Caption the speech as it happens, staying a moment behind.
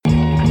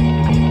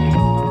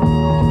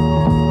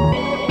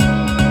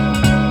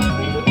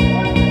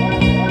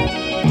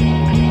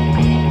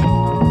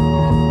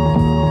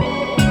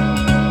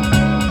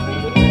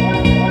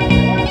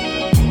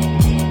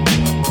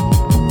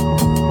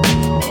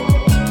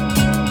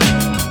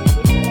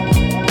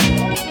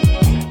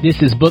This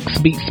is Books,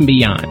 Beats, and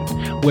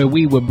Beyond, where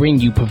we will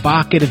bring you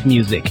provocative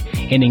music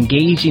and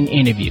engaging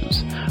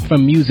interviews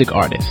from music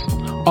artists,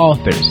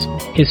 authors,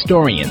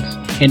 historians,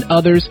 and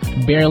others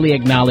barely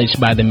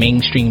acknowledged by the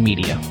mainstream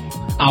media.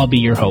 I'll be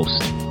your host,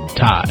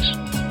 Taj.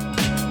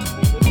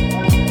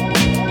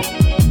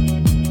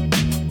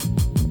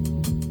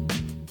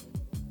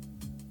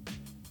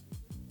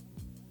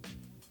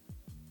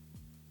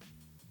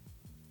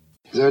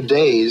 There are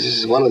days, this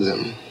is one of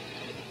them,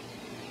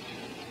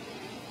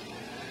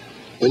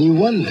 when you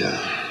wonder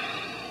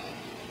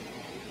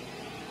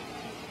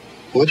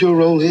what your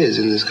role is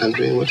in this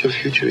country and what your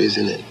future is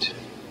in it.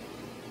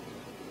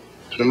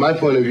 From my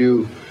point of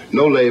view,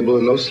 no label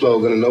and no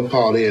slogan and no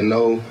party and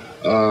no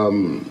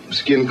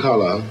skin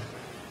color,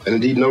 and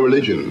indeed no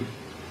religion,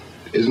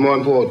 is more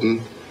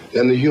important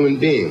than the human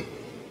being.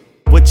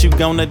 What you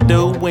gonna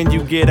do when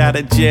you get out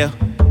of jail?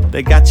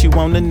 They got you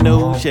on the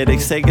news, yeah, they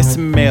say it's a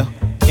mail.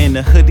 In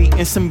a hoodie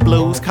and some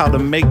blues, call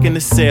them making a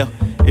sale.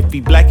 If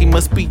he Blackie,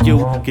 must be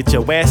you, get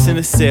your ass in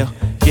the cell.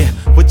 Yeah,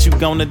 what you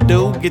gonna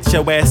do? Get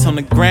your ass on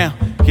the ground.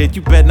 Yeah,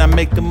 you better not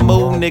make a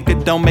move,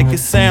 nigga, don't make a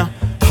sound.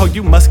 Oh,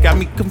 you must got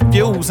me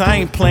confused, I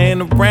ain't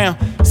playing around.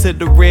 Said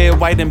the red,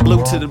 white, and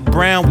blue to the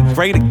brown, we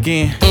great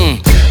again.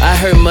 I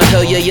heard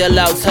Mahalia yell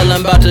out, tell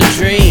him about the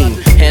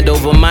dream. Hand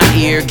over my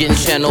ear, getting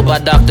channeled by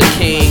Dr.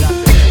 King.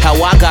 How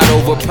I got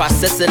over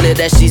processing it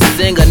as she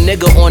sing. A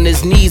nigga on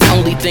his knees,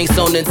 only thing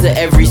sewn into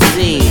every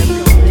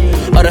scene.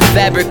 Or the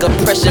fabric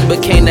oppression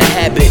became a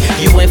habit.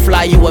 You ain't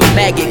fly, you a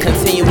maggot,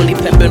 continually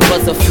pimping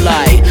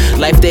butterfly.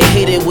 Life they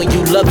hate it when you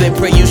love it,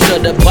 pray you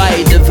should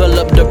abide.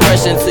 Develop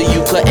depression till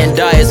you cut and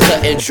die, it's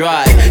cut and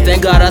dry.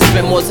 Thank God I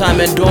spent more time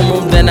in dorm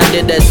room than I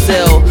did that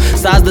cell.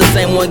 Size the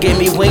same, one gave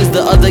me wings,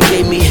 the other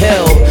gave me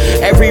hell.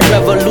 Every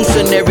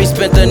revolutionary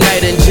spent the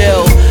night in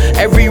jail.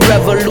 Every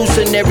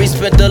revolutionary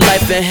spent their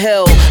life in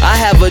hell. I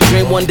have a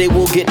dream one day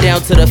we'll get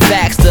down to the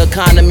facts. The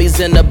economy's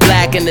in the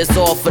black and it's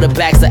all for the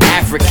backs of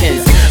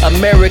Africans.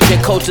 American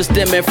culture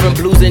stemming from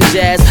blues and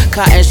jazz.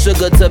 Cotton,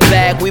 sugar,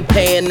 tobacco, we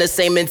paying the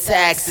same in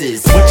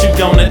taxes. What you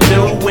gonna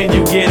do when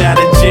you get out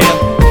of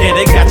jail? Yeah,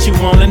 they got you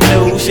on the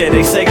news, yeah,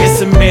 they say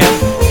it's a mail.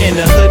 In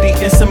a hoodie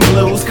and some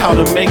blues, call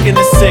them making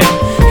a sale.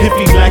 If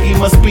he Blackie,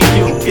 must be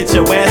you, get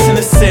your ass in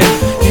the cell.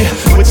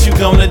 Yeah, what you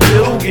gonna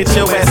do? Get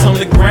your ass on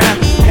the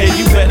ground. Hey,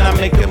 you better not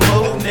make a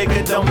move,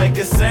 nigga, don't make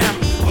a sound.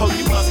 Oh,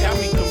 you must got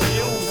me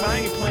confused, I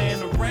ain't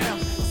playing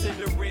around. Said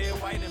the red,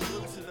 white, and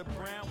blue to the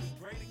brown, we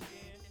great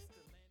again.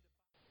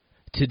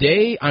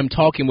 Today, I'm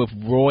talking with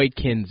Roy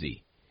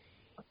Kinsey.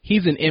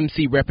 He's an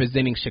MC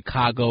representing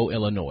Chicago,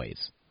 Illinois.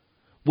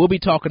 We'll be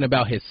talking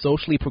about his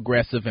socially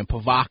progressive and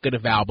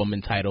provocative album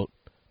entitled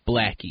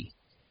Blackie,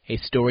 a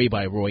story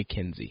by Roy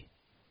Kinsey.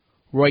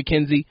 Roy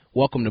Kinsey,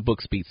 welcome to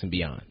Books, Beats, and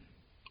Beyond.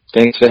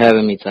 Thanks for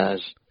having me,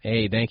 Taj.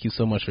 Hey, thank you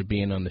so much for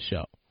being on the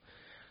show.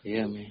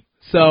 Yeah, man.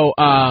 So,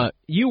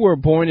 you were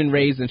born and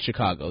raised in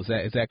Chicago, is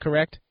that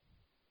correct?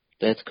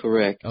 That's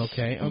correct.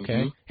 Okay.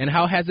 Mm-hmm. And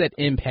how has that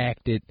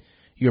impacted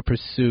your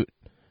pursuit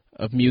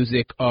of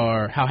music,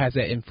 or how has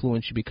that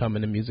influenced you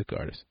becoming a music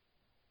artist?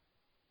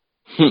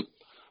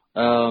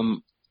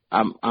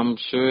 I'm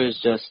sure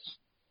it's just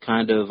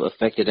kind of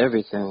affected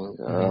everything.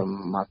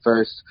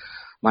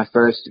 My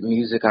first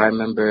music, I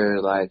remember,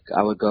 like,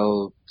 I would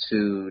go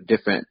to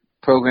different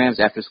programs,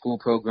 after school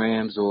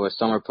programs or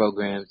summer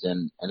programs,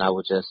 and I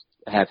would just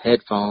have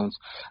headphones.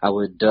 I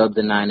would dub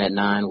the 9 at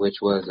 9,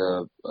 which was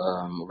a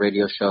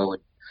radio show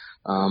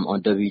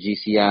on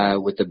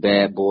WGCI with the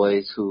Bad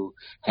Boys, who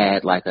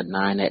had like a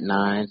 9 at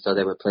 9, so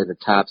they would play the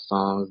top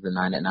songs, the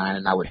 9 at 9,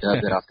 and I would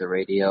dub it off the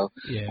radio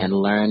and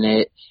learn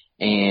it.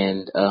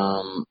 And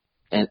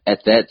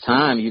at that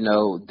time, you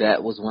know,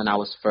 that was when I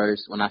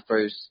first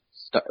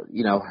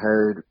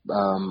heard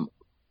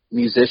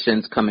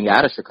musicians coming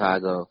out of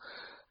Chicago,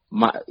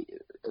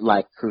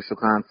 like Crucial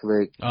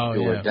Conflict, Do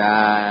or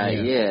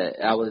Die.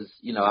 I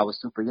was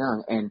super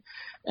young, and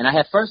I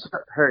had first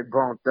heard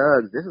Bone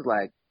Thugs. This is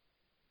like,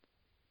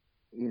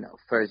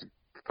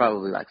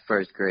 probably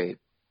first grade.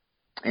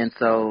 And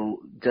so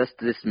just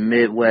this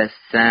Midwest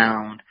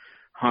sound,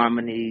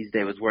 harmonies,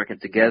 they was working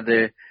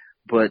together,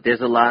 but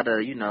there's a lot of,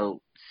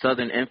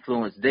 Southern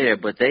influence there,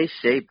 but they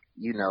shaped,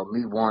 me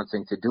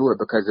wanting to do it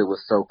because it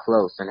was so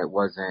close, and it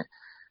wasn't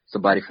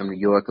somebody from New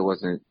York, it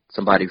wasn't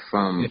somebody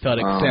from... It felt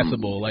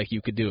accessible, like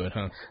you could do it,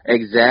 huh?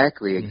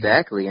 Exactly. And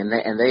they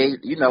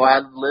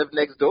I lived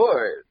next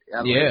door.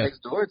 I lived next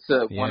door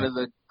to one of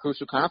the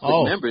Crucial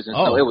Conflict members, and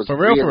so it was for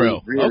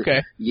real.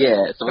 Okay.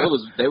 Yeah, so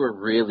they were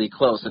really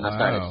close, and I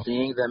started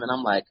seeing them, and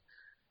I'm like,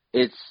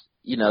 it's,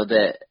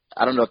 that,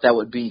 I don't know if that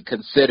would be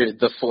considered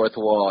the fourth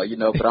wall,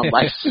 but I'm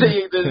like,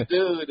 seeing this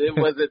dude, it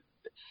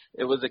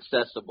was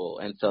accessible,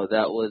 and so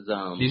that was,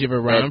 Did you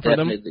ever rhyme for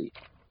them?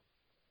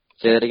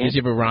 Say that again? Did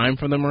you ever rhyme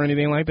for them or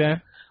anything like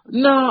that?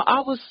 No,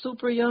 I was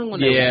super young when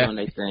they were doing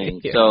their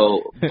thing.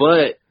 So,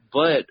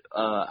 but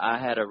I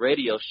had a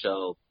radio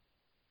show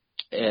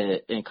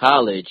in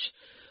college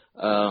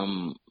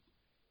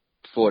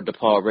for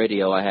DePaul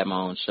Radio. I had my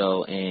own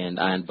show, and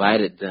I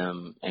invited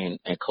them, and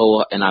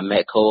I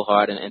met Cole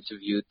Hart and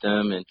interviewed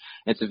them and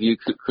interviewed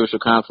Crucial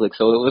Conflict.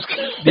 So it was.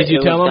 Did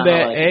you tell them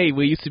that, hey,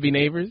 we used to be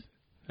neighbors?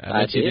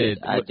 I did.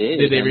 I did.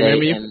 Did they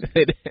remember you?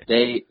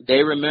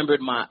 They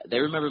remembered my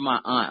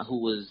aunt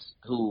who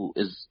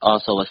is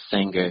also a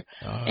singer,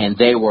 and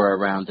they were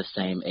around the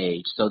same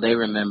age, so they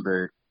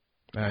remembered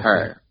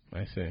her.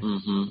 I see.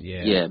 Mm-hmm.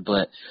 Yeah.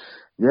 But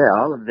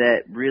all of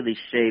that really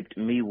shaped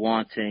me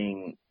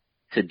wanting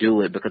to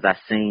do it because I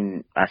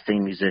seen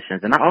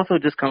musicians, and I also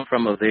just come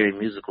from a very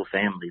musical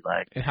family.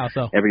 Like, how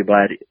so?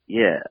 Everybody,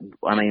 yeah.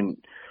 I mean,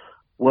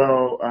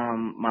 well,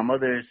 my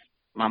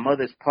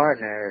mother's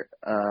partner,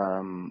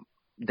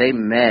 they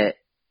met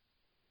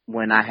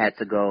when I had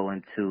to go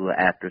into an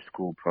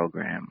after-school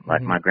program.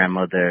 Like, my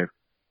grandmother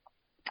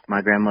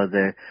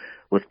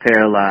was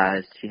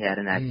paralyzed. She had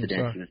an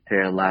accident. She was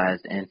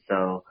paralyzed. And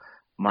so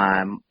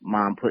my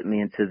mom put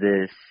me into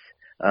this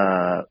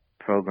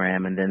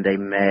program, and then they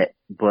met.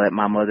 But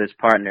my mother's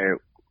partner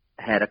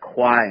had a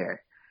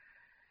choir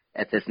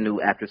at this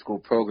new after-school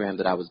program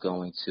that I was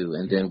going to.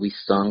 And then we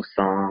sung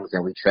songs,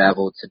 and we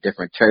traveled to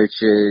different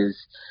churches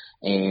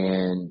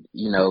and,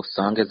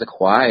 sung as a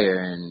choir.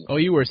 And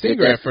you were a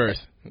singer at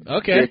first.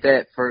 Okay. Did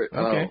that for,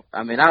 okay.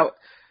 I mean,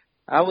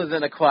 I was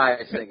in a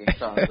choir singing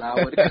songs.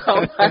 I would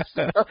call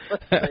myself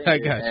a singer. I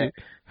got you.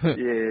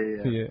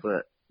 Yeah.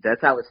 But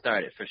that's how it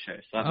started for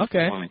sure. So I've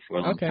been performing for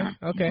a long time.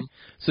 Okay. Mm-hmm.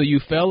 So you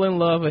fell in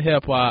love with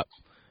hip-hop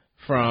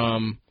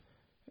from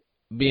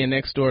being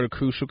next door to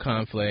Crucial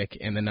Conflict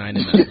and the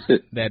 99.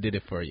 That did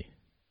it for you.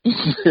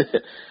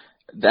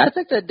 I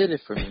think that did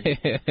it for me.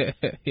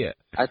 Yeah.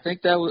 I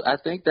think that was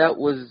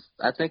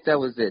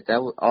it.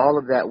 All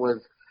of that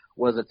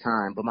was a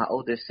time. But my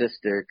older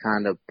sister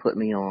kind of put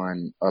me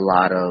on a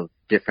lot of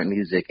different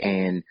music,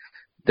 and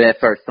that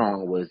first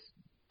song was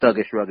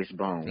Thuggish Ruggish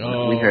Bone.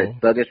 Oh. We heard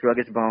Thuggish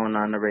Ruggish Bone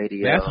on the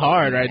radio. That's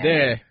hard right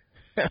there.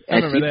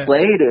 And she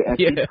played it, and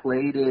she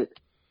played it,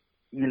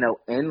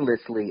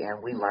 endlessly,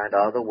 and we learned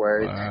all the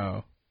words.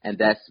 Wow. And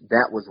that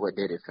was what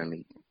did it for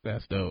me.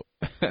 That's dope.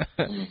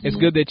 It's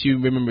good that you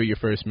remember your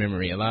first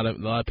memory. A lot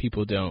of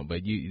people don't,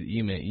 but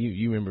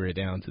you remember it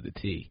down to the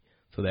T.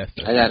 So that's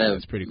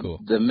pretty cool.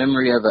 The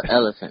memory of an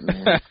elephant,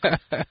 man.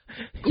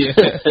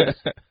 Yeah.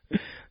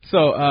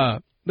 So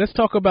let's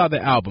talk about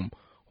the album.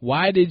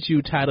 Why did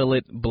you title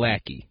it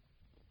Blackie?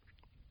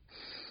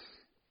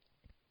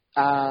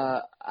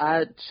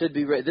 I should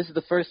be ready. This is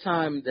the first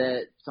time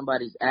that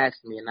somebody's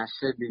asked me, and I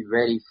should be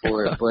ready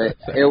for it. But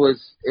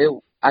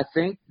I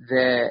think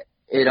that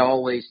it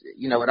always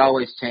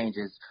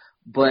changes.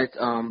 But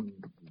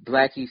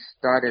Blackie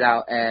started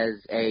out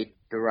as a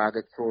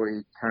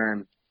derogatory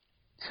term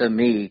to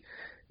me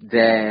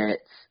that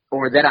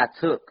I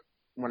took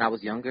when I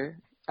was younger.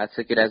 I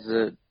took it as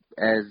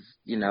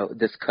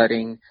this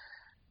cutting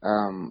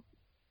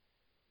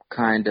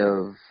kind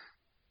of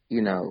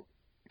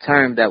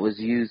term that was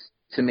used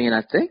to me, and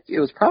I think it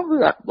was probably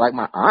like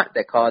my aunt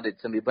that called it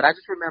to me. But I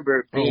just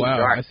remember being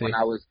dark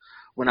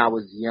when I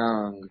was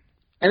young.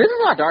 And this is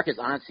my darkest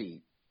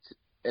auntie.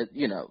 This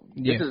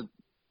is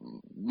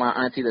my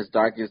auntie that's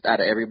darkest out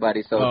of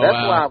everybody. So that's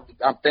why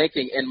I'm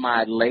thinking in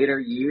my later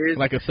years,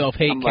 like a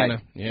self-hate kind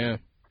of. Yeah.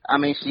 I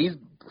mean,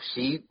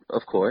 she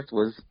of course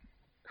was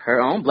her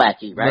own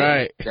Blackie,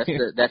 right?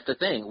 That's the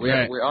thing.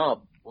 We're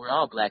all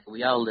Black.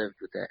 We all lived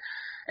with that.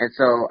 And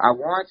so I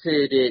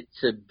wanted it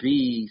to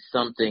be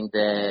something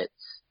that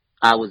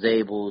I was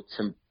able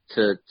to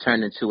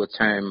turn into a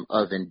term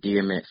of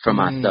endearment for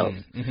myself.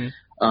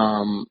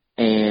 Mm-hmm.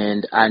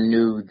 And I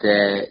knew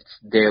that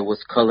there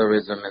was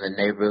colorism in the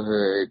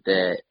neighborhood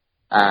that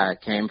I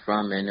came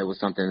from, and it was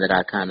something that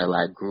I kind of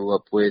like grew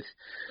up with.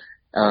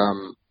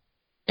 On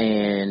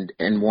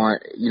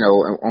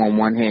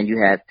one hand, you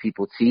have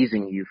people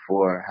teasing you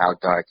for how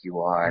dark you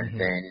are. Mm-hmm.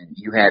 Then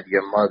you have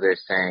your mother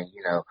saying,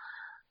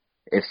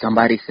 if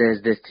somebody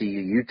says this to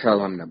you, you tell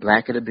them the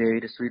blacker the berry,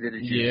 the sweeter the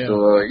juice,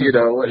 or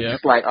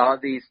just like all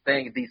these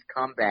things, these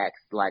comebacks,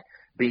 like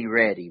be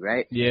ready,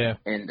 right? Yeah.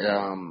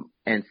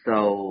 And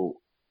so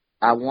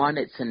I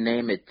wanted to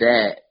name it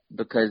that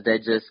because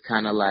that just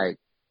kind of like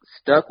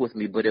stuck with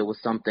me, but it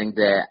was something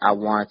that I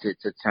wanted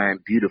to turn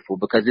beautiful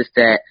because it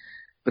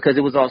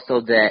was also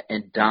that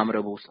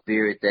indomitable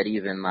spirit that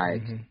even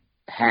like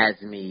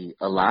has me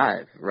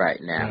alive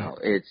right now.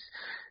 Yeah. It's,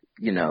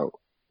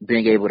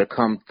 being able to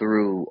come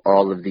through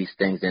all of these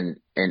things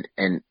and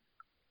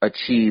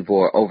achieve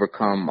or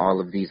overcome all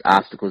of these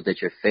obstacles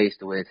that you're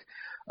faced with,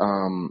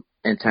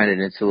 and turn it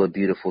into a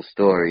beautiful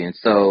story. And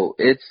so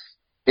it's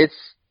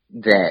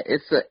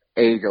an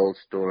age-old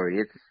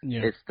story.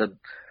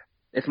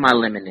 It's my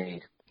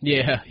lemonade.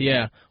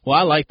 Yeah. Well,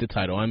 I like the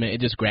title. I mean, it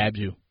just grabs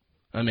you.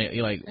 I mean,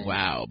 you're like,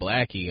 wow,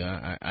 Blackie,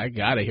 I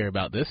gotta hear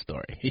about this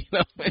story.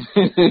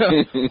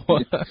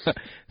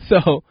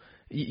 So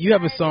you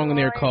have a song in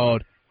there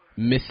called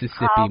Mississippi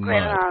Mud.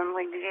 On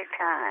when you get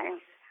time.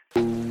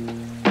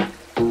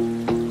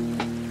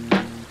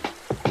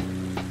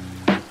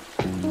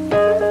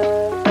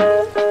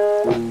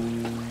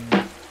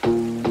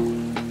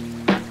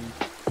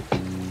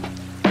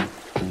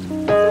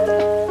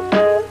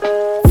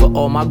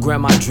 grab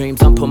my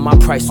dreams, I'm putting my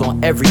price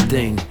on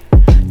everything.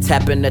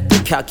 Tapping at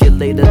the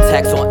calculator,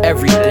 tax on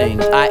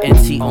everything.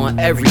 INT on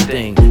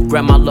everything.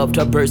 Grandma loved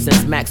her birds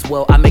since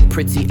Maxwell, I make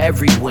pretty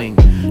every wing.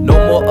 No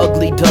more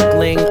ugly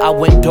duckling, I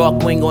went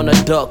dark wing on the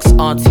ducks.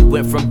 Auntie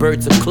went from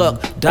bird to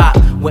cluck. Doc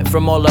went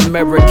from all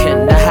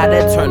American, now how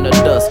that turn to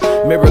dust.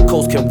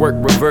 Miracles can work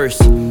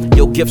reverse,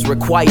 your gifts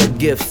require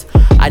gifts.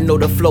 I know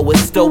the flow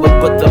is stoic,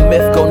 but the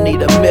myth gon'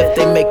 need a myth.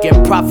 They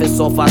making profits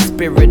off our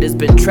spirit, it's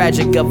been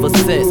tragic ever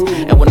since.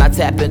 And when I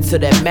tap into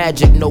that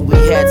magic, know we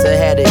had to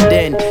had it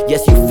then.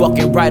 Yes, you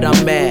fucking right,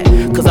 I'm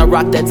mad, cause I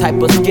rock that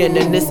type of skin,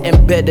 and it's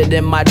embedded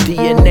in my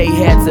DNA.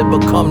 Had to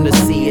become the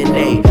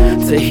CNA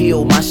to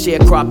heal my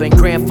sharecropping.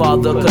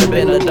 Grandfather could've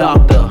been a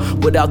doctor.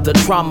 Without the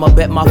trauma,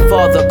 bet my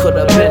father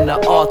could've been an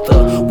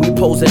author. We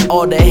posing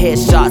all the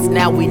headshots,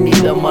 now we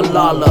need a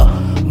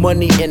Malala.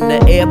 Money in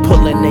the air,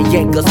 pulling the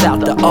yank us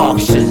out the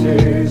auction.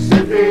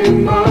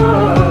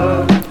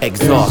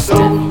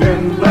 Exhausting.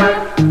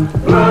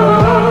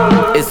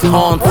 It's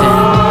haunting.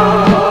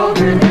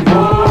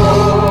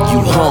 You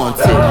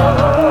haunted.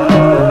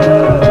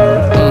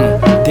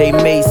 They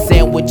made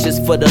sandwiches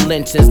for the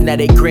lynchings, now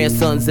they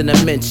grandsons in the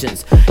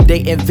mentions. They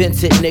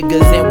invented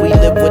niggas and we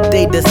live with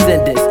they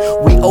descendants.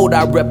 We owed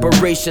our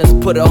reparations,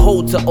 put a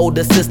hold to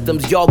older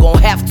systems. Y'all gon'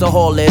 have to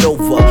haul it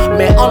over.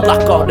 Man,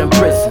 unlock all them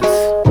prisons.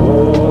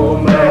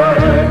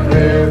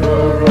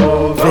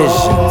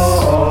 Visions.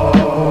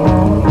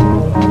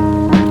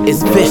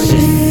 It's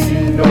vicious.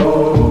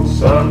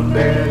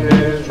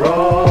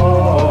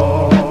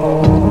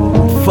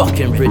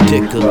 Fucking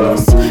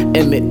ridiculous.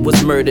 Emmett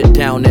was murdered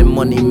down in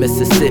Money,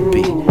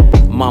 Mississippi.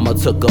 Mama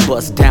took a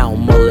bus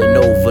down, mulling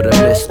over the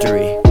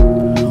mystery.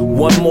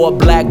 One more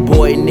black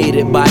boy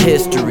needed by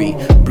history.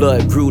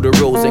 Blood grew the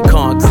rose in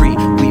concrete.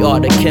 We are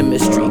the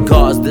chemistry.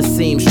 God's the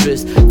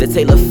seamstress that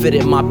tailor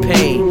fitted my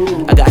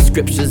pain. I got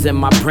scriptures in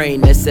my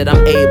brain that said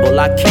I'm able,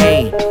 I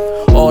came.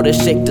 All to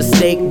shake the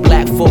snake,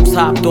 black folks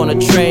hopped on a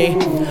train.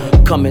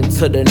 Coming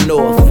to the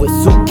north with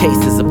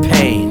suitcases of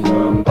pain.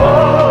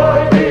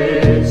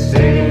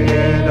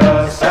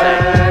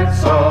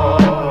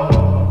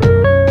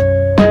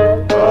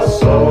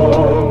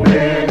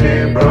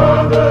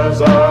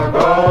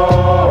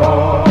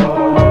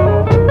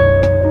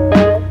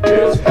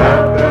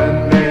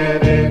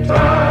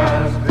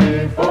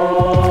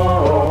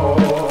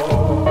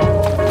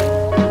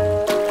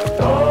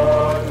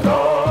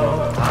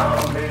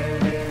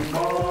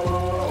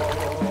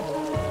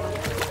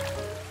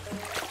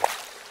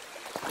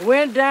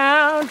 Went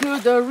down to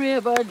the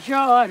river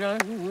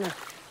Jordan,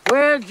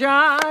 where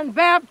John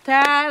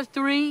baptized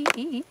 3.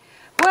 When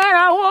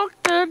I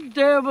walked the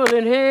devil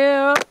in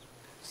hell,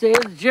 says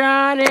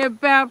Johnny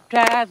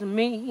baptized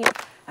me.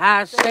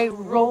 I say,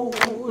 roll,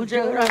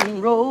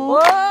 Jordan, roll.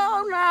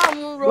 Oh,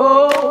 now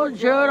roll,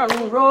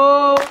 Jordan,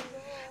 roll.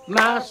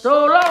 My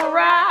soul will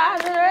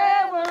rise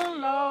ever,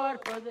 Lord,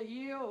 for the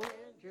year,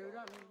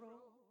 Jordan,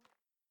 roll.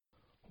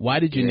 Why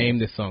did you name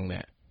this song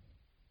that?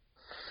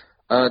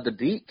 The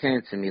beat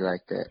came to me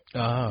like that.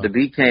 Oh. The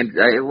beat came.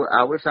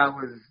 I wish I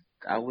was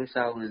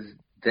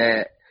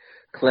that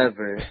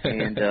clever,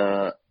 and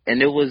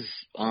it was.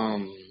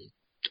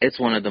 It's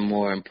one of the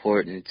more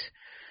important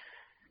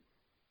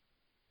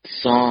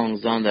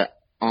songs on the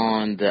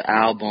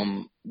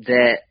album.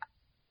 That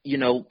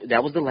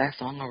that was the last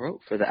song I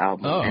wrote for the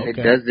album, and okay.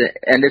 it doesn't.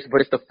 And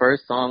but it's the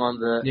first song on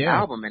the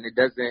album, and it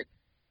doesn't.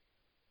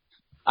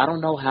 I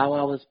don't know how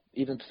I was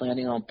even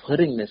planning on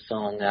putting this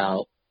song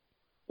out.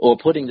 Or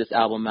putting this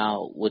album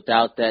out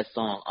without that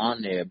song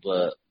on there,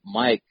 but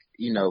Mike,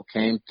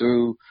 came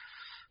through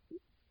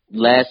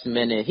last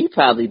minute. He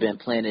probably been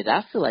playing it.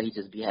 I feel like he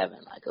just be having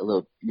like a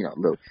little,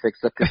 little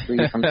tricks up his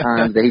sleeve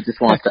sometimes that he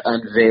just wants to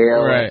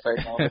unveil at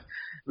certain moments.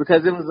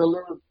 Because it was a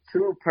little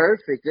too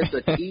perfect. It's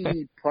a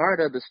key part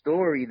of the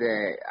story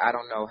that I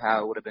don't know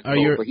how it would have been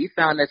told. But he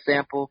found that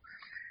sample,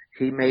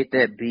 he made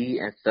that beat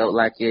and felt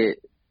like it.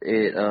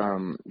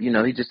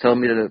 He just told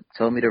me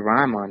to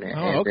rhyme on it.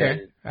 Oh,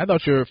 okay. I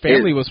thought your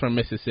family was from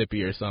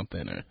Mississippi or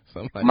something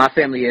like my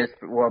family is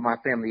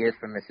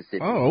from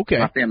Mississippi. Oh, okay.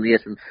 My family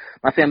is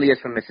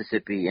from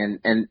Mississippi, and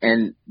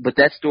but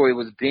that story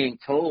was being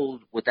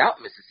told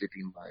without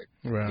Mississippi mud.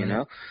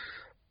 Right.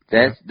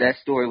 That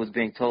story was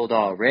being told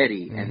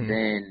already, and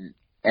then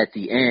at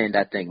the end,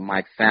 I think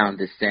Mike found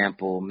this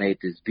sample, made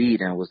this beat,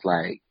 and was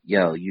like,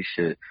 "Yo, you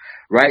should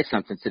write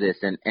something to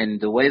this."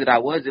 And the way that I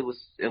was, it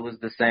was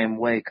the same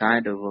way,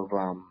 kind of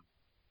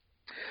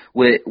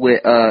with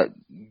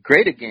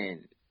Great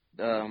Again.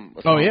 On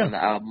the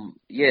album,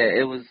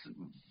 it was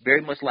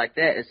very much like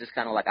that. It's just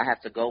kind of like I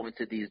have to go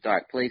into these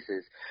dark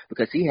places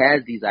because he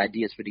has these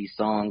ideas for these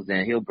songs,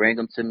 and he'll bring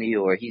them to me,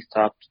 or he's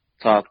talked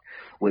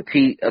with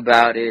Pete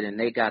about it, and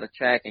they got a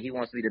track, and he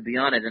wants me to be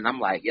on it, and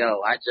I'm like,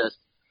 "Yo, I just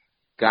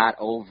got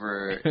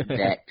over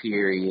that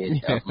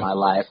period of my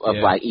life of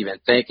like even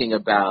thinking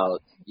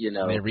about,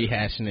 they're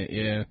rehashing it,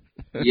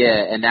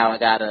 and now I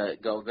gotta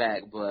go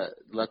back, but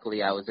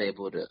luckily I was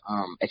able to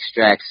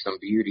extract some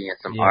beauty and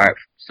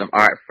some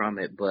art from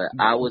it. But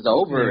I was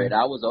over it.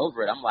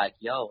 I'm like,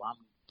 yo, I'm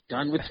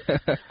done with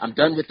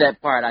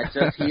that part. I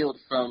just healed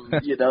from,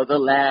 the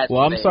last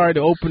Well, I'm thing. sorry to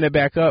open it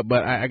back up,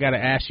 but I got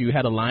to ask you, you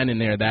had a line in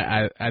there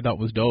that I thought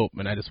was dope,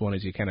 and I just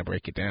wanted you to kind of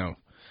break it down.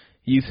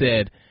 You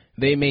said,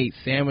 they made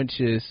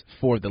sandwiches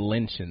for the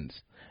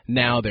lynchings.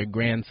 Now their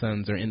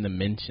grandsons are in the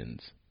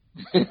mentions.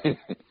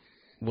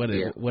 What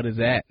is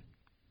that?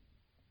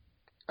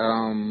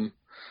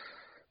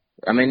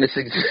 I mean, it's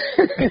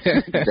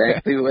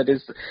exactly what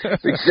it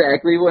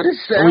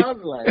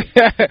sounds like.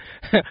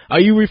 Are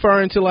you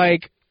referring to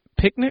like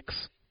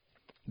picnics?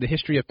 The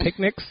history of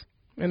picnics,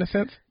 in a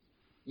sense?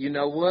 You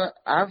know what?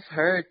 I've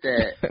heard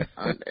that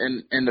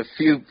in a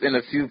few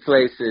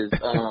places.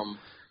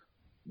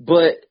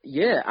 But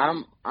yeah,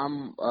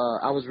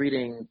 I was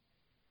reading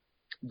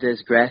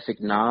this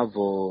graphic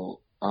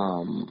novel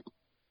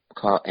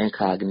called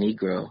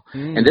Incognito.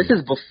 And this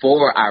is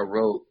before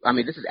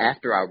this is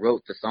after I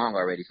wrote the song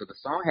already. So the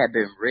song had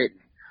been written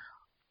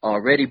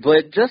already,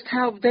 but just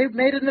how they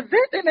made an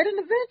event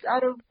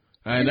out of,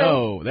 I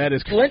know, that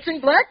is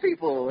lynching black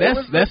people.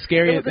 That's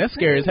scary. That's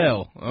scary as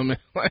hell. I mean,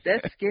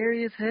 that's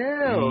scary as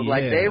hell. Yeah.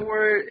 Like it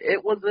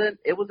was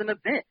an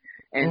event.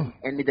 And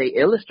they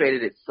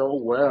illustrated it so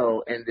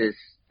well in this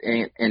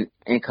in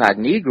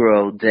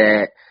Incognito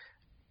that,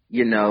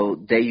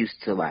 they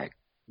used to like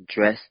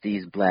dress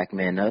these black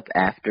men up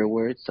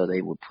afterwards. So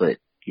they would put,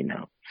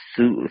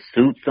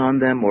 suits on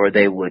them, or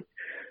they would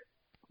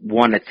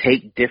want to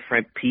take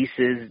different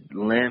pieces,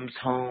 limbs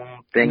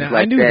home, things like that.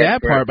 I knew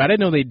that part, but I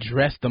didn't know they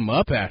dressed them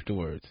up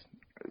afterwards.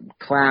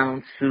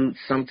 Clown suits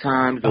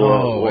sometimes,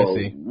 or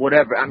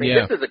whatever. I mean,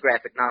 Yeah. This is a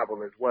graphic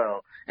novel as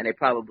well, and they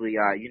probably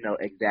are,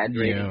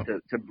 exaggerating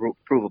to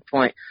prove a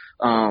point.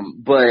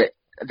 But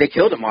they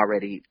killed them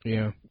already.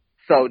 Yeah.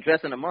 So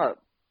dressing them up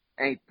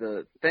ain't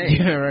the thing.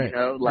 Yeah,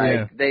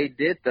 right. They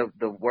did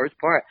the worst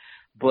part.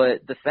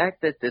 But the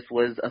fact that this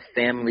was a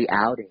family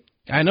outing.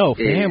 I know,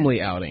 family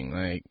outing.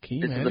 Like, can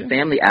you imagine? This is a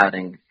family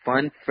outing,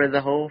 fun for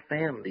the whole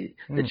family,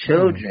 the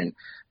children,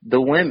 the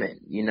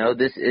women.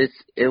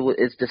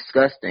 It's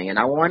disgusting, and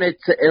I wanted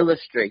to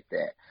illustrate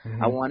that.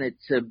 I wanted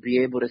to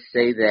be able to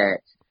say that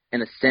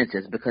in a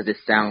sentence because it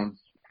sounds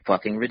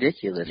fucking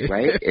ridiculous,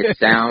 right? It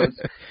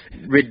sounds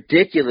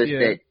ridiculous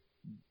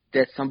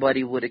that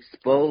somebody would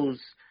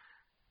expose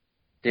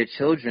their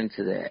children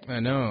to that. I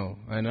know.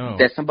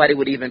 That somebody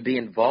would even be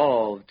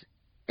involved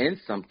in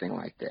something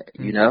like that,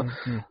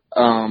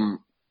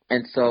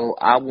 and so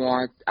I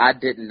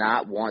did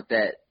not want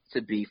that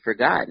to be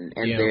forgotten.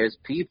 And there's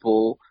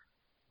people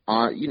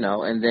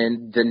and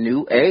then the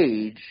new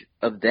age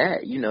of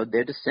that,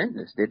 they're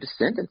descendants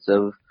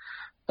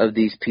of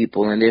these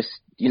people, and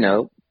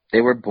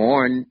they were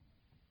born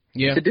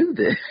to do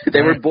this.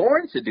 They were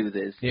born to do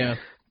this. Yeah.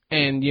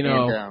 And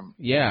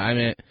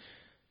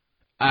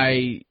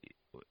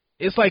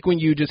it's like when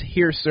you just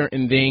hear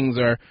certain things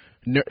or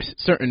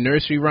certain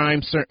nursery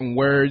rhymes, certain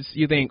words,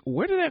 you think,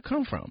 where did that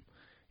come from?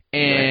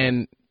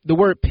 And the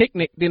word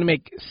picnic didn't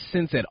make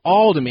sense at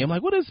all to me. I'm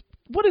like, what is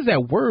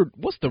that word?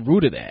 What's the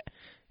root of that?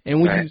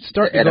 And when you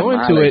start to go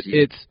into it,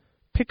 it's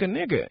pick a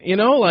nigga. It's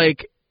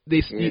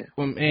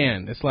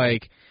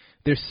like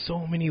there's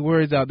so many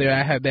words out there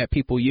I have that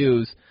people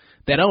use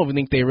that I don't even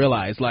think they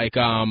realize. Like,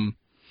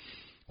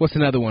 what's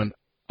another one?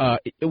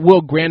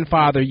 Will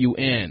grandfather you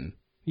in?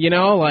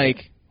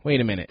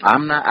 Wait a minute.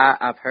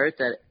 I've heard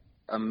that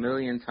a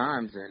million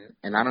times,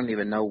 and I don't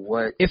even know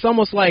what. It's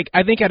almost like,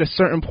 I think at a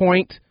certain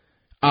point,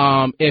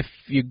 if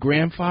your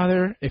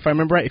grandfather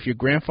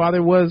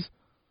was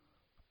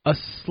a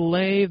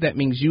slave, that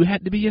means you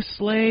had to be a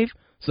slave,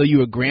 so you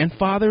were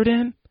grandfathered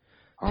in.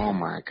 Oh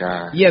my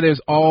God. Yeah, there's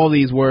all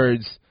these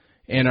words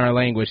in our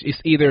language.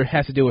 It's either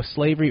has to do with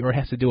slavery or it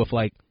has to do with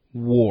like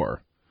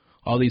war.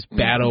 All these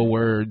battle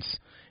words.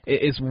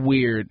 It's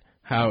weird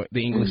how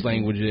the English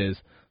language is.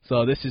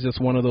 So this is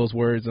just one of those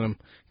words, and I'm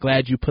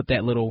glad you put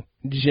that little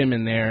gem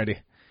in there to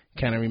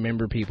kind of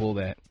remember people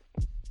that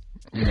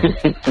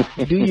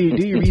do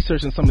your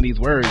research on some of these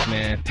words,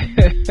 man.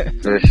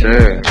 For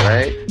sure,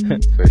 right?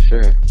 For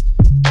sure.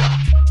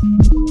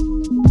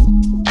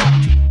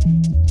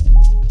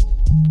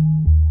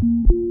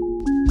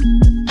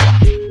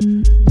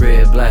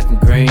 Red, black, and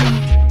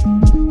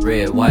green.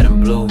 Red, white,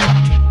 and blue.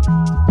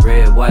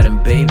 Red, white,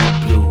 and baby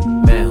blue.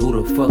 Man,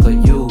 who the fuck are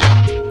you?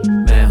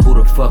 Man, who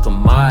the fuck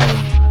am I?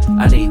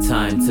 I need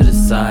time to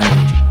decide.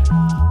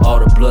 All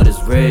the blood is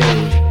red,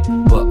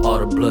 but all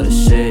the blood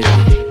is shed.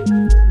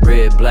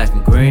 Red, black,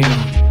 and green.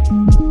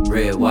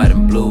 Red, white,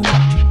 and blue.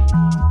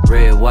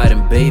 Red, white,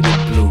 and baby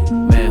blue.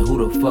 Man, who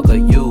the fuck are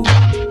you?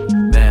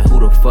 Man, who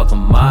the fuck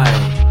am I?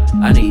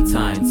 I need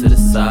time to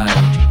decide.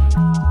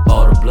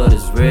 All the blood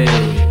is red,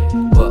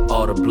 but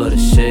all the blood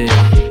is shed.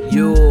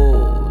 You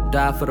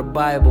die for the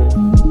Bible,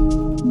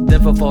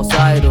 then for false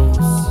idols.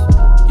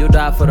 You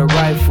die for the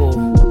rifle.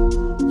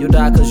 You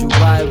die cause you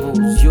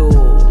rivals. You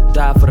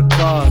die for the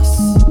cross.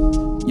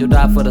 You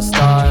die for the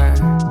star.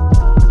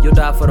 You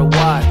die for the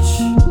watch,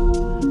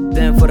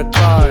 then for the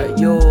car.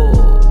 You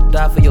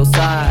die for your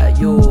side.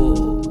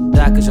 You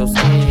die cause your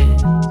skin.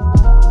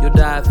 You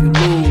die if you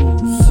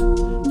lose.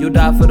 You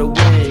die for the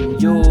win.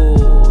 You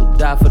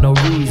die for no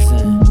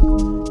reason.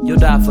 You'll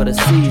die for the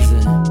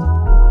season.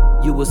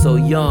 You were so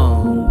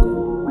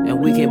young, and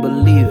we can't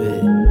believe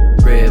it.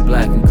 Red,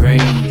 black, and green.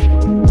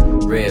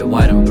 Red,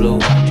 white, and blue.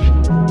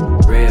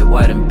 Red,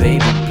 white, and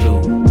baby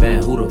blue.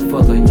 Man, who the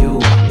fuck are you?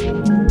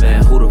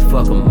 Man, who the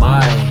fuck am I?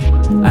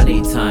 I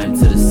need time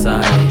to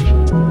decide.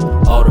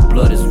 All the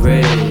blood is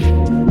red,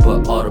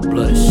 but all the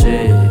blood is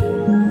shed.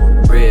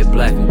 Red,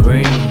 black, and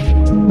green.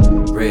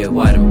 Red,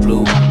 white, and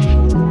blue.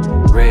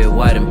 Red,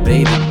 white, and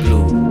baby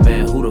blue.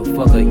 Man, who the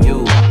fuck are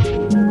you?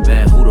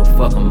 Man, who the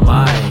fuck am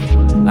I?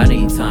 I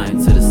need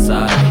time to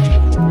decide.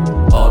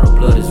 All the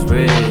blood is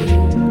red,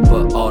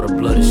 but all the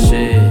blood is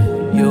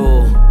shed.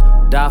 You'll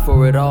die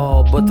for it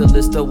all, but the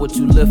list of what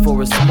you live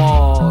for is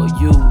small.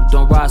 You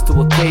don't rise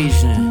to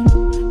occasion,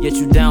 yet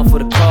you down for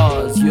the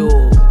cause.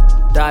 You'll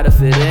die to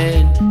fit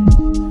in,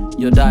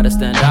 you'll die to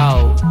stand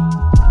out.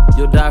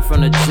 You'll die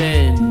from the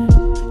gin,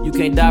 you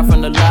can't die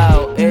from the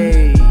loud.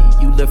 Ayy,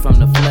 you live from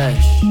the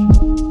flesh,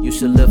 you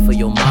should live for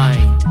your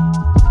mind.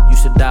 You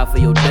should die for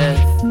your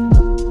death,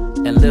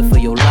 and live for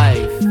your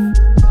life.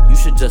 You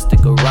should just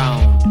stick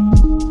around,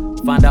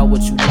 find out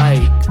what you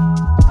like,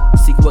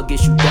 seek what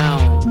gets you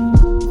down,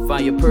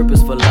 find your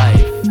purpose for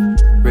life.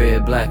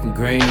 Red, black, and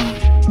green.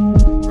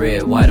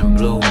 Red, white, and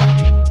blue.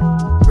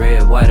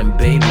 Red, white, and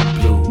baby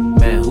blue.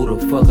 Man, who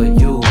the fuck are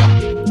you?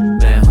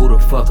 Man, who the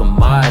fuck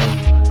am I?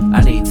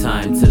 I need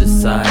time to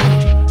decide.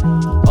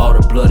 All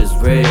the blood is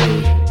red,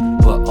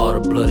 but all the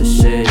blood is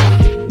shed.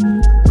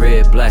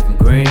 Red, black, and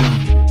green.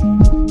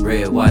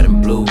 Red, white,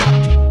 and blue.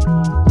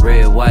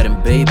 Red, white,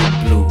 and baby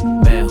blue.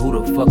 Man, who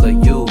the fuck are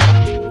you?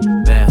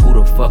 Man, who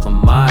the fuck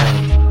am I?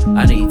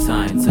 I need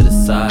time to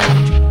decide.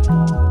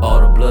 All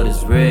the blood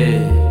is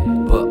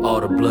red, but all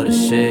the blood is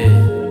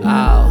shed.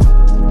 I'll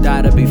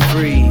die to be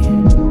free,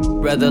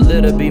 rather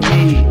live to be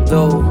me.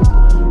 Though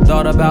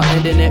thought about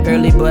ending it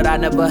early, but I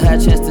never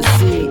had a chance to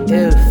see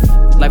if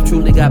life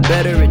truly got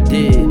better. It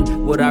did.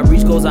 Would I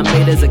reach goals I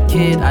made as a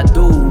kid? I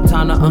do.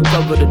 Time to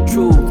uncover the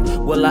truth.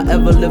 Will I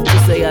ever live to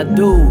say I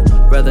do?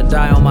 Rather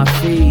die on my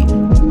feet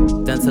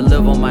than to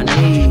live on my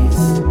knees.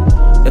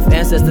 If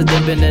ancestors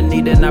didn't been in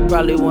need, then I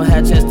probably wouldn't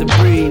have a chance to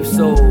breathe.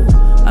 So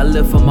I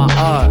live for my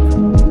art,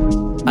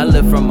 I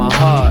live from my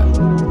heart.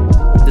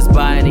 This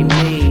by any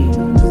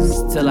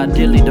means, till I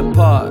dearly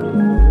depart.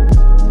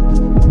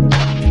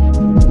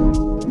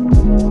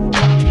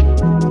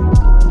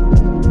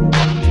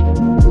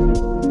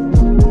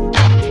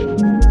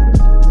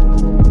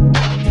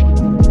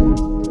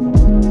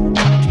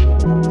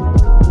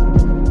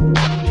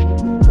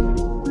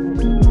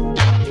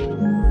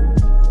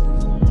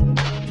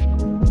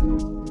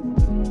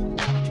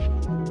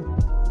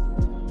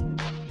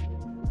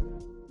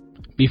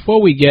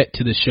 Before we get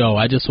to the show,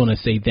 I just want to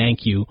say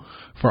thank you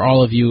for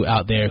all of you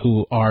out there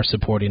who are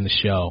supporting the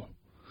show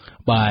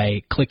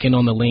by clicking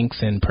on the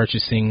links and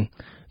purchasing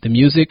the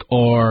music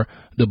or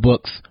the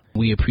books.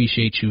 We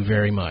appreciate you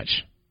very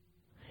much.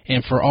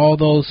 And for all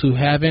those who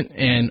haven't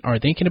and are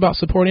thinking about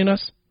supporting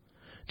us,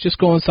 just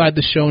go inside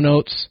the show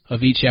notes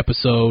of each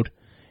episode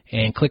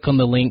and click on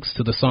the links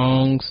to the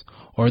songs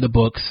or the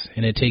books,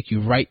 and it'll take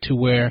you right to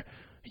where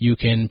you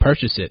can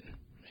purchase it.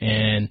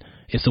 And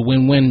it's a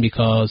win-win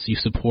because you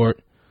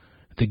support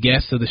the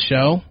guests of the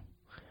show,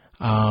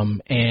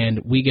 and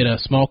we get a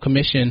small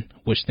commission,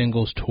 which then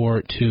goes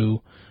toward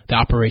to the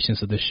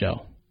operations of the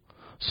show.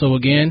 So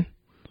again,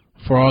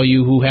 for all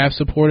you who have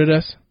supported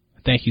us,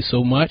 thank you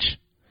so much.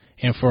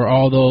 And for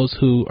all those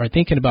who are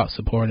thinking about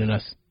supporting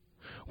us,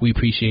 we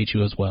appreciate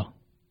you as well.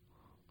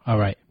 All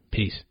right,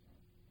 peace.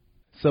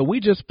 So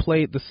we just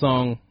played the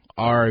song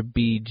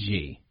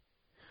RBG.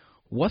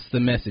 What's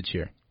the message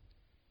here?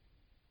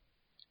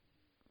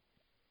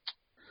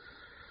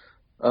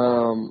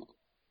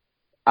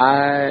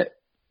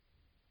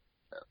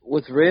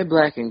 With Red,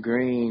 Black, and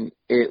Green,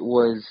 it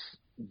was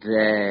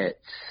that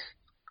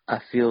I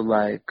feel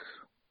like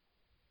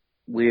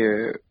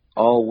we're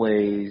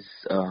always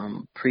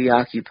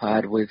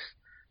preoccupied with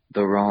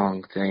the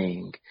wrong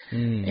thing.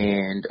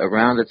 And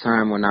around the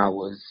time when I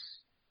was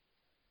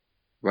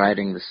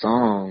writing the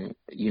song,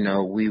 you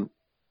know,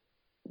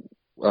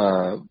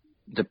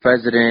 the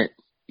president,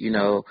 you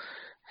know,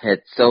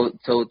 had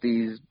told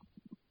these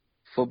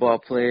football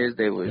players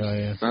they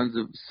were sons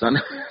of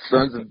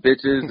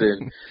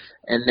bitches,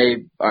 and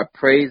they are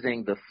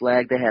praising the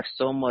flag. They have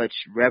so much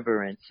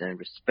reverence and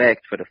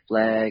respect for the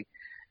flag.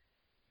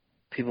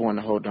 People want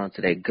to hold on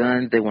to their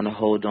guns. They want to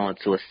hold on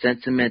to a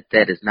sentiment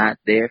that is not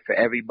there for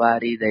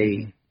everybody.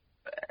 They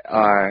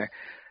are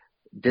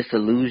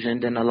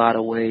disillusioned in a lot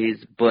of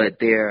ways, but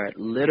they're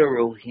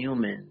literal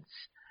humans,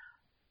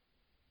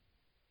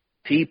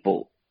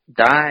 people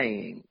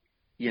dying,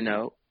 you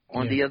know,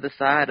 on the other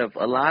side of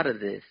a lot of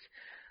this.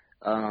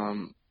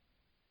 And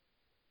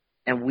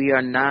we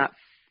are not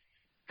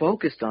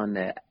focused on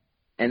that.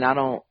 And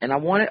I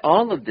wanted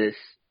all of this,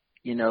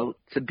 you know,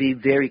 to be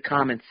very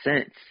common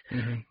sense.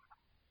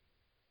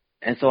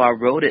 And so I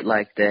wrote it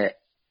like that,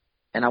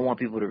 and I want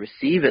people to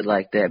receive it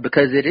like that,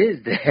 because it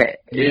is that.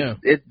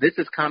 This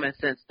is common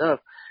sense stuff.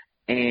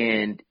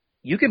 And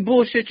you can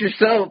bullshit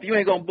yourself. You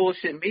ain't gonna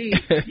bullshit me.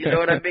 You know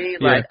what I mean?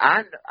 Yeah. Like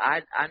I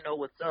know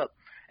what's up.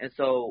 And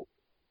so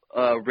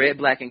red,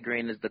 black, and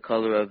green is the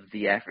color of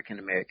the African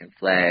American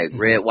flag. Mm-hmm.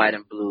 Red, white,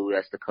 and blue,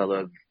 that's the color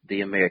of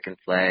the American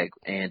flag.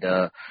 And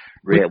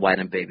red, white,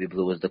 and baby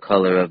blue is the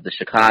color of the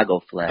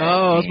Chicago flag.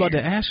 Oh, I was about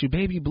to ask you,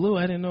 baby blue.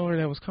 I didn't know where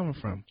that was coming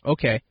from.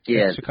 Okay.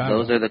 Yeah,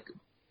 Chicago.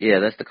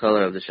 that's the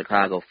color of the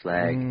Chicago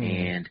flag.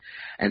 And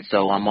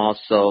so I'm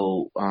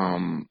also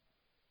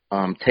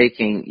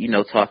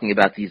talking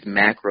about these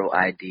macro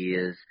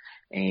ideas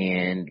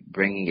and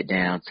bringing it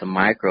down to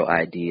micro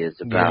ideas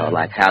about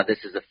like how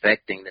this is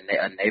affecting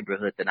a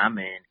neighborhood that I'm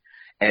in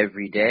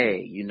every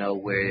day, you know,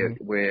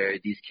 where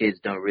these kids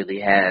don't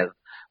really have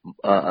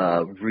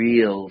a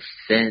real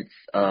sense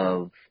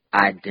of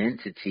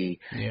identity,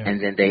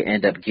 and then they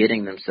end up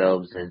getting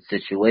themselves in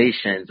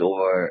situations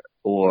or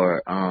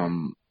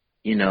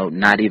you know,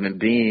 not even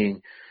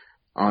being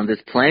on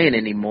this plane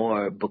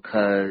anymore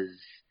because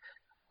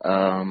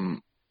of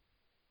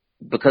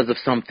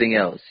something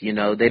else. You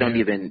know, they don't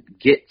even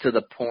get to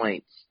the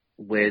point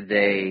where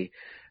they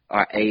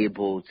are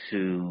able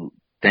to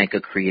thank a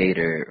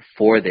creator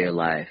for their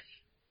life,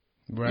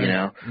 you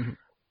know,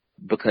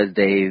 because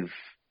they've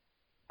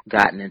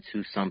gotten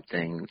into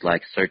something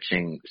like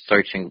searching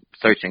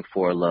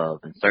for love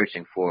and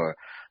searching for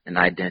an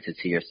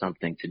identity or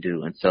something to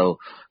do. And so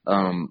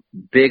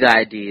big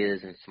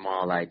ideas and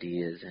small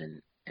ideas,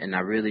 and I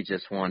really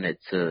just wanted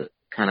to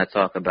kind of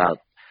talk about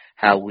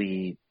how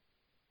we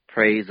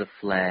praise a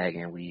flag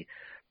and we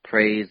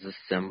praise a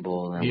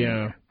symbol and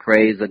we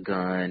praise a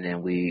gun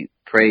and we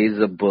praise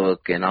a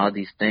book and all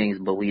these things,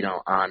 but we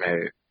don't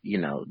honor, you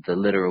know, the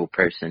literal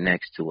person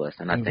next to us.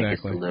 And I think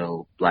it's a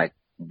little like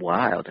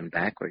wild and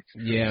backwards.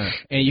 Yeah.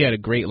 And you had a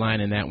great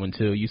line in that one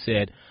too. You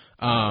said,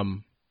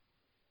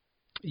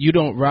 you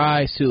don't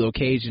rise to the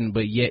occasion,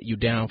 but yet you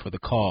down for the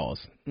cause.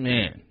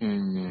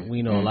 Man,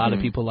 we know a lot of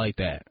people like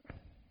that.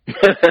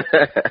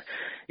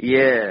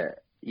 Yeah,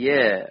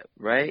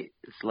 right?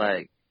 It's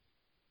like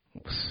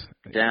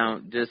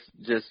down, just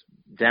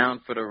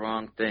down for the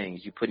wrong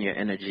things. You putting your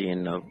energy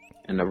in the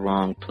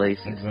wrong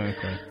places.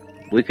 Exactly.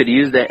 We could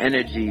use that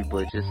energy,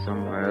 but just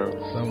somewhere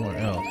else. Somewhere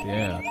else,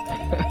 yeah.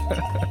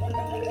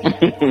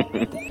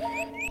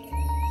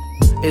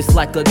 It's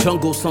like a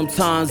jungle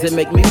sometimes, it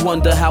make me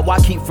wonder how I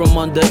keep from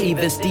under.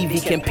 Even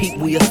Stevie can peep,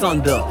 we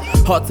asunder.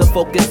 Hard to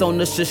focus on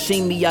the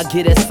sashimi, I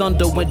get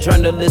asunder when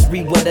journalists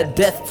read what a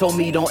death told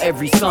me on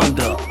every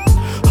Sunday.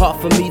 Hard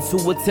for me to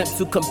attempt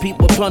to compete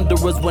with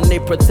plunderers when they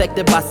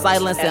protected by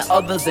silence and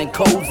others and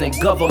codes and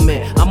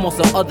government. I'm on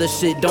some other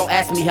shit, don't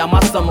ask me how my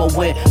summer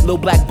went. Little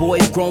black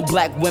boys, grown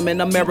black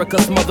women,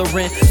 America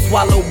smothering.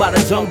 Swallowed by the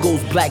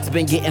jungles, blacks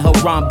been getting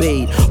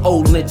harambeed.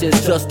 Old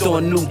lynchings just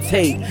on new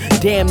tape.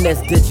 Damn,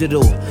 that's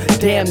digital.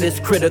 Damn,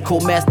 this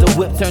critical. Master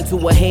whip turned to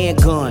a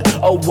handgun.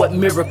 Oh, what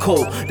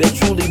miracle. They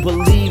truly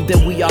believe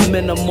that we are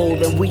minimal,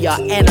 that we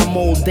are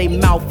animals. They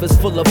mouth is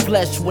full of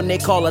flesh when they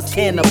call us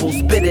cannibals.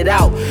 Spit it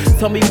out.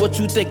 Tell me what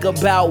you think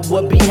about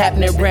what be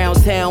happening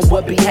round town,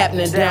 what be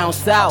happening down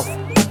south.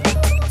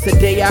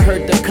 Today I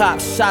heard the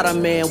cops shot a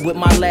man with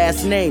my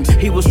last name.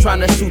 He was trying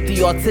to shoot the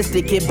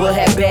autistic kid but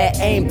had bad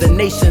aim. The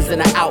nation's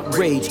in an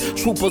outrage.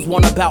 Troopers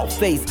want about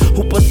face.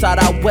 Hooper shot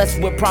out west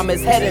with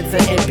promise heading to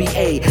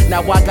NBA.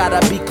 Now I gotta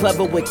be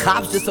clever with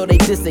cops just so they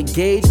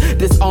disengage.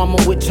 Disarm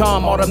them with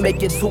charm or to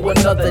make it to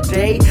another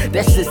day.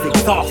 That's just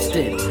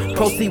exhausting.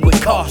 Proceed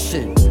with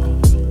caution.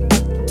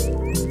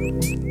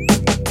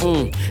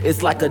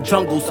 It's like a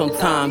jungle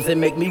sometimes. It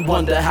make me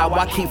wonder how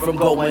I keep from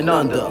going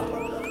under.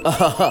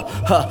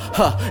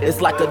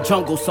 It's like a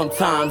jungle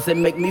sometimes. It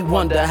make me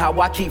wonder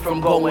how I keep from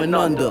going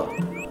under.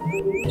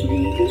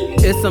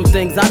 It's some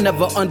things I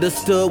never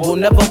understood, will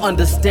never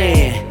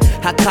understand.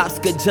 How cops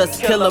could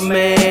just kill a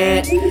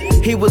man.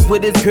 He was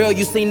with his girl,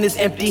 you seen his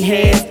empty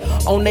hands.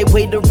 On their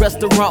way to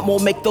restaurant,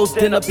 won't make those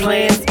dinner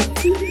plans.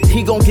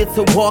 He gon' get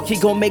to walk, he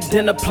gon' make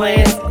dinner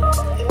plans.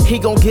 He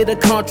gon' get a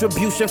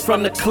contribution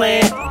from the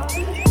clan.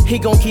 He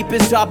gon' keep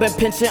his job and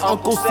pension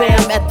Uncle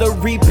Sam. At the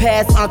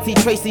repast, Auntie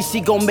Tracy, she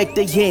gon' make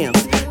the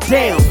yams.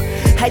 Damn,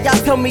 how y'all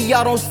tell me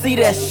y'all don't see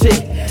that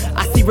shit?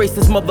 I see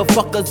racist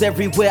motherfuckers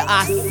everywhere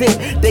I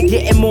sit. They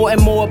getting more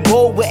and more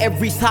bold with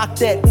every talk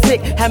that tick.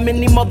 How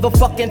many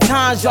motherfucking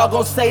times y'all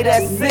gon' say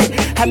that's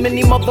it? How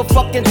many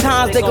motherfucking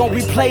times they gon'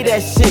 replay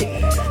that shit?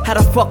 How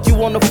the fuck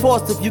you on the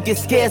force if you get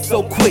scared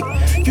so quick?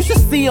 You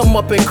should see them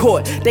up in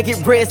court, they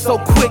get red so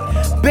quick.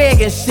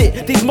 Begging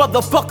shit, these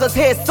motherfuckers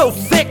heads so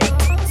sick.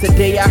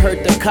 Today I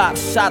heard the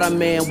cops shot a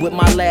man with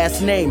my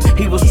last name.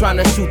 He was trying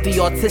to shoot the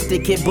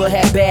autistic kid but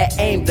had bad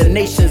aim. The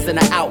nation's in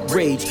an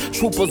outrage.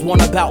 Troopers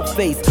want about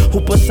face.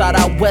 Hooper shot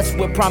out west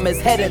with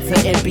promise headed to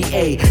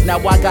NBA. Now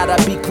I gotta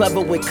be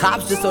clever with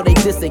cops just so they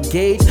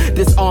disengage.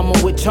 Disarm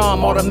them with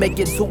charm or to make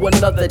it to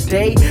another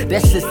day.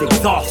 That's just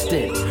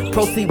exhausting.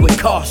 Proceed with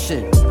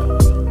caution.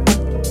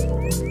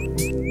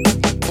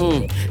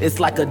 It's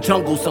like a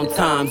jungle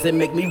sometimes. It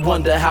make me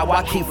wonder how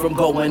I keep from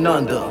going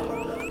under.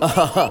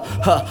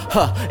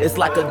 It's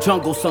like a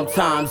jungle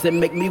sometimes. It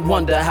make me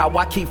wonder how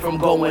I keep from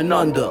going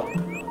under.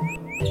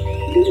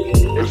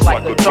 It's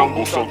like the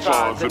jungle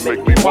sometimes, it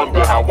make me wonder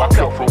how I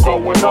kept from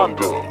going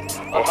under.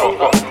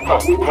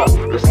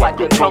 It's like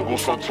the jungle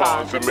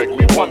sometimes, it make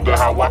me wonder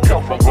how I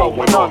kept from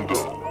going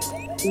under.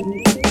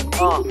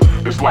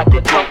 It's like the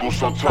jungle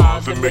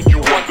sometimes, it make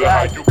you wonder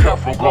how you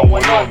kept from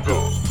going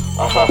under.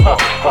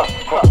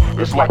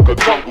 It's like the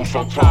jungle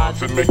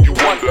sometimes, it make you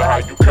wonder how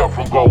you kept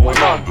from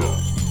going under.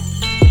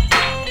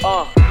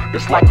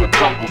 It's like the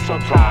jungle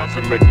sometimes,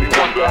 it make me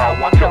wonder how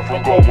I kept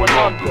from going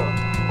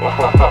under.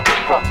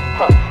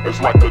 It's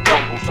like the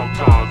jungle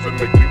sometimes, it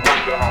make me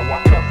wonder how I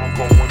kept from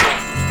going under.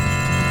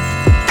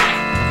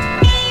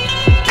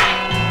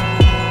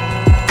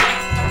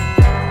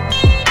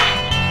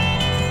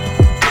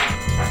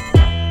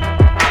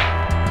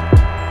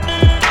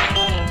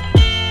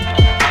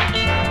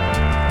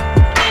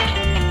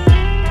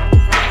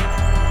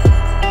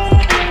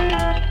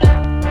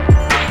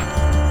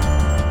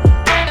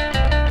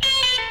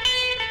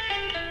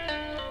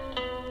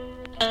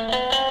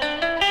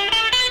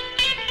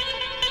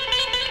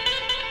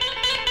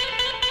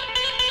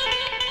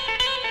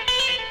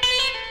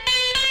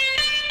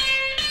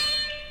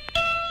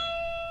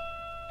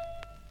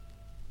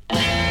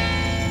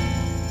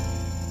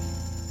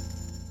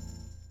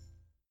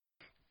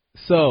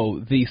 So,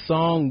 the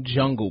song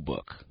Jungle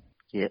Book.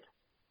 Yep.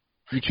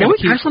 Can we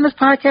curse on this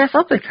podcast?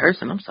 I've been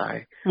cursing. I'm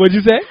sorry. What'd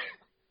you say?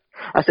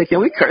 I said,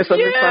 can we curse on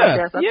this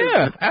podcast?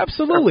 Yeah,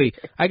 absolutely.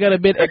 I got a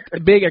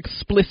big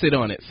explicit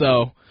on it.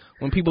 So,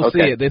 when people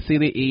see it, they see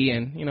the E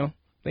and, you know,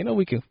 they know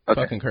we can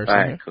fucking curse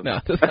on here. Cool. No.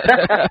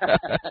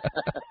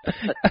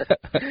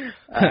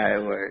 All right,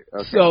 word.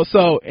 Okay.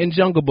 So, in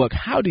Jungle Book,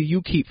 how do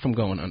you keep from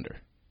going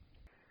under?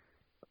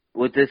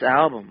 With this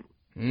album.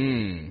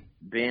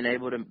 Being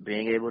able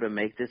to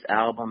make this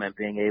album and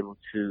being able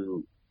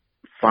to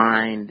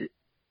find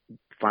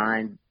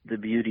the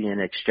beauty and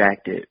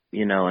extract it,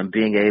 you know, and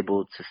being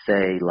able to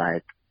say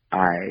like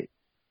my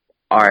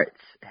art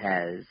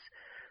has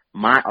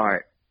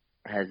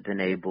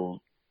been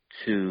able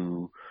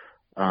to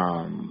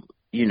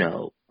you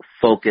know,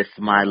 focus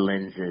my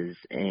lenses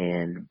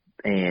and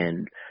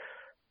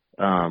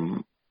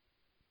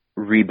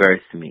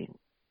rebirth me.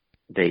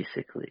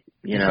 Basically,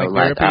 you know,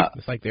 like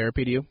it's like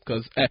therapy to you,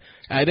 because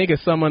I think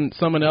if someone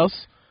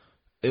else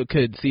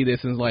could see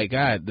this and is like,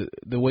 God,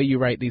 the way you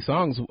write these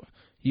songs,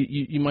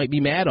 you might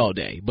be mad all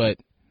day, but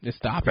it's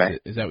the opposite.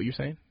 Right. Is that what you're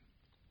saying?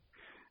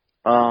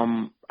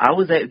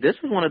 This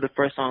was one of the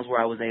first songs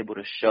where I was able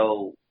to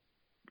show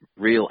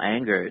real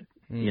anger.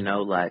 You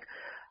know, like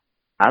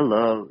I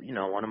love, you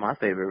know, one of my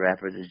favorite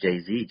rappers is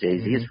Jay-Z.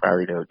 Jay-Z is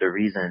probably the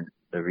reason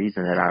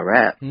that I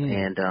rap,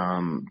 and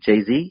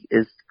Jay-Z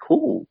is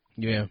cool.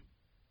 Yeah.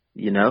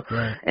 You know,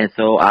 right. And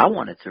so I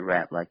wanted to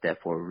rap like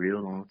that for a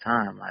real long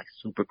time, like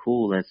super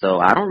cool. And so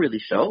I don't really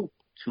show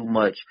too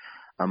much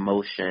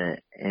emotion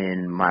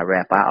in my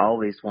rap. I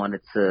always wanted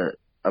to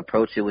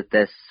approach it with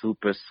that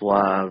super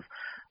suave,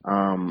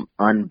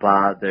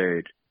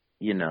 unbothered,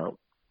 you know.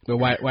 But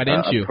why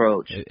didn't you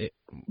approach?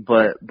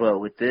 But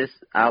with this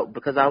out,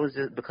 because I was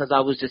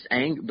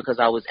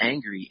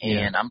angry,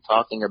 and I'm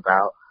talking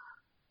about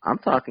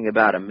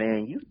a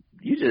man.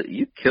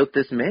 You killed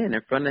this man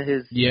in front of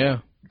his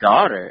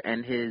daughter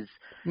and his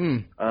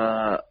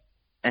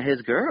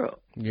girl.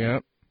 Yeah.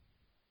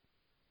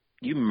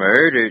 You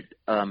murdered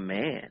a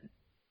man,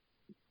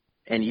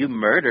 and you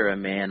murder a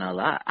man a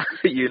lot,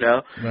 you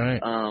know. Right.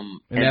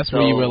 And that's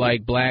where you were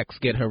like, blacks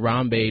get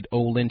Harambe'd,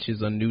 old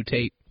lynches on new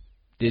tape,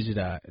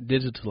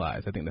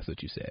 digitalized. I think that's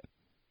what you said.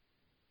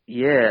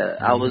 Yeah,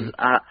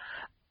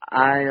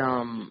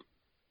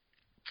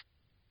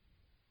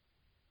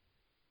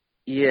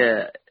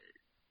 yeah.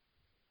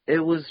 It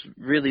was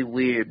really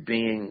weird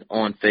being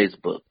on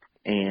Facebook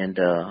and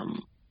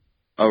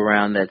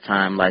around that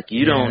time. Like,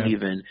 you don't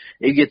even,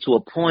 it get to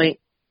a point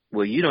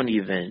where you don't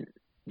even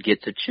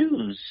get to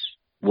choose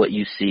what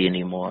you see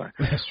anymore.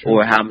 That's true.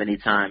 Or how many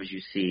times you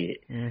see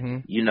it.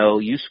 You know,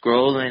 you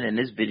scrolling and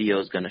this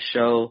video is going to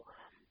show.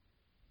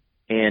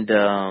 And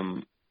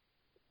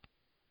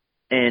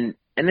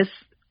it's,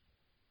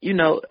 you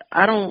know,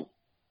 a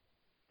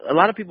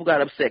lot of people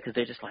got upset because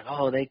they're just like,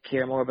 oh, they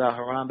care more about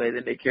Harambe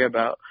than they care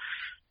about,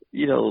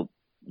 you know,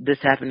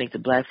 this happening to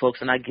black folks.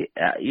 And I get,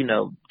 you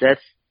know,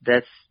 that's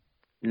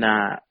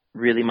not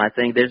really my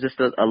thing. There's just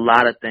a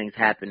lot of things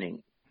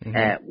happening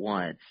at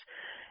once.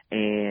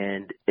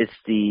 And it's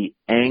the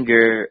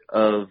anger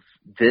of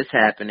this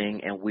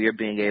happening, and we're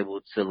being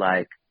able to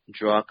like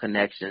draw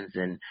connections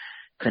and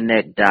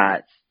connect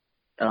dots.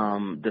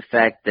 The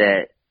fact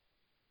that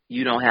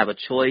you don't have a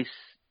choice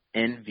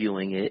in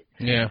viewing it.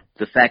 Yeah.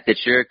 The fact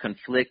that you're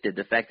conflicted,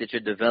 the fact that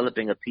you're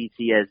developing a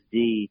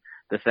PTSD,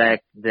 the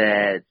fact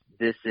that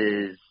this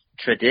is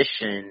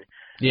tradition.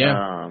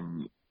 Yeah.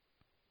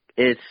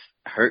 It's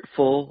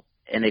hurtful,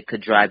 and it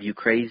could drive you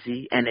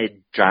crazy, and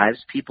it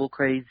drives people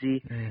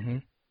crazy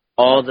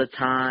all the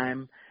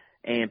time.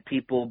 And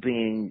people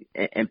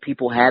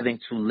having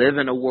to live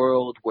in a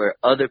world where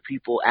other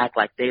people act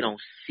like they don't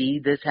see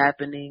this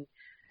happening.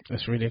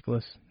 That's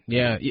ridiculous.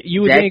 Yeah,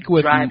 you would think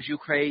with drives you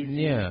crazy.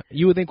 Yeah,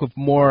 you would think with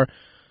more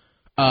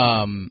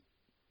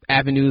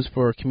avenues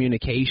for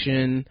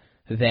communication,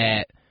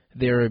 that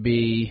there would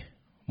be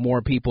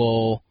more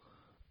people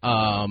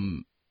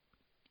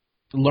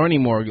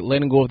learning more,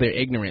 letting go of their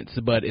ignorance,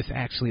 but it's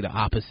actually the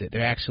opposite.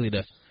 They're actually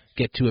to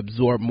get to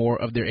absorb more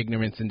of their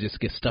ignorance and just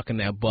get stuck in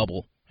that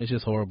bubble. It's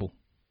just horrible.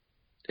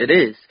 It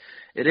is.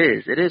 It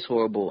is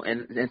horrible.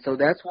 And so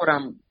that's what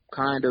I'm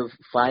kind of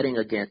fighting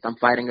against. I'm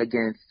fighting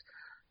against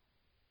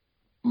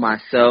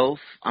myself.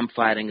 I'm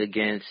fighting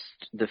against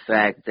the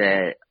fact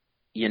that,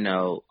 you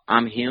know,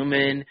 I'm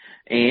human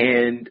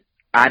and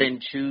I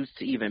didn't choose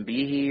to even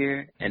be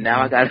here. And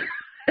now I got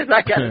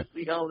to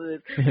see all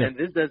this. And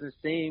this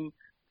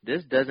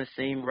doesn't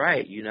seem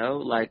right, you know?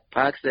 Like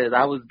Pac says,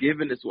 I was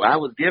given this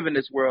world.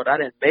 I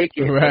didn't make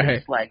it. Right.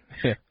 It's like,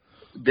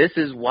 this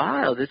is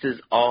wild. This is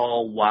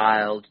all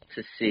wild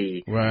to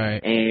see.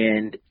 Right.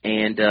 And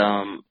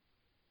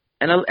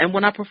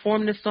when I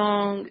perform this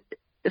song,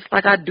 it's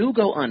like I do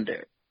go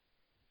under.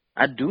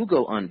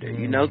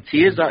 You know,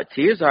 tears are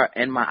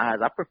in my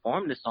eyes. I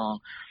performed this song,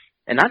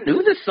 and I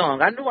knew this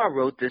song. I knew I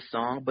wrote this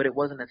song, but it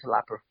wasn't until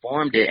I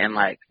performed it and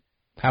like.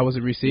 How was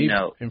it received? You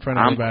know, in front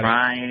of I'm everybody?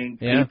 crying.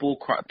 Yeah.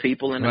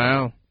 People in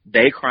wow.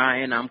 They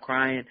crying. I'm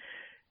crying.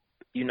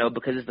 You know,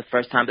 because it's the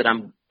first time that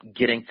I'm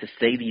getting to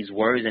say these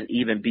words and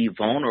even be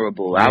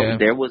vulnerable. Yeah.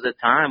 There was a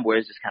time where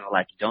it's just kind of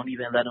like, don't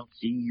even let them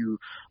see you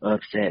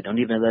upset. Don't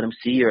even let them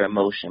see your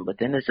emotion. But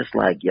then it's just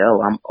like,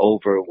 yo, I'm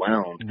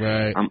overwhelmed.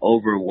 Right. I'm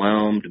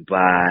overwhelmed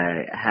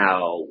by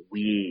how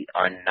we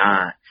are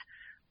not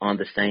on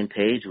the same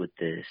page with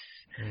this.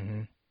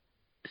 Mm-hmm.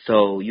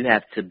 So you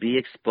have to be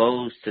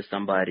exposed to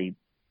somebody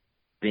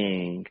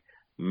being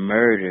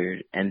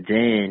murdered, and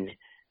then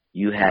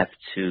you have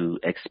to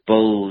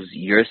expose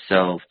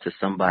yourself to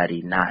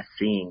somebody not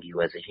seeing you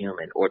as a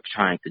human or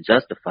trying to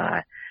justify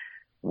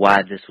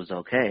why this was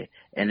okay.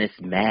 And it's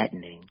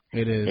maddening.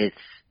 It is.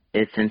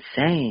 It's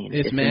insane.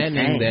 It's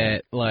maddening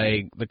that,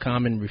 like, the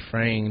common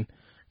refrain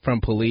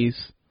from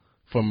police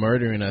for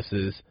murdering us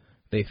is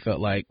they felt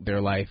like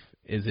their life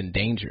is in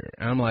danger.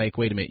 And I'm like,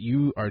 wait a minute,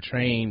 you are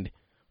trained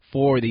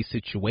for these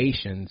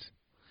situations,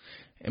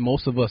 and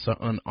most of us are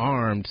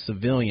unarmed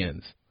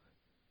civilians.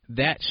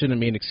 That shouldn't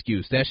be an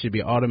excuse. That should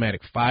be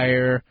automatic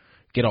fire,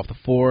 get off the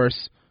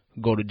force,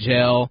 go to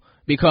jail.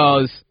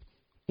 Because,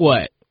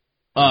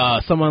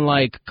 someone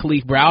like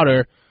Khalif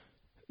Browder,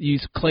 you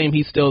claim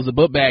he steals a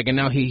book bag, and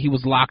now he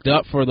was locked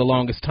up for the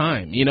longest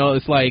time. You know,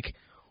 it's like,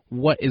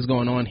 what is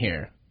going on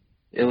here?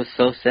 It was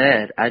so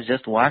sad. I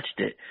just watched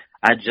it.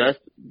 I just,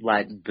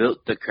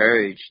 built the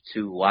courage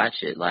to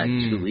watch it,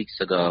 2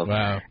 weeks ago.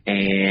 Wow.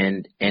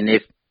 And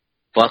it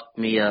fucked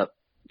me up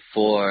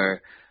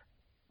for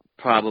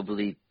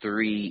probably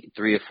three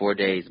or 4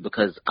 days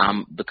because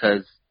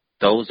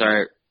those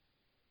are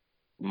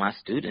my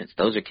students.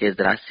 Those are kids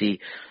that I see,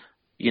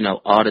 you know,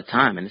 all the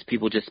time, and it's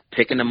people just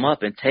picking them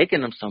up and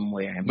taking them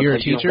somewhere. And You're a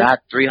because you teacher? don't got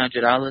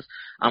 $300,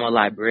 I'm a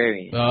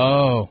librarian.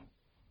 Oh.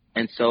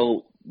 And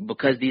so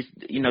because these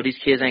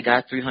kids ain't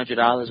got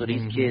 $300 or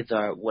these kids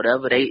are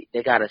whatever, they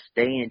gotta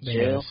stay in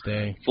jail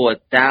for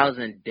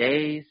 1,000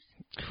 days.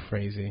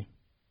 Crazy.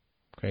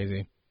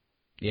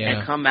 Yeah.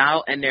 And come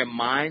out and their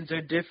minds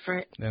are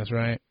different. That's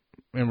right.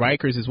 And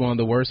Rikers is one of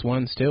the worst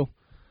ones too.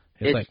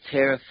 It's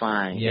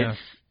terrifying. Yeah.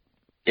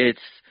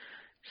 It's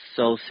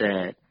so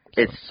sad.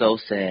 It's so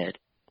sad.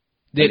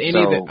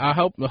 I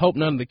hope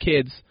none of the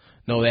kids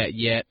know that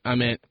yet. I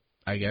mean,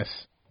 I guess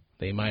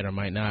they might or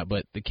might not,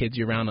 but the kids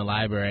around the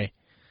library,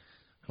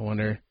 I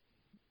wonder.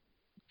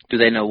 Do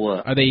they know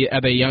what? Are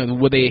they young?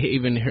 Would they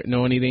even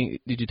know anything?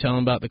 Did you tell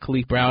them about the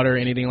Khalif Browder or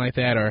anything like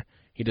that, or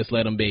you just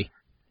let them be?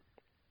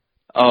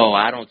 Oh,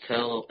 I don't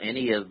tell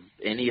any of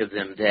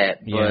them that,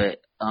 Yeah.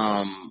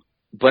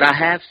 but I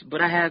have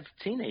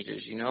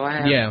teenagers, you know.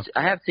 I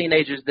have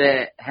teenagers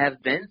that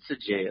have been to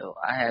jail.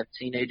 I have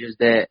teenagers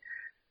that,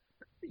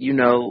 you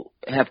know,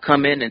 have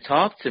come in and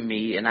talked to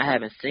me, and I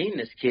haven't seen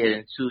this kid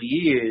in 2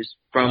 years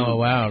from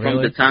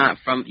the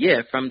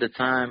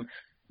time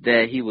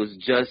that he was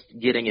just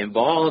getting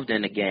involved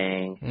in a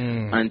gang,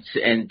 and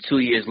 2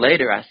 years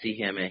later I see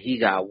him and he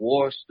got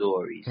war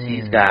stories.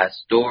 He's got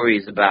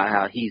stories about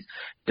how he's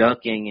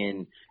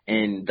ducking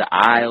in the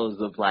aisles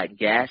of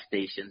gas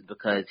stations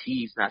because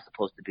he's not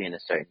supposed to be in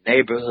a certain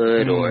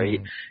neighborhood, or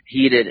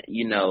he did,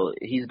 you know,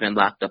 he's been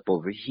locked up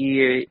over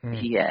here.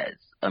 He has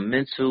a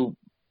mental,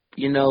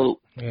 you know,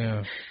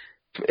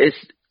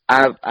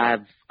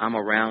 I'm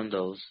around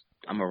those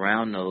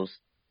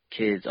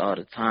kids all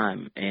the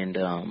time, and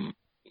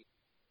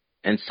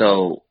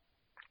so,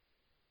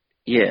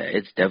 yeah,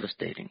 it's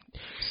devastating.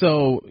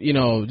 So, you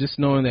know, just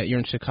knowing that you're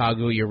in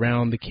Chicago, you're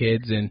around the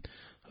kids and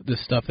the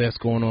stuff that's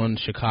going on in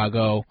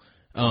Chicago,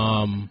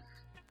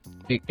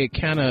 it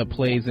kind of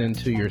plays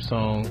into your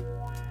song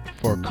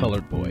for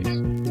Colored Boys.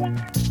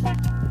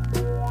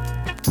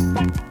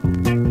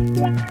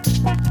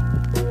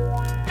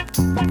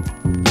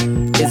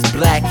 It's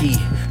Blackie.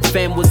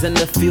 Fam was in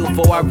the field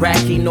for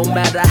Iraqi. No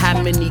matter how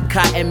many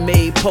cotton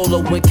made, polo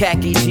and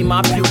khaki. Gee,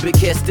 my pubic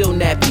hair still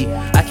nappy.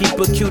 I keep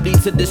a cutie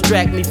to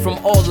distract me from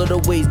all of the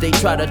ways they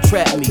try to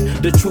trap me.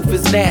 The truth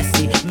is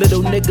nasty,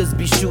 little niggas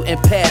be shooting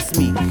past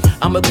me.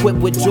 I'm equipped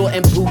with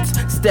Jordan boots,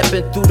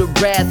 stepping through the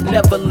wrath,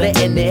 never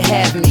letting it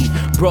have me.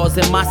 Bras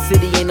in my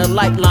city ain't a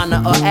light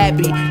liner or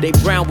Abby. They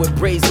brown with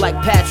braids like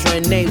Patra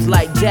and names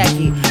like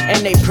Jackie.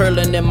 And they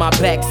purling in my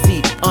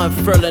backseat,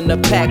 unfurling the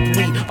packed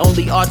wheat.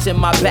 Only arching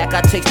my back,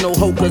 I take no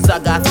hoe cause I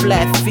got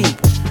flat feet.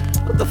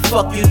 What the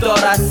fuck you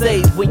thought I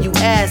say when you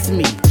asked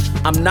me?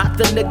 I'm not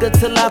the nigga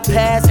till I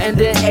pass and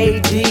then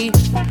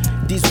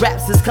AD. These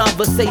raps is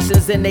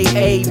conversations and they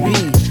AB.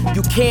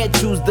 You can't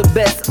choose the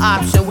best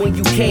option when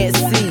you can't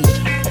see.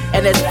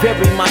 And that's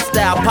very my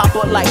style, pop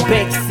up like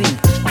Banksy.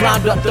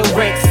 Climbed up the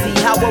ranks,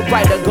 see how a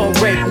writer gon'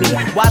 rank me.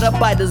 Why the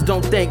biters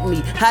don't thank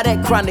me? How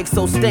that chronic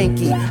so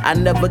stanky? I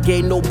never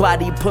gave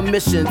nobody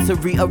permission to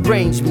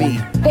rearrange me.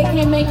 They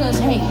can't make us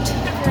hate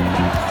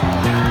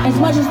as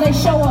much as they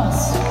show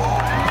us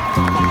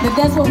that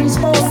that's what we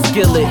supposed to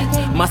do.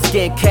 Skillet, my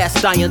skin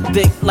cast iron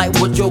thick, like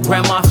what your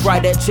grandma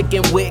fried that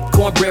chicken with.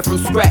 Cornbread from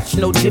scratch,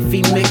 no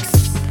jiffy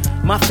mix.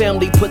 My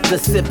family put the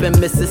sip in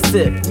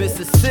Mississippi.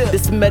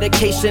 This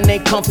medication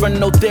ain't come from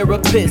no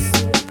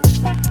therapist.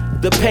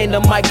 The pain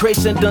of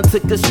migration done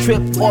took us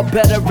trip, or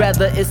better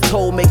rather it's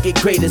told. Make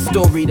it great, a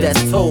story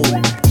that's told.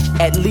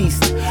 At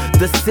least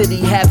the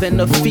city having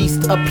a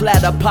feast, a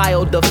platter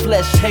piled of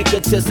flesh,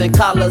 handkerchiefs and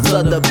collars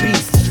of the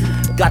beast.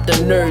 Got the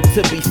nerve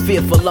to be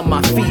fearful of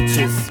my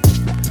features.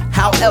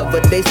 However,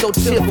 they so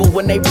cheerful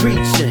when they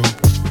preachin'.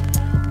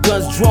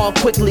 Guns drawn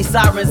quickly,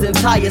 sirens and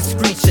tires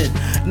screeching.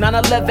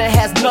 9/11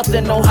 has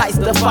nothing, no heights,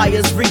 the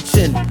fire's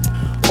reaching.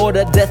 Or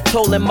the death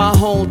toll in my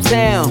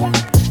hometown.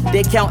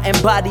 They counting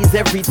bodies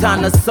every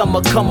time the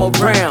summer come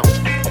around.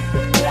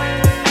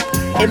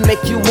 It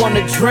make you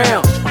wanna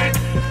drown.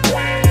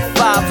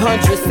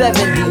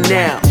 570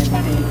 now.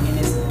 And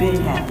it's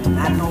been happening.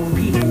 I know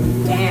people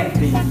who have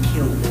been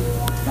killed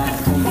by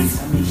the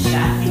police. I mean,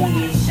 shot in the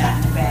head, shot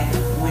in the back.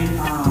 When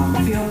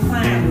Phil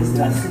Klein was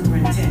the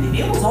superintendent,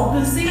 it was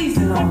open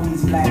season on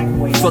these black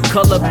boys. For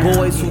colored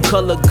boys who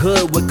color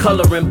good with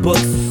coloring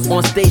books.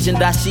 On stage in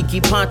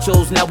dashiki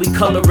ponchos, now we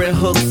coloring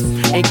hooks.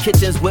 In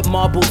kitchens with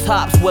marble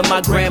tops where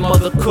my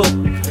grandmother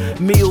cooked.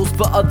 Meals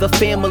for other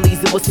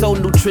families, it was so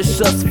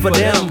nutritious for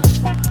them.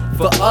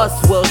 For us,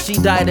 well, she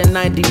died in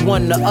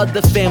 91. The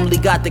other family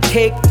got the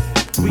cake,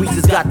 we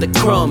just got the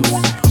crumbs.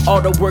 All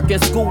the work in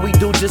school we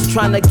do just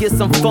trying to get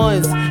some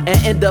funds, and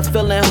end up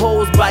filling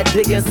holes by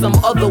digging some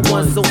other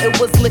ones. So it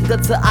was liquor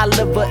to our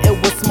liver,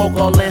 it was smoke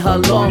all in her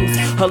lungs.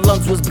 Her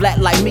lungs was black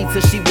like me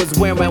till she was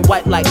wearing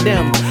white like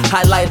them.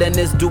 Highlighting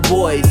this Du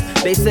Bois,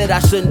 they said I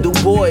shouldn't do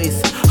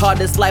boys.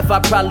 Hardest life I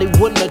probably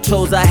wouldn't have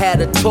chose, I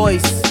had a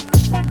choice.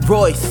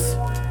 Royce.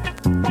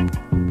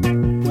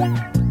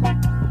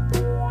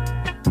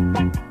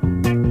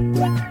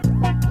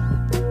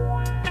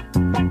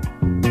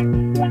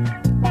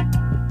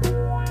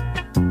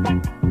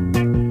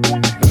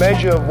 The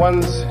measure of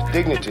one's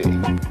dignity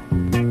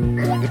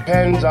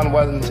depends on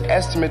one's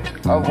estimate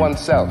of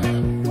oneself.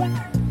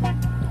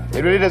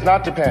 It really does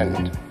not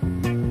depend,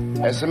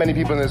 as so many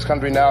people in this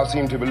country now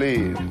seem to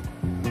believe,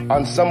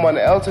 on someone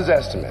else's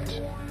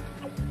estimate.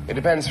 It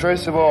depends,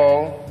 first of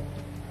all,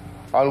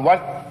 on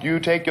what you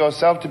take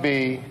yourself to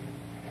be,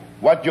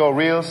 what your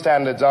real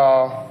standards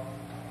are,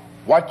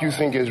 what you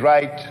think is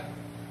right,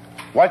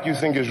 what you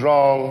think is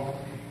wrong,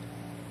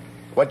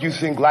 what you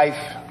think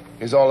life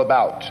is all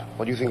about,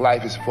 what you think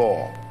life is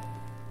for.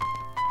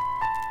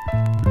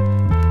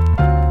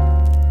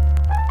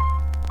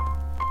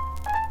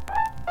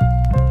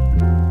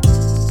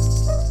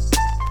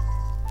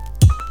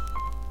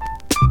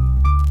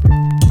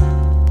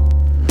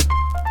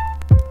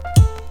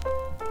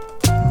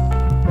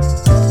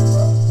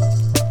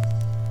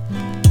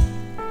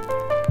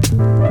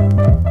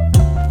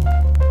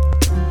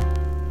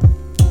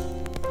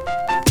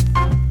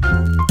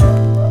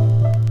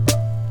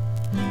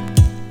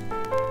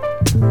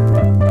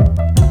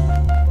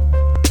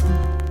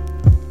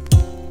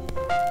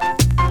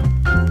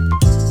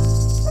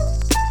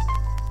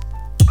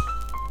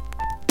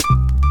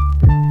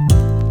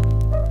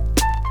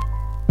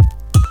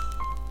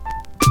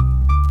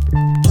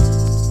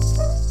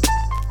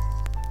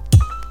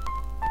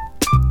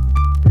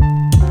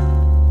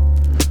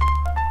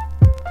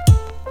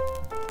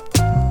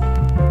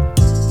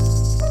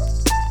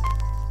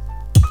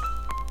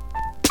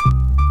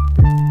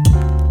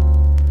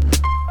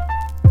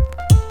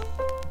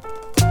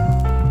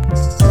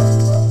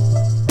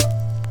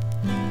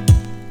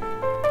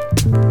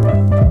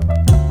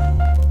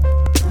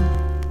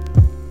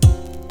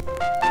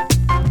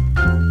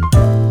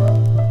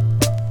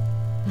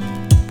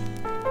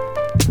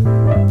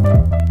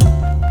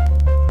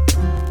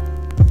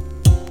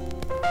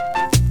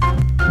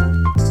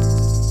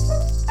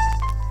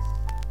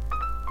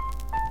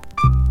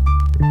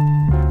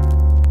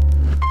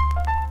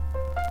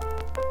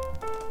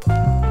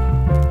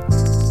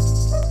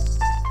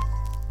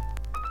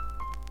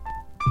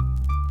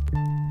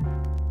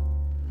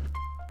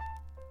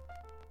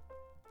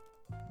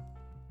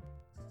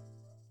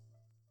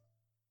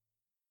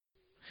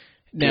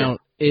 Now,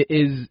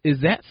 is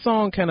that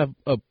song kind of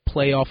a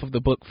play off of the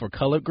book For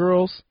Colored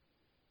Girls?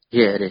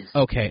 Yeah, it is.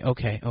 Okay.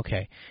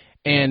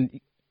 And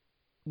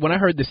when I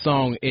heard this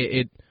song,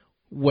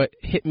 what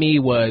hit me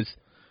was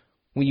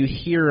when you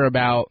hear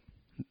about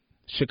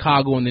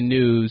Chicago in the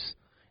news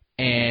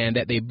and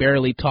that they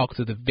barely talk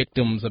to the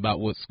victims about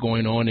what's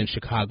going on in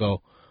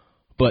Chicago,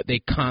 but they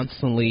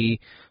constantly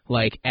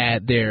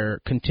add their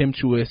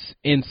contemptuous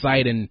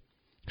insight and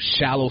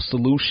shallow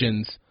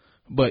solutions.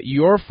 But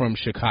you're from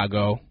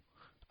Chicago.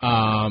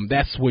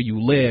 That's where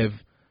you live.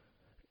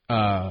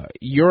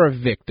 You're a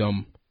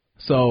victim.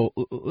 So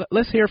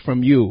let's hear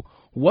from you.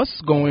 What's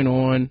going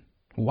on?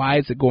 Why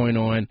is it going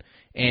on?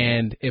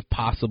 And if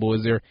possible,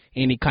 is there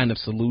any kind of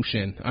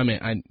solution? I mean,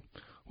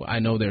 I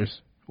know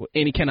there's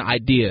any kind of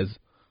ideas.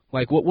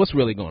 What's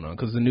really going on?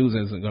 Because the news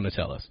isn't going to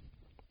tell us.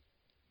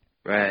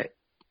 Right.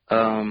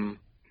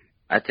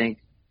 I think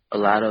a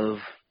lot of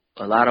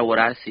what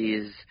I see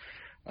is,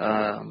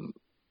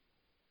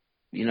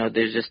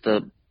 there's just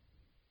a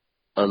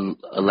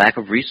lack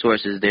of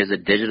resources. There's a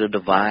digital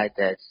divide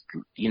that's,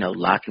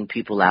 locking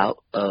people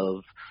out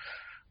of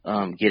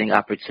getting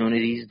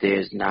opportunities.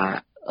 There's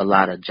not a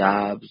lot of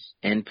jobs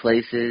in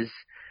places.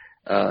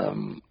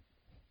 There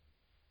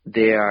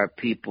are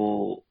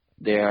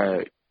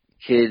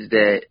kids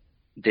that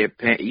their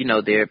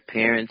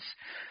parents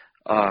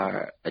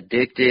are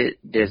addicted.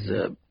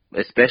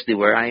 Especially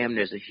where I am,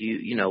 there's a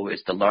huge,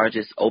 it's the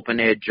largest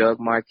open air drug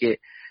market.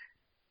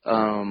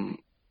 And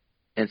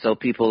so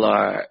people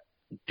are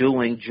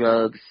doing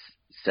drugs,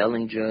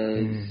 selling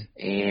drugs,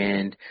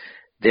 and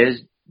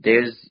there's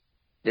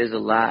a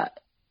lot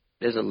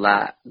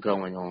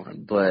going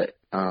on, but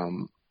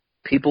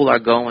people are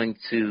going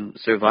to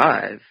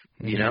survive.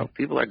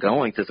 People are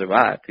going to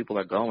survive. People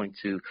are going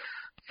to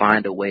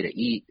find a way to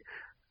eat.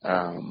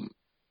 And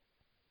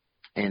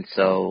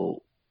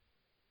so,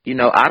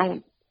 I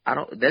don't,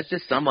 that's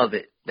just some of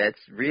it. That's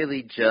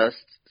really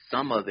just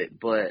some of it.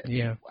 But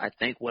I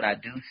think what I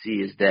do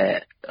see is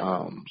that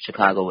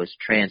Chicago is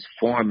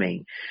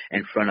transforming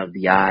in front of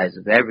the eyes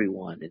of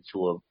everyone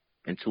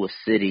into a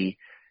city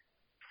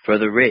for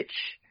the rich.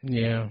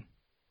 Yeah.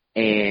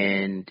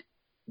 And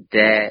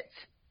that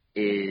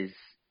is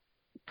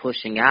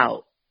pushing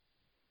out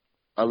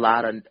a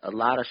lot of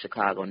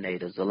Chicago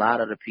natives, a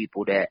lot of the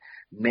people that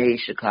made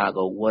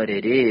Chicago what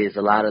it is,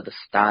 a lot of the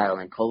style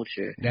and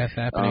culture. That's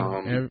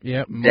happening.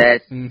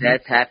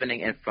 That's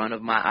happening in front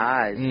of my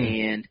eyes,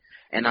 and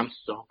I'm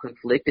so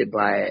conflicted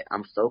by it.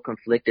 I'm so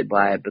conflicted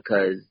by it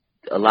because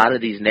a lot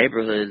of these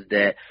neighborhoods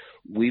that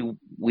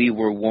we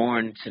were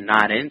warned to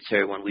not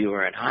enter when we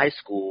were in high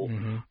school,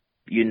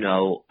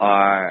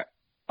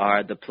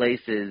 are the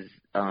places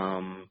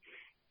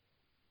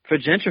for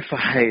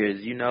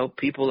gentrifiers.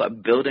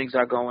 Buildings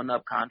are going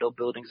up, condo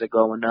buildings are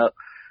going up.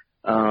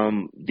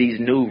 These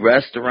new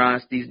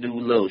restaurants, these new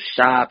little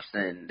shops,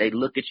 and they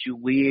look at you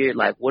weird,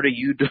 like, what are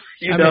you doing?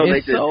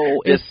 It's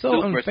so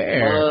super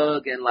unfair.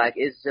 Smug, and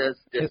it's just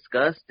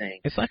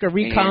disgusting. It's like a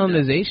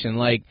recolonization.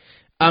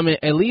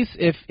 At least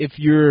if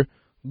you're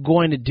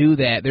going to do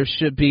that, there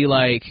should be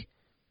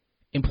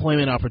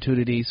employment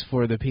opportunities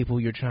for the people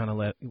you're trying to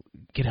let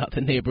get out the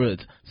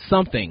neighborhoods.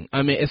 Something.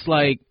 It's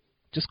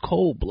just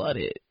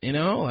cold-blooded, it's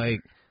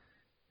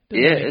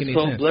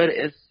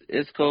cold-blooded.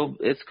 It's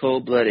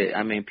cold-blooded.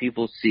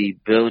 People see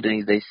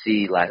buildings, they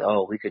see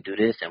we could do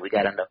this, and we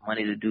got enough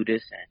money to do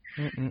this,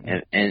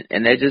 and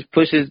that just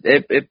pushes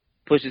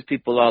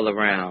people all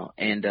around.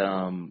 And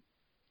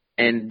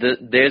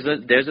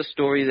there's a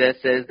story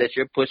that says that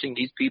you're pushing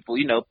these people,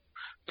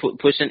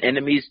 pushing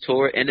enemies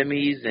toward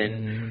enemies,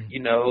 and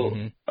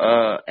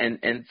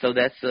and so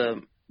that's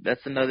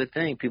another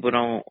thing. People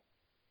don't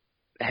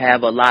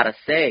have a lot of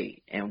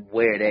say in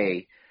where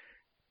they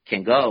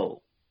can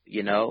go,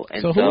 And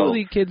so who are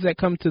the kids that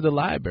come to the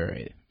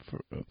library?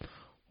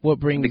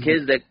 What brings the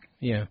kids that?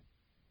 Yeah.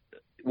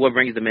 What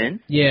brings them in?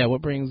 Yeah,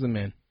 what brings them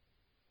in?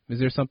 Is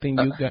there something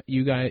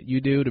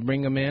you do to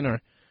bring them in, or?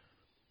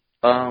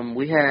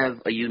 We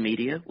have a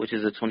U-Media, which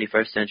is a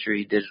 21st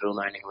century digital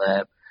learning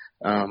lab,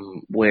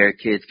 where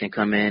kids can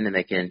come in and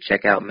they can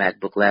check out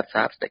MacBook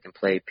laptops. They can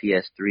play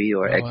PS3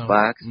 or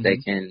Xbox. Wow. They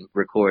can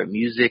record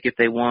music if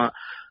they want.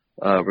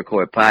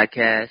 Record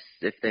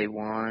podcasts if they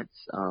want.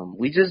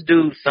 We just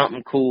do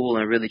something cool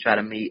and really try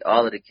to meet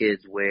all of the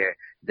kids where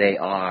they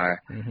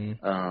are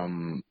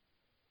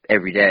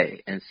every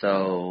day. And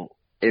so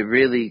it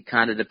really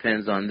kind of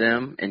depends on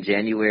them. In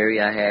January,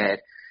 I had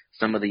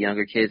some of the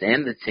younger kids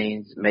and the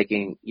teens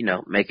making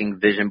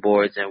vision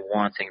boards and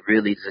wanting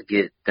really to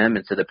get them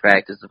into the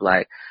practice of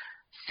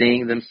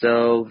seeing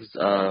themselves.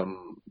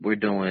 We're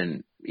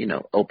doing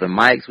open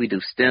mics. We do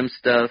STEM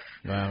stuff.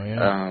 Wow,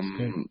 yeah.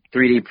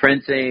 3D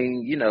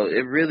printing.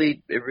 It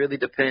really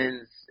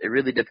depends. It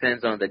really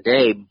depends on the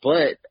day.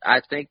 But I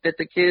think that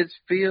the kids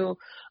feel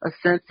a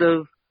sense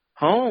of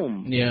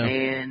home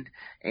and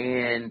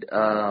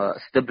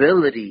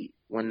stability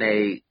when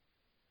they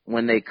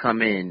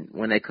come in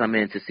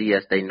to see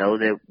us. They know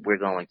that we're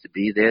going to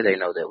be there. They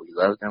know that we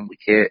love them. We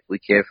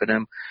care for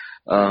them.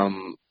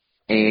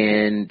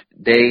 and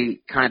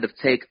they kind of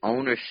take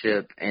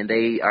ownership, and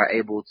they are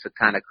able to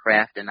kind of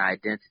craft an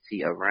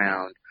identity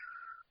around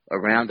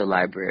the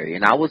library.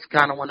 And I was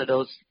kind of one of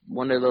those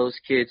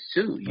kids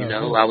too, you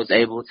know. I was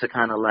able to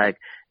kind of like,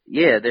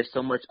 yeah, there's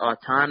so much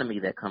autonomy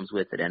that comes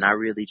with it, and I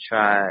really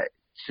try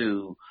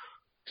to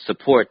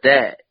support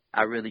that.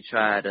 I really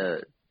try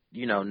to,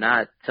 you know,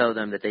 not tell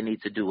them that they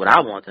need to do what I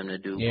want them to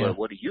do, but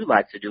what do you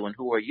like to do, and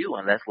who are you?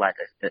 And let's like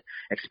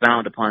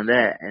expound upon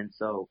that. And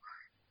so,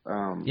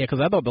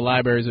 because I thought the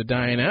libraries are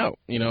dying out,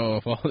 you know,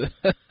 of all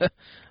the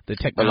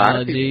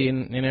technology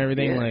and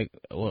everything. Like,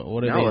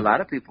 what are they? No, a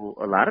lot of people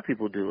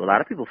do. A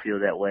lot of people feel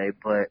that way,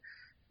 but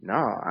no,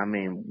 I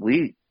mean,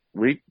 we're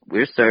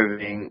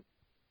serving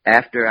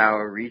after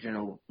our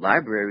regional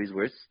libraries.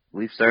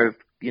 We've served,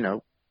 you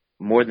know,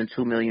 more than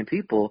 2 million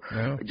people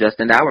just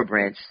in our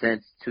branch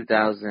since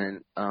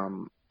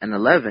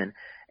 2011.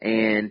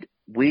 And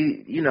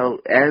we, you know,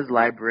 as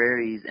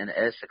libraries and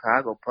as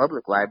Chicago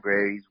public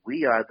libraries,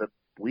 we are the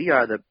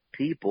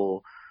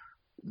people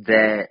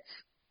that,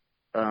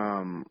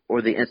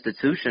 or the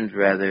institutions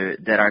rather,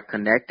 that are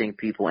connecting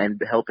people and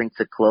helping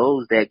to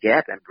close that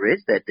gap and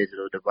bridge that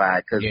digital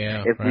divide. Because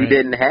we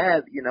didn't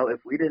have, you know,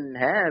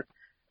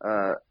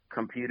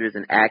 computers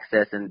and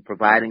access and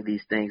providing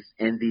these things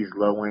in these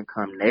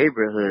low-income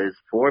neighborhoods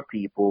for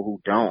people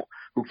who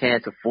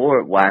can't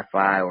afford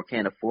Wi-Fi or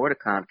can't afford a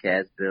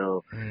Comcast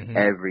bill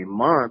every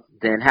month,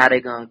 then how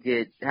they gonna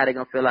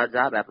fill out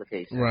job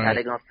applications? How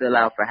they gonna fill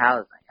out for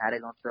housing? How they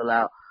gonna fill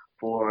out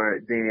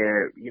for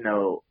their, you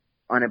know,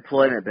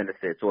 unemployment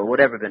benefits or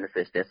whatever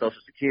benefits, their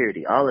Social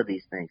Security, all of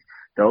these things.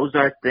 Those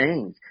are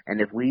things. And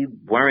if we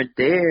weren't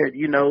there,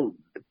 you know,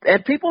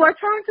 and people are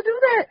trying to do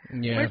that.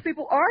 Rich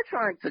people are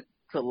trying to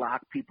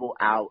lock people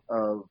out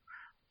of,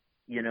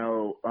 you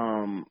know,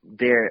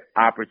 their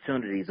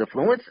opportunities.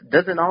 Affluence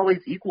doesn't always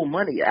equal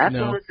money.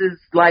 Affluence is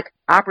like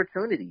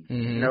opportunities,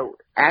 you know,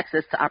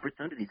 access to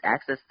opportunities,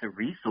 access to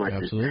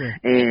resources. Absolutely.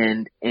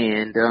 And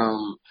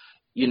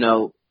you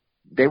know,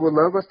 they would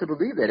love us to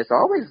believe that. It's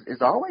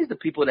always the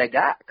people that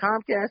got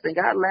Comcast and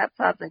got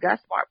laptops and got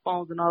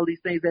smartphones and all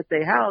these things at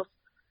their house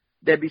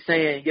that be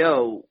saying,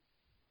 yo,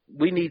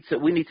 we need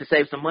to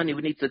save some money.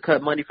 We need to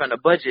cut money from the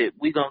budget.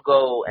 We're going to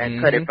go and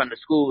cut it from the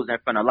schools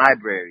and from the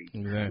libraries.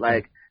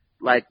 Exactly.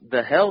 Like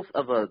the health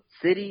of a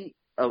city,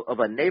 of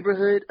a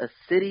neighborhood, a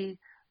city,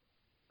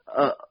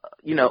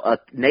 you know, a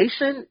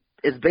nation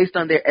is based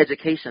on their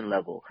education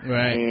level.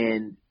 Right.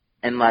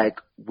 And like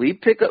we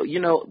pick up,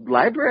 you know,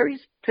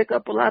 libraries pick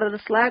up a lot of the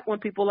slack when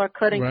people are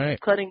cutting.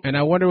 And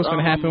I wonder what's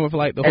going to happen with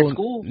like the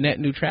whole net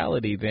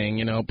neutrality thing,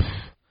 you know.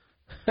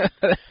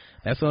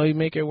 That's only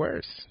make it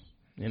worse.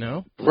 You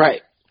know?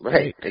 Right.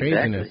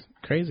 Craziness.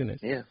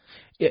 Yeah.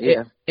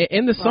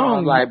 In the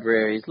song,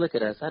 libraries. Look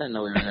at us. I didn't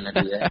know we were going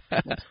to do that.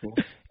 That's cool.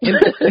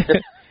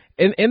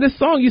 in this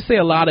song, you say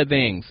a lot of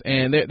things,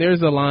 and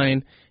there's a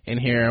line in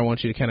here I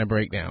want you to kind of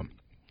break down.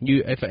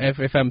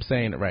 If I'm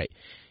saying it right,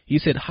 you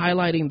said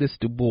highlighting this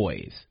Du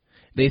Bois.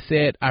 They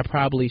said I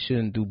probably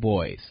shouldn't do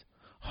boys.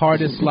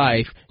 Hardest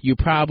life. I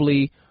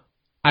probably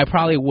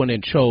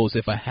wouldn't chose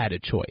if I had a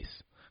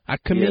choice. I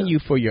commend you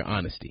for your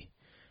honesty.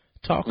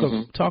 Talk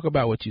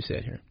about what you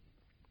said here.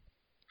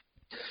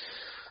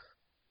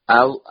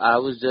 I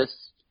was just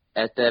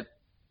at that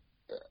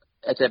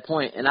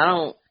point, and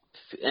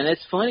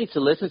it's funny to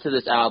listen to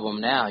this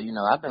album now. You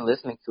know, I've been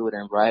listening to it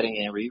and writing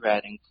and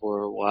rewriting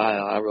for a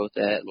while. I wrote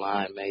that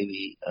line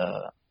maybe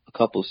a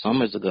couple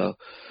summers ago,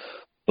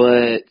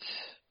 but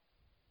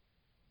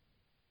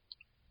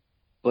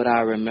I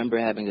remember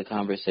having a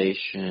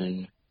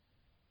conversation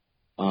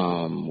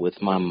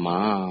with my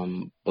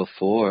mom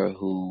before,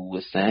 who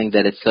was saying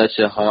that it's such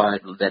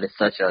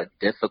a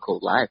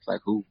difficult life.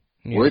 Like, who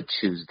would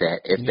choose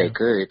that if they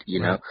could, you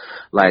know,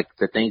 like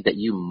the things that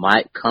you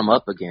might come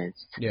up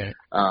against,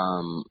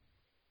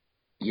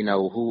 you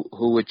know,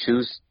 who would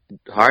choose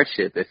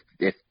hardship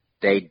if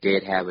they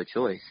did have a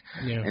choice.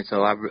 And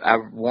so I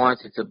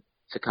wanted to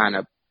kind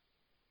of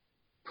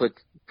put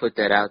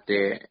that out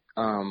there.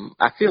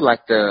 I feel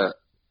like the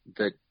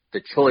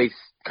choice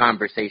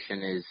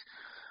conversation is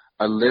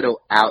a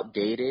little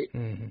outdated,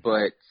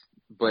 but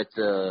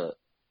the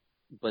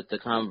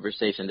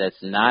conversation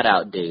that's not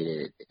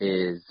outdated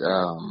is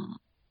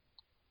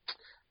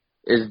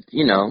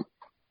you know,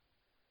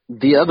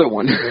 the other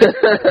one,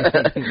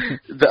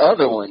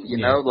 you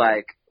know,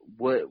 like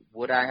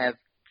would I have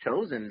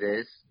chosen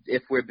this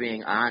if we're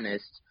being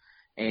honest,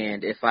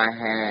 and if I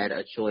had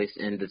a choice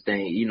in the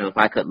thing, you know, if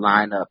I could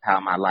line up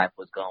how my life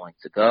was going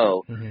to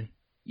go.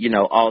 You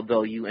know,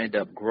 although you end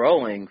up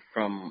growing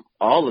from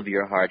all of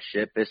your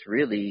hardship, it's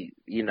really,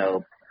 you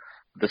know,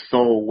 the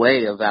sole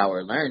way of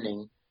our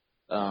learning.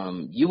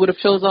 You would have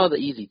chose all the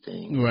easy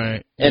things.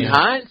 Right. In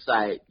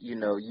hindsight, you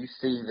know, you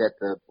see that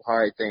the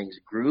hard things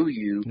grew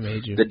you,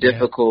 the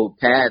difficult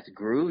paths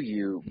grew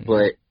you,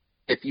 but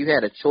if you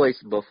had a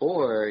choice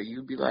before,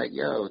 you'd be like,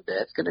 yo,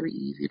 that's going to be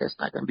easy. That's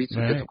not going to be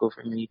too difficult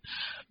for me.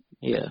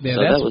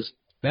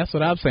 That's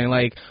what I'm saying.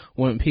 Like,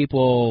 when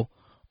people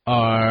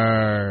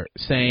are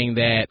saying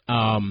that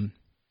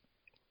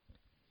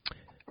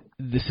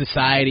the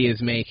society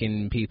is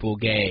making people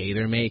gay.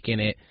 They're making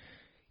it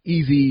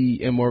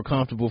easy and more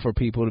comfortable for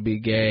people to be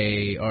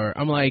gay. Or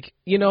I'm like,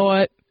 you know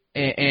what?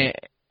 And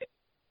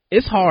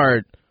it's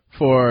hard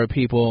for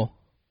people,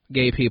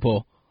 gay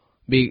people.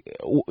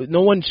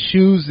 No one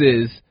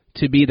chooses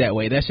to be that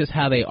way. That's just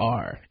how they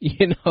are.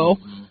 You know,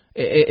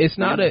 it's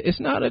not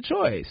a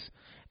choice.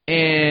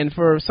 And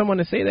for someone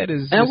to say that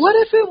is just, and what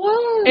if it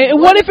was?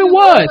 And what if it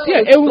was?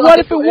 Yeah, and what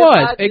if it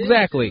was?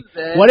 Exactly.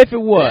 What if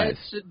it was?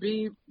 That should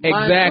be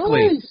my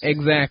choice.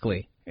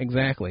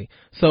 Exactly.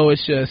 So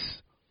it's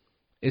just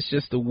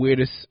the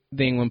weirdest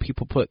thing when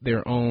people put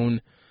their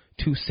own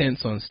 2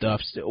 cents on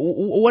stuff.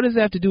 What does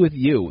that have to do with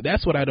you?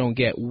 That's what I don't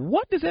get.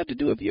 What does that have to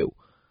do with you?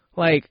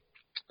 Like,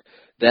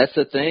 that's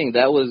the thing.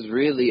 That was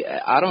really,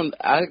 I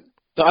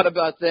thought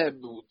about that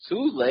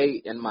too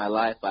late in my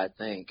life, I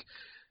think.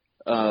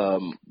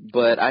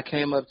 But I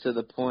came up to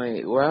the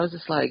point where I was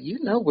just like,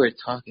 we're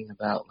talking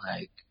about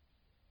like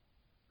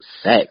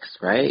sex,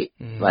 right?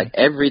 Mm-hmm. Like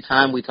every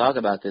time we talk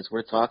about this,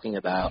 we're talking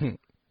about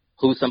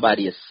who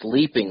somebody is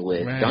sleeping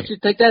with. Right. Don't you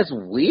think that's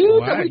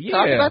weird that we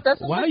talk about that?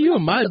 Why are you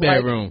in my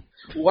bedroom?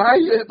 Like, why are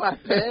you in my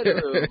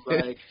bedroom?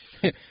 Like,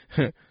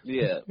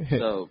 yeah.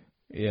 So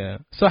yeah.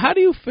 So how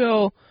do you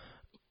feel?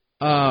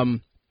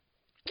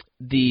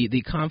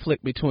 The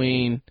conflict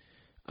between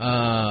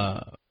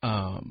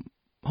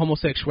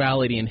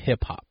homosexuality and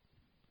hip hop.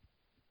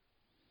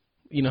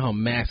 You know how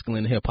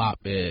masculine hip hop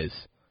is.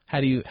 How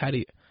do you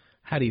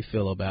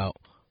feel about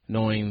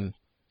knowing,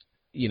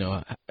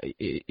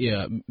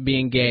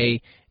 being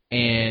gay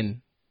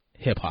and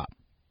hip hop?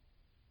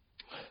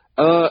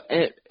 On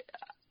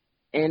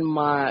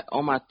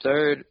my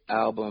third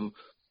album,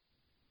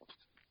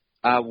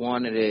 I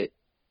wanted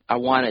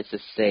to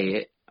say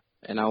it.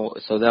 And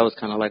so that was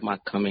kind of like my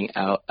coming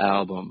out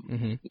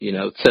album,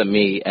 to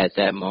me at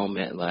that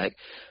moment. Like,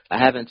 I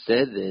haven't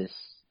said this,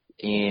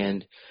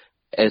 and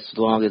as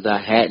long as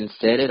I hadn't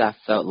said it, I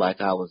felt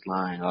like I was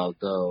lying.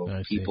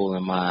 Although people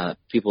in my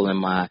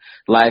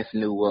life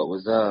knew what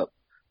was up,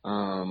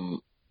 I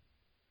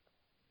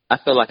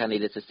felt like I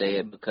needed to say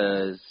it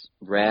because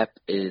rap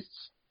is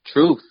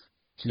truth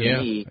to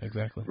me.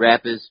 Exactly.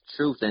 Rap is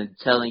truth, and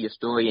telling your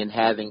story and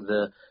having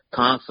the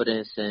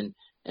confidence and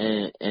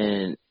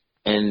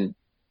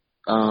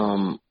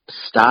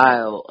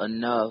style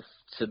enough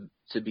to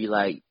be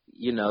like,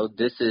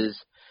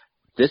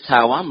 this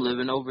how I'm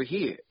living over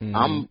here.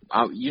 I'm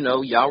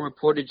y'all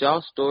reported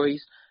y'all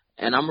stories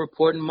and I'm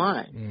reporting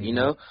mine,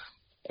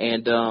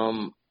 and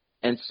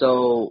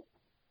so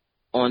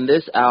on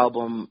this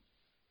album,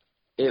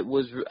 it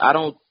was, I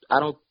don't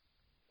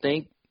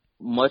think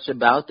much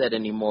about that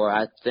anymore.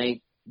 I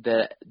think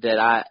that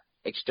I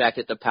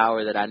extracted the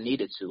power that I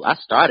needed to. I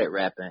started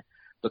rapping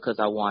because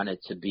I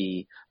wanted to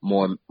be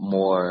more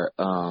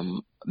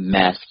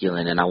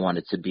masculine, and I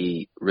wanted to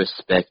be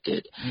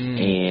respected,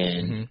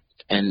 and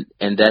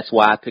that's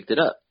why I picked it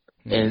up.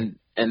 And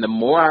the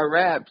more I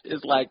rapped,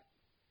 it's like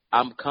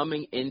I'm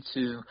coming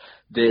into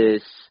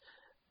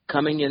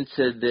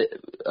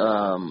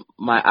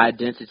my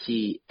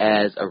identity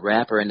as a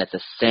rapper, and at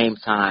the same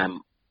time,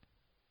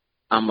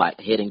 I'm like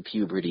hitting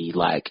puberty.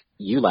 Like,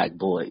 you like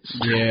boys.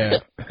 Yeah.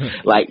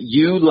 Like,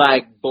 you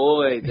like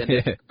boys, and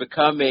it's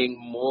becoming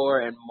more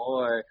and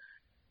more,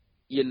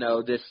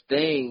 this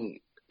thing.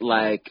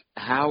 Like,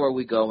 how are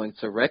we going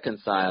to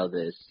reconcile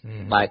this?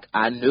 Like,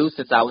 I knew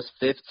since I was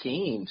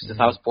 15, since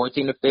I was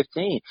 14 or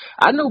 15.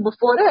 I knew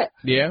before that.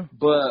 Yeah.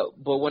 But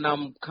when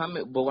I'm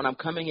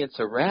coming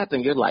into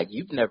rapping, you're like,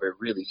 you've never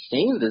really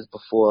seen this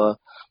before.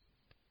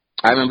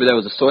 I remember there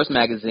was a Source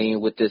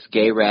magazine with this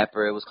gay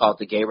rapper. It was called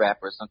The Gay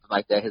Rapper or something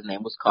like that. His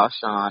name was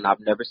Sean.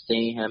 I've never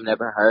seen him,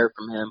 never heard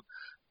from him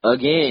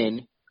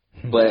again.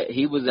 But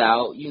he was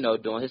out,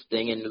 doing his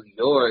thing in New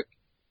York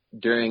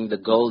during the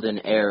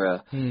golden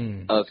era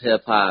of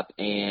hip hop,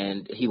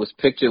 and he was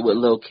pictured with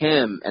Lil'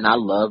 Kim, and I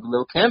loved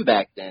Lil' Kim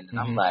back then. And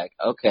I'm like,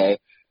 okay,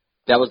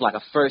 that was like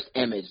a first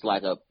image,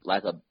 like a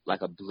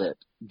blip.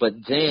 But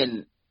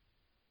then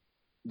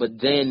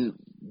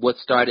what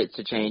started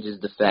to change is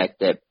the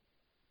fact that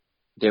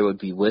there would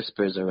be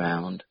whispers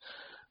around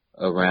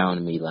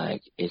me,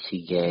 like, is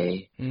he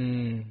gay?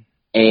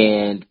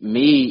 And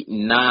me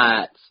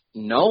not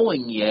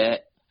knowing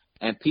yet,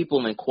 and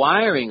people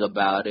inquiring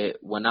about it,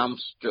 when I'm,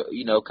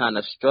 kind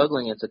of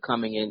struggling into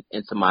coming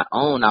into my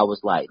own, I was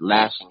like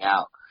lashing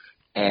out.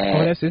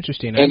 Oh, that's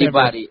interesting. I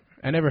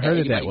never heard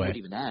it that way. Would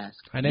even ask.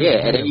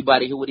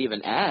 Anybody who would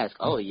even ask.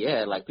 Oh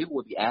yeah, like people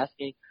would be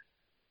asking,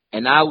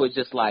 and I would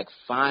just like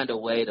find a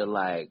way to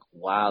like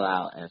wild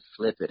out and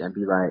flip it and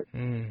be like,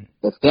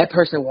 if that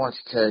person wants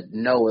to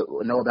know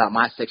about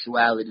my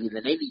sexuality,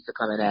 then they need to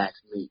come and ask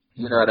me.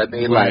 You know what I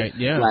mean? Right.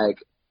 Like.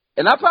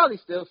 And I probably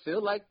still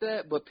feel like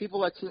that, but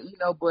people are,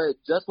 but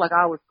just like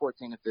I was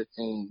 14 and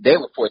 15, they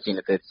were 14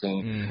 and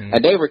 15,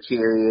 and they were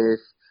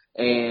curious,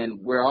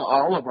 and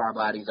all of our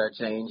bodies are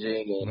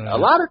changing, and a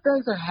lot of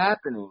things are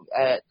happening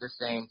at the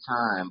same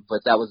time,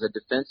 but that was a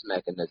defense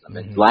mechanism.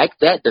 And like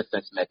that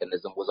defense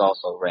mechanism was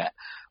also rap,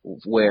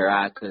 where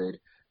I could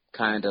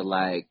kind of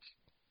like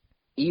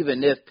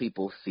even if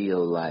people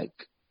feel like,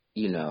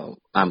 you know,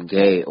 I'm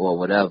gay or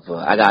whatever,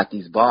 I got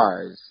these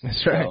bars.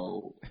 That's right.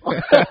 So.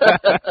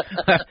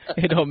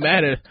 It don't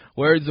matter.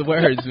 Words are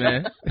words,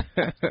 man.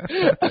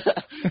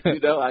 You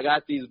know, I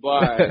got these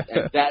bars,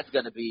 and that's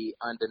gonna be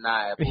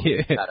undeniable.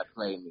 Yeah. You gotta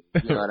play me.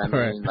 You know what I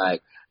mean? Right.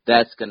 Like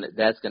that's gonna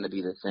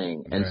be the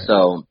thing. And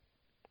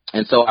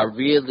Right. so I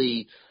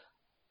really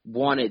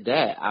wanted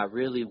that. I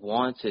really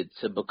wanted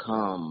to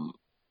become,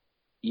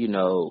 you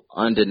know,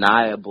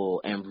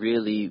 undeniable and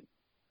really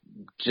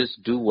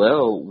just do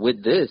well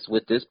with this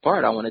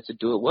part. I wanted to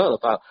do it well.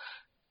 If I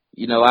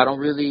don't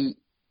really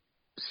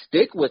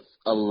stick with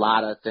a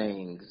lot of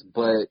things,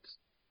 but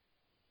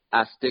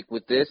I stick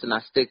with this and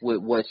I stick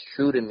with what's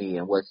true to me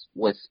and what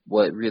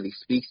really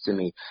speaks to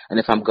me. And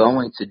if I'm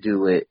going to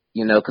do it,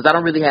 you know, because I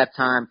don't really have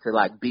time to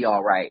like be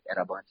all right at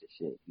a bunch of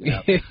shit. You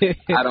know,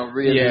 I don't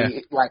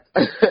really like.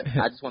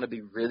 I just want to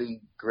be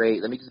really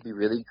great. Let me just be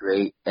really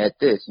great at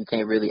this. You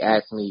can't really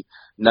ask me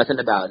nothing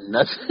about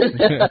nothing.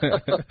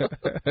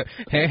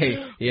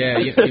 Hey, yeah,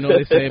 you know what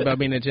they say about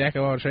being a jack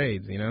of all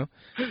trades, you know.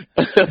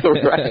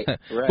 Right.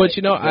 But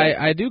you know,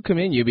 I do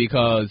commend you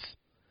because.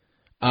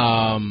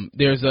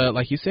 There's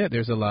like you said,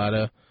 there's a lot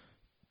of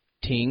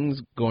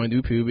teens going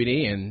through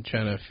puberty and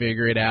trying to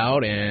figure it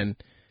out. And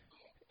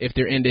if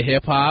they're into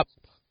hip hop,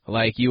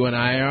 like you and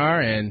I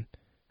are, and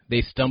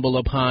they stumble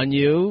upon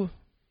you,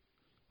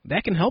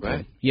 that can help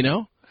them. You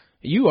know,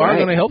 you are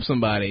going to help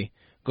somebody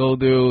go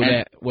through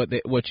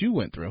what you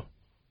went through.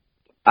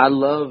 I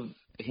love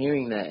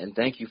hearing that, and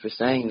thank you for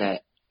saying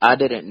that. I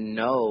didn't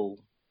know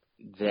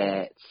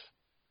that,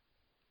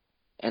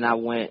 and I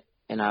went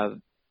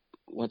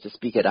to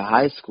speak at a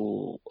high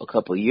school a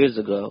couple of years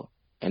ago,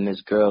 and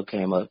this girl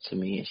came up to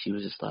me and she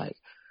was just like,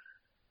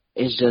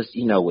 it's just,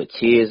 you know, with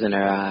tears in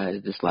her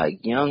eyes, this like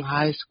young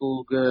high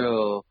school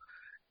girl,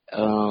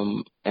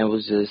 and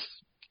was just,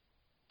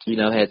 you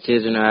know, had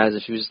tears in her eyes,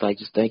 and she was just like,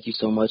 just thank you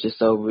so much. It's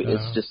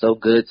just so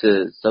good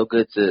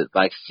to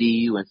like see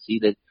you and see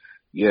that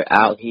you're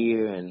out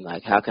here, and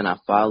like, how can I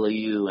follow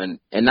you? And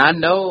I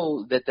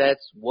know that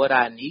that's what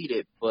I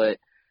needed, but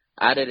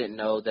I didn't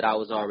know that I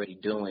was already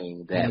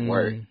doing that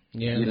work.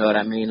 Yeah. You know what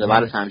I mean? A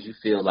lot of times you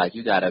feel like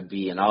you got to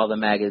be in all the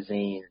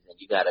magazines and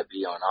you got to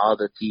be on all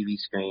the TV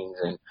screens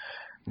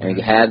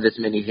and have this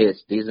many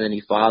hits, these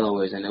many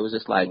followers. And it was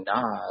just like,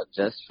 nah,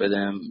 just for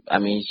them. I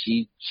mean,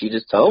 she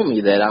just told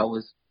me that I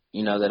was,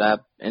 you know, that I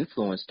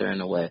influenced her in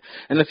a way.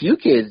 And a few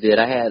kids did.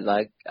 I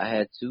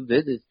had 2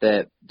 visits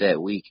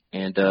that week,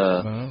 and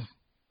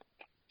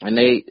And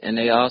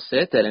they all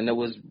said that, and it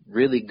was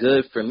really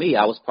good for me.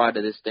 I was part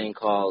of this thing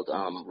called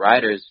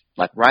Writers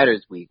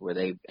Week, where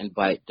they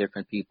invite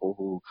different people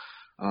who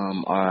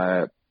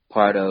are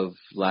part of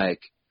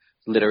like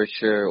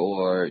literature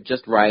or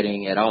just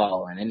writing at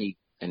all in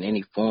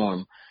any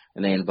form,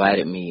 and they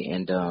invited me,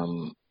 and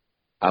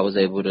I was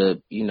able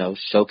to, you know,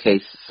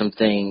 showcase some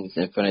things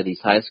in front of these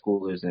high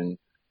schoolers,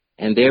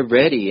 and they're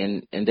ready,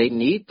 and they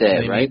need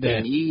that, right? They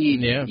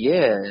need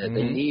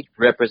they need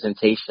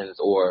representations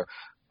or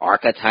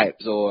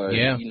archetypes or,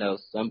 you know,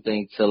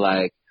 something to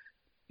like,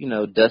 you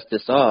know, dust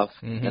this off.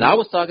 And I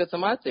was talking to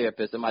my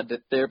therapist, and my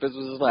therapist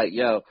was just like,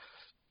 yo,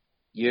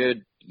 you're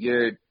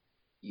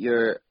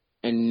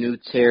in new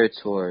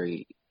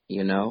territory,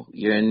 you know,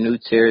 you're in new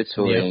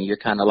territory, and you're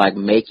kind of like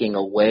making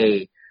a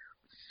way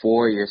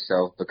for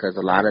yourself, because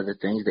a lot of the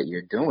things that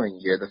you're doing,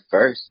 you're the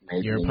first,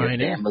 maybe in your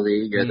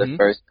family, you're the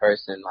first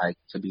person like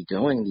to be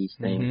doing these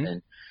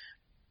things.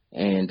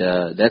 And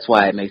that's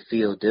why it may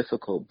feel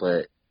difficult,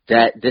 but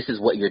that this is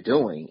what you're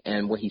doing.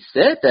 And when he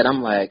said that,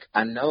 I'm like,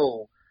 I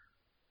know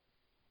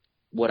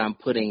what I'm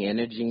putting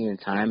energy and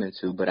time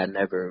into, but I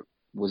never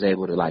was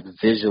able to like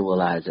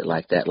visualize it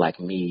like that, like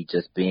me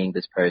just being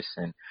this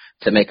person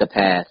to make a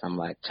path. I'm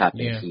like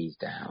chopping keys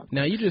down.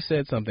 Now, you just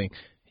said something.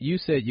 You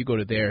said you go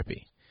to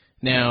therapy.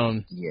 Now,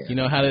 you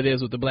know how it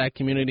is with the black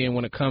community, and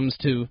when it comes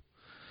to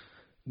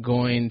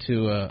going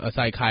to a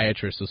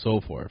psychiatrist or so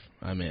forth,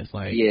 I mean, it's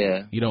like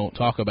you don't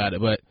talk about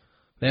it, but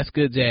that's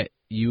good that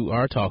you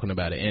are talking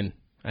about it. And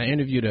I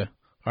interviewed an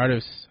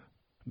artist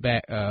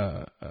back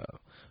a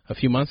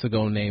few months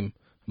ago named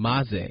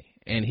Maze,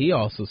 and he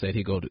also said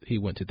he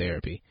went to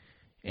therapy,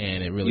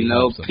 and it really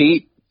helps him.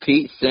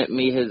 Pete sent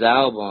me his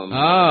album.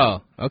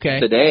 Oh, okay.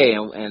 Today,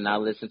 and I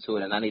listened to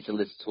it, and I need to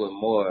listen to it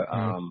more.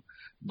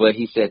 But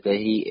he said that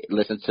he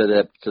listened to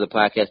the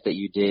podcast that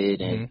you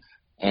did,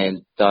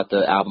 and thought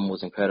the album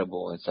was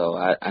incredible, and so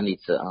I need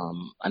to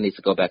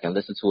go back and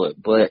listen to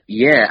it. But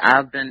yeah,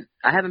 I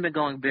haven't been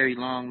going very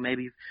long,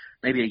 maybe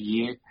a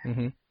year,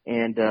 and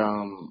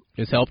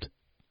it's helped.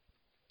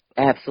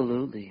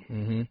 Absolutely,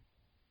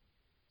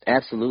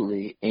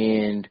 absolutely.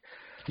 And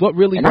what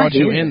really brought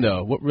you in,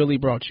 though? What really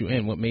brought you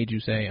in? What made you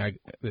say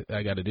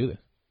I got to do this?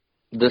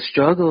 The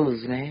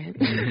struggles, man.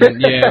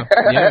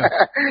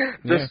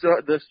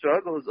 The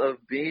struggles of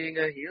being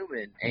a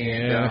human,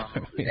 and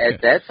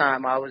at that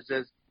time, I was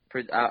just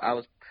I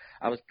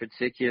was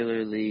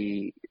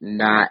particularly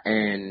not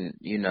in,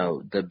 you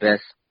know, the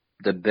best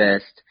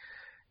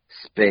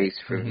space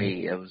for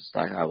me. It was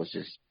like I was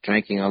just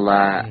drinking a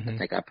lot. I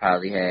think I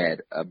probably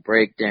had a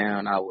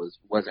breakdown. I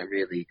wasn't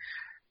really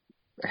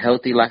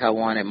healthy like I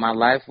wanted. My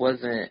life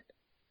wasn't,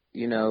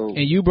 you know.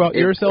 And you brought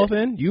yourself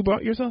in? You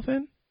brought yourself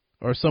in?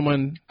 Or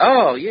someone?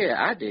 Oh, yeah,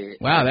 I did.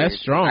 Wow, that's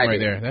strong right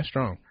there. That's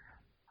strong.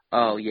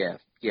 Oh, yeah.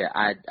 Yeah,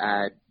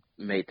 I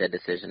made that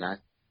decision. I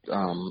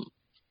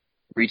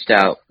reached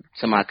out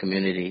to my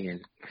community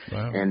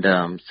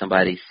and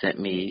somebody sent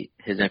me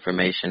his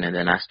information, and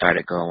then I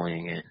started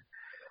going,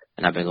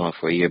 and I've been going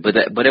for a year. But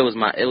it was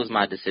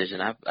my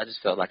decision. I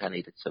just felt like I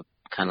needed to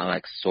kind of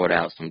like sort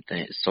out some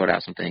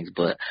things.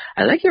 But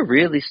I think it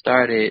really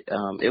started.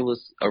 It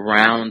was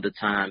around the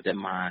time that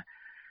my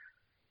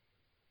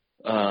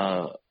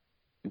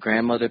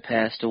grandmother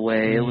passed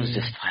away. It was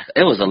just like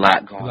it was a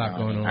lot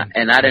going on.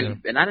 And I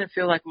didn't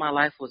feel like my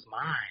life was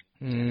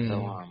mine.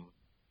 So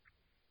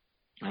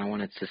I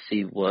wanted to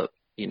see what,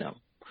 you know,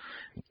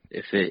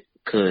 if it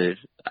could.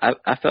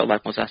 I felt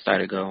like once I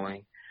started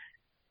going,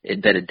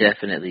 that it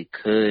definitely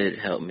could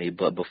help me.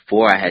 But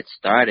before I had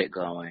started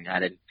going, I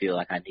didn't feel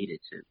like I needed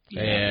to.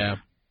 You know?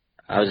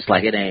 I was just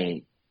like, it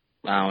ain't.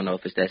 I don't know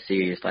if it's that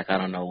serious. Like, I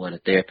don't know what a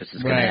therapist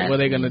is going to ask. What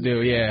are they going to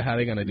do? Yeah, how are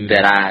they going to do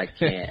that? I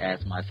can't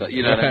ask myself.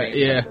 You know what I mean?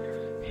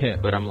 Yeah.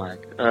 But I'm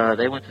like,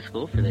 they went to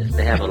school for this.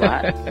 They have a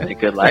lot. They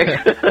could like.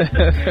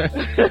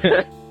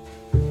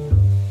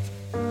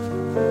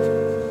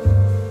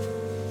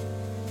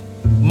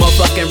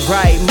 Motherfucking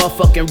right,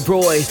 motherfucking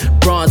Roy.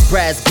 Bronze,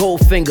 brass,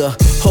 gold finger.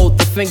 Hold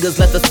the fingers,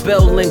 let the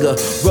spell linger.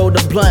 Roll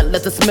the blunt,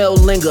 let the smell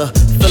linger.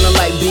 Feeling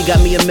like B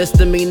got me a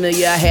misdemeanor.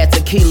 Yeah, I had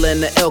tequila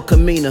in the El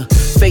Camino.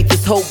 Faith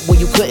is hope when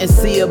you couldn't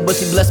see her, but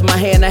she blessed my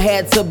hand, I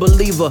had to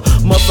believe her.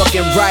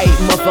 Motherfucking right,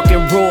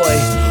 motherfucking Roy.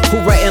 Who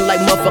writing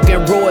like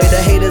motherfucking Roy?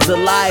 The haters a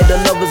lie,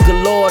 the lovers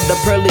galore. The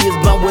pearliest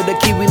blunt with a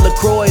Kiwi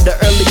LaCroix. The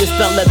earliest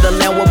stunt, let the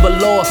land with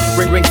velour.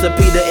 Ring to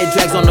Peter, it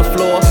drags on the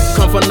floor.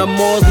 Come from the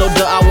moors, no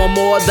duh, I want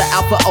more. The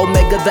alpha,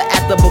 omega, the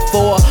after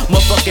before.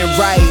 Motherfucking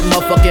right,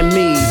 motherfucking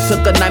me.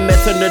 Took a nightmare,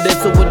 turned it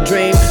into a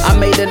dream. I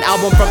made an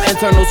album from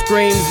internal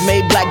screams.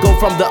 Made black go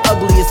from the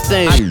ugliest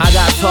thing. I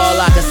got tall,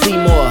 I could see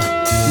more.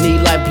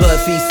 Need like blood,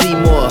 feet, see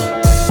more.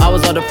 I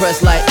was on the press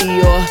like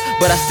Eeyore,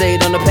 but I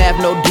stayed on the path,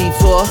 no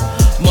detour.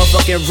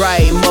 Motherfucking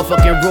right,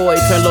 motherfucking Roy.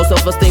 Turn low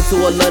self-esteem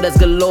to a love that's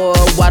galore.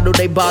 Why do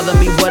they bother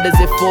me? What is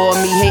it for?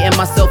 Me hating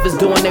myself is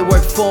doing they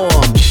work for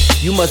 'em.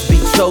 You must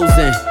be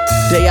chosen.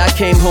 Day I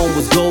came home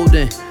was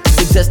golden.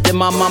 Suggested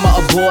my mama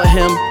abort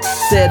him.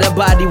 Said her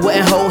body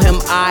wouldn't hold him.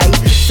 I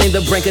seen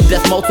the brink of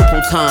death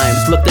multiple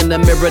times. Looked in the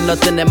mirror,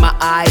 nothing in my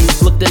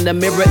eyes. Looked in the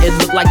mirror, it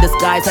looked like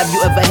disguise. Have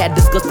you ever had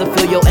disgust to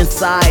feel your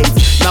insides?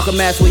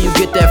 Malcolm asked where you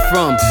get that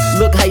from.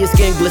 Look how your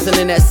skin glisten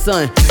in that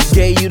sun.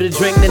 Gave you the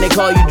drink, then they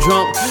call you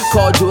drunk.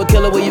 Called you a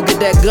killer, where you get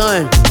that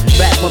gun?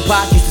 Back when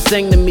Pac used to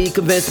sing to me,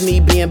 convinced me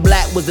being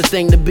black was the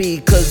thing to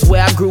be. Cause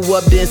where I grew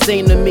up didn't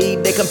seem to me.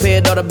 They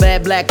compared all the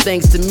bad black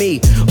things to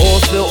me. Oil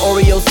spill,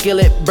 Oreo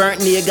skillet,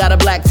 burnt. Nia got a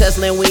black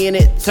Tesla and we in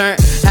it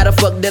turned. How the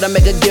fuck did I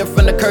make a gift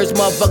from the curse?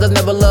 Motherfuckers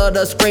never loved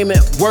us screaming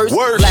worse.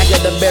 Blacker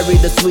the berry,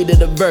 the sweeter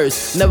the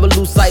verse. Never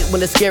lose sight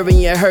when it's scary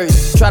and it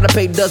hurts. Try to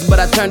pay dust, but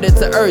I turned it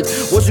to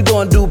earth. What you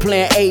gonna do?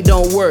 Plan A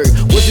don't work.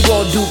 What you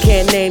gonna do?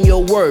 Can't name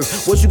your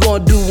worth. What you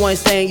gonna do? Won't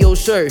stain your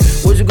shirt.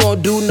 What you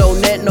gonna do? No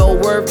net, no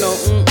worth, no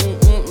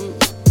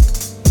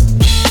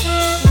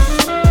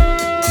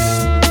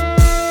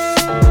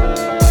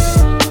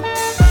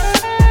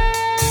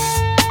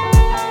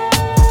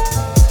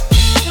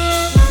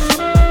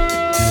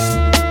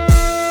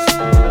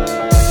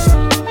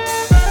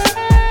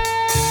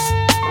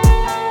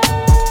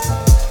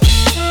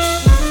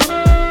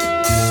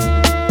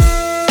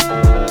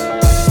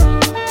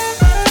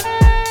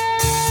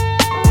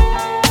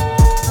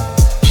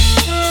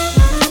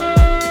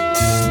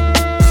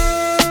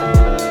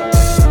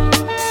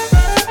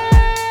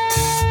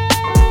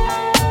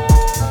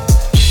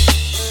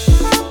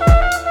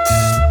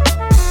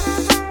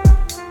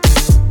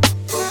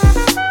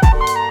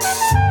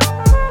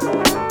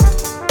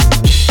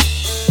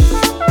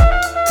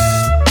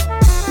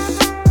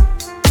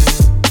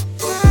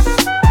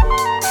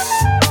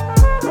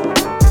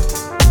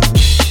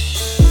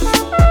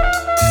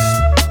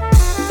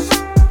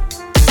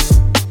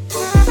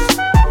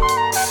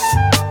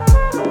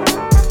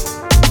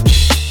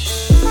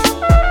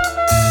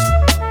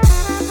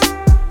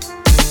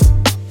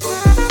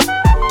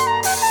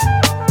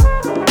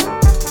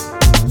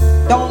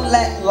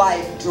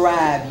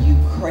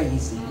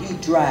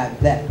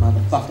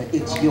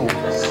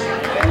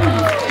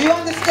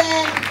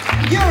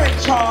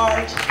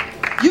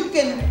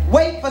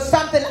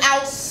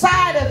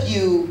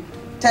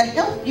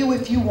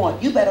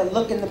You better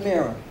look in the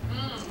mirror.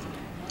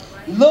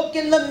 Look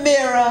in the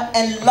mirror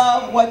and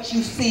love what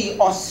you see,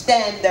 or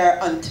stand there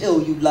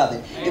until you love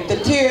it. If the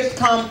tears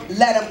come,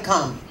 let them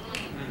come.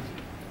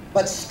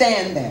 But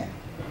stand there.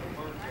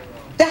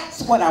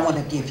 That's what I want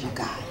to give you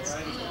guys.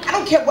 I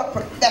don't care what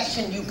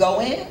profession you go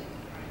in.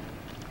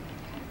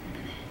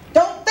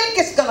 Don't think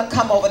it's going to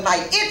come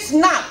overnight. It's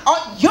not.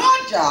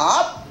 Your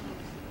job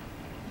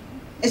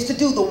is to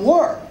do the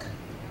work.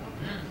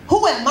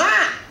 Who am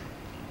I?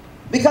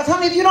 Because,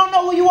 honey, if you don't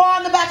know who you are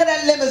in the back of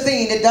that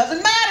limousine, it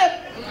doesn't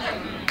matter.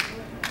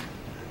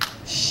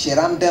 Shit,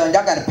 I'm done.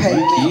 Y'all got to pay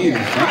me. Thank you.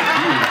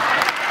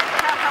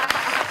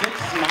 Fix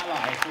my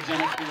life for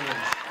Jennifer Lewis.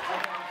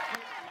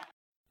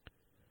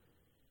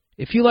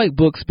 If you like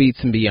books,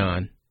 beats, and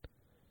beyond,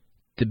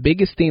 the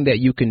biggest thing that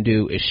you can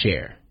do is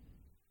share.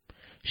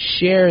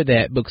 Share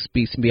that Books,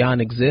 Beats, and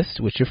Beyond exists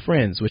with your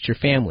friends, with your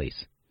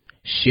families.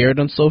 Share it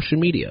on social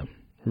media.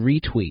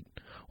 Retweet.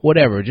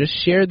 Whatever. Just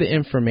share the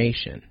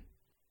information.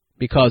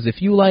 Because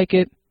if you like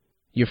it,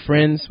 your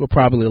friends will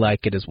probably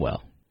like it as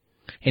well.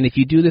 And if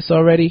you do this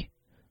already,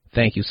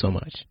 thank you so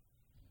much.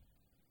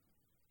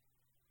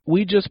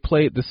 We just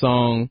played the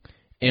song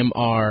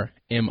MR.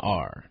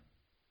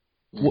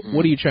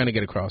 What are you trying to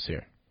get across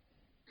here?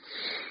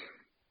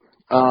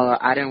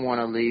 I didn't want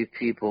to leave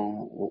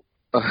people,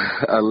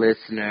 a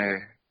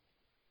listener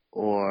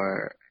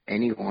or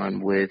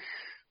anyone with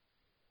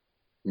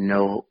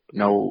no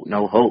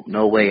hope,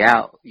 no way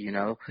out, you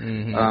know?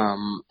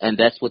 Mm-hmm. And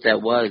that's what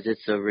that was.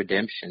 It's a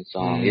redemption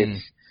song.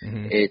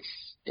 Mm-hmm.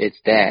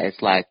 It's that.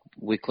 It's like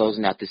we're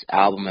closing out this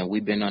album and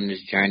we've been on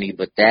this journey,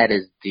 but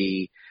that's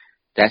the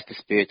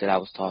spirit that I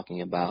was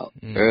talking about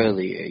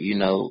earlier. You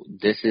know,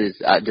 this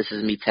is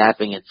me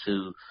tapping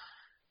into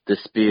the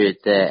spirit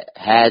that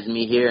has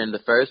me here in the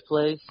first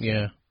place.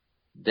 Yeah.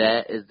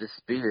 That is the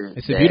spirit.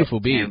 It's a beautiful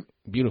beat.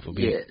 Beautiful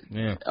beat.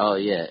 Yeah. Oh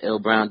yeah. L.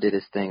 Brown did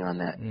his thing on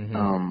that.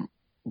 Mm-hmm.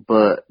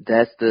 But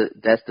that's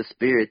the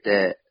spirit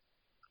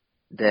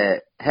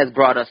that has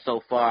brought us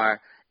so far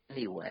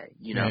anyway,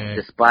 you know,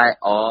 despite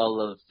all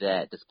of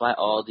that, despite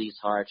all these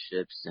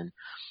hardships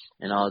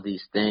and all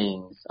these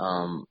things,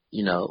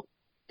 you know,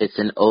 it's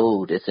an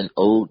ode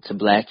to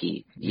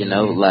Blackie, you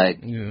know,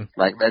 like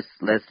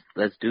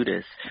let's do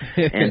this.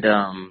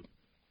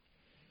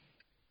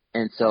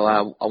 And so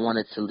I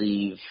wanted to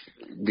leave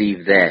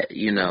that,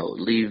 you know,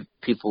 leave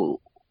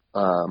people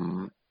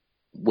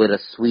with a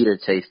sweeter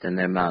taste in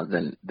their mouth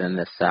than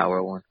the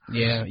sour one.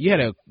 Yeah, you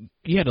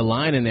had a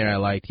line in there I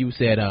liked. You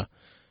said,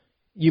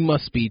 "You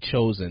must be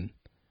chosen.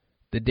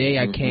 The day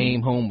I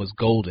came home was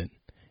golden.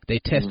 They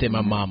tested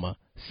my mama,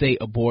 say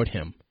abort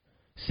him.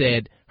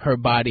 Said her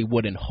body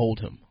wouldn't hold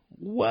him."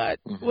 What?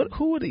 What?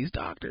 Who are these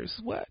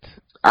doctors? What?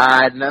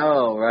 I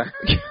know, right?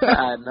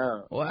 I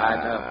know.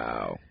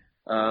 Wow.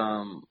 I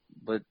know.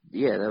 But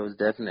yeah, that was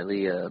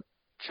definitely a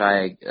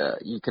try.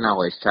 You can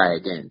always try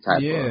again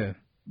type of.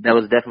 That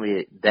was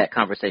definitely that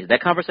conversation. That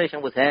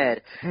conversation was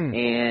had,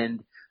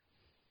 and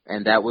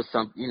that was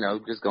something, you know,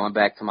 just going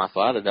back to my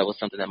father. That was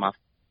something that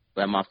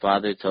my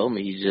father told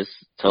me. He just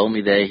told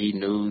me that he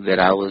knew that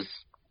I was,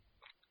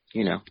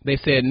 you know. They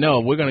said, no,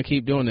 we're going to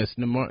keep doing this,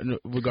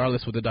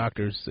 regardless what the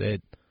doctors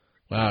said.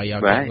 Wow, y'all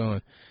keep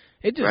going.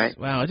 It just,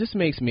 wow, it just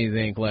makes me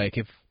think, like,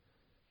 if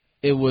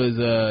it was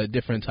a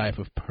different type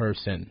of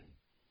person,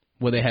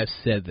 would they have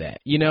said that,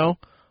 you know?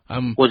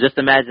 Well, just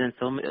imagine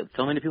so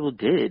many people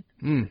did.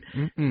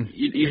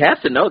 You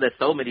have to know that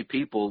so many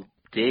people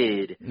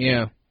did.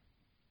 Yeah.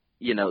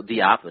 You know,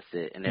 the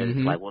opposite. And it's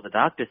like, well, the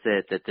doctor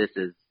said that this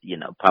is, you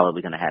know,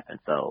 probably going to happen.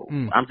 So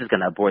I'm just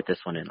going to abort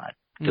this one and, like,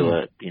 do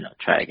it, you know,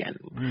 try again.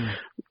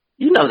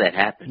 You know that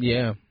happened.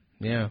 Yeah.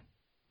 Yeah.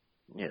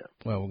 Yeah.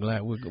 Well,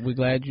 we're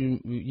glad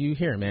you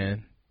here,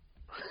 man.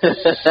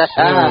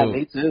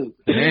 Me too.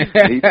 Me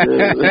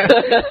too.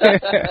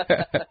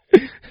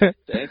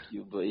 Thank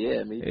you, but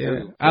yeah, me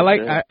too. I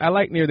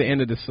like near the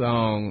end of the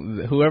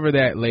song, whoever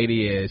that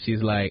lady is,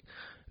 she's like,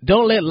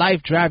 "Don't let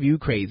life drive you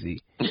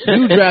crazy.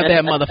 You drive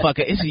that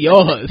motherfucker. It's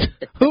yours."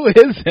 Who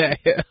is that?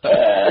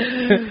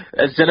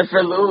 That's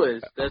Jennifer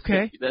Lewis. That's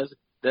okay.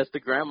 That's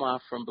the grandma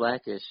from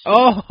Blackish.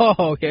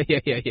 Oh,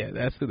 yeah.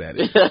 That's who that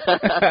is.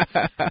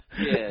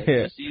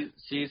 Yeah.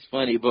 She's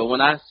funny. But when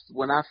I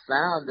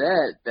found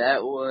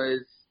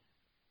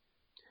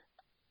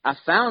I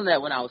found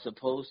that when I was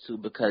supposed to,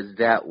 because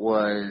that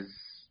was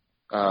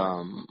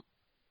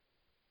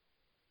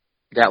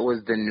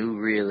a new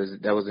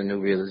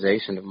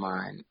realization of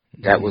mine.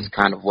 That was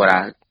kind of what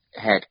I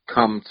had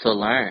come to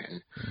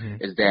learn,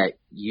 is that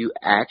you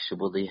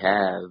actually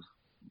have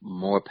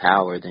more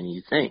power than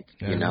you think,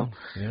 you know?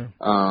 Yeah.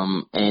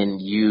 And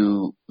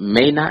you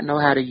may not know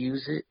how to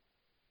use it,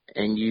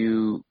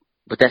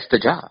 but that's the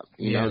job,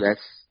 you know,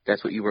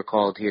 that's what you were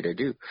called here to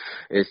do,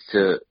 is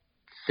to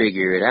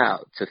figure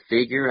out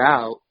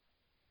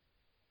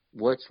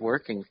what's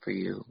working for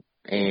you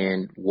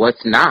and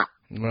what's not.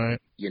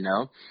 Right. You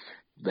know,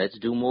 let's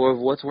do more of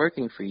what's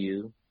working for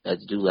you.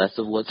 Let's do less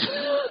of what's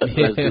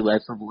let's do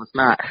less of what's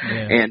not.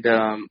 Yeah. And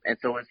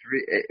so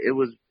it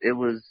was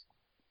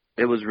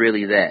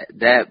really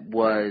that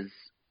was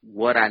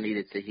what I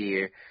needed to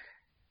hear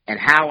and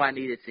how I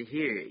needed to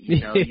hear it. You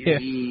know, you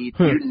need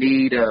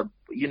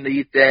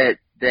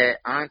that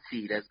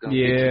auntie that's gonna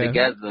get you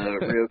together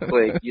real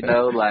quick. You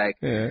know, like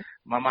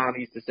my mom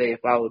used to say,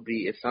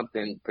 if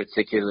something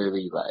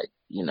particularly, like,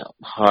 you know,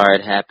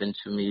 hard happened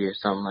to me or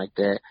something like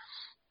that,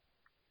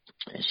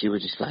 and she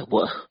was just like,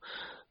 well,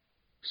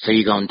 so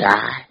you gonna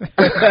die?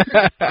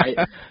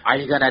 Are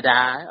you gonna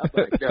die? I'm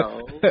like,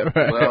 no.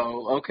 Right.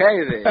 Well,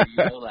 okay then.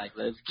 Like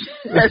let's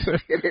get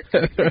it.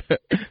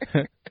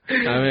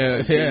 I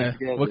mean, yeah.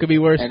 What could be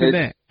worse than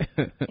that?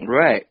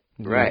 Right.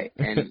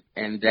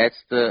 And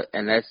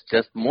that's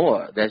just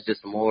more. That's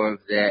just more of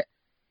that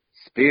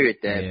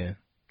spirit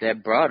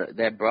that brought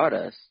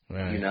us.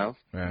 Right.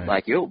 Right.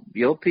 Like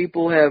your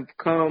people have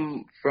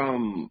come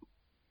from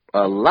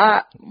a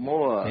lot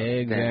more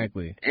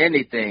than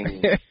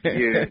anything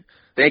you're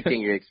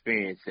thinking you're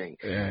experiencing.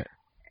 Yeah.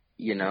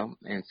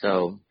 And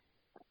so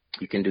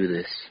you can do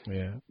this.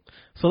 Yeah.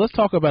 So let's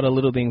talk about a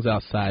little things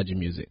outside your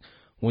music.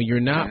 When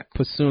you're not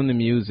pursuing the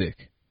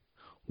music,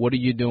 what are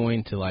you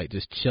doing to like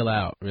just chill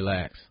out,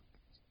 relax?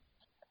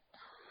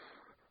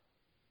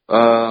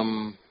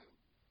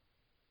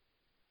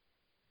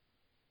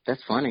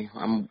 That's funny.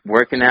 I'm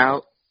working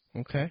out.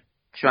 Okay.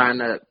 Trying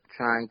to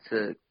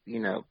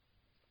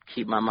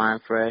keep my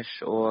mind fresh,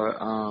 or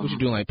what you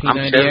doing, like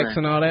P90X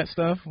and all that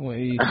stuff?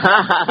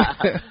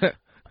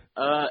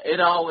 It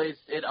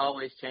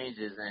always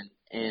changes,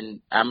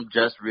 and I'm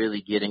just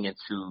really getting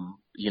into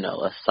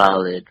a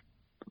solid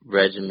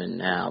regimen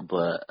now,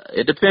 but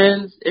it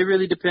depends. It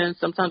really depends.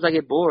 Sometimes I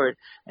get bored,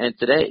 and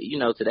today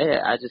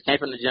I just came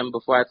from the gym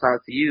before I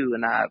talked to you,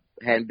 and I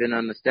hadn't been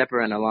on the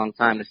stepper in a long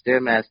time, the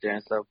Stairmaster,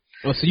 and so.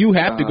 Well, so you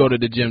have to go to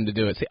the gym to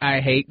do it. See, I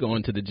hate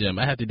going to the gym.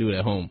 I have to do it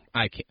at home.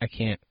 I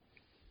can't.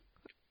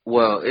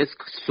 Well, it's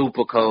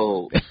super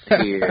cold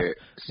here,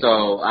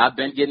 so I've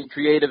been getting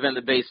creative in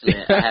the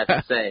basement, I have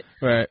to say.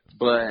 Right.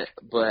 But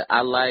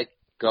I like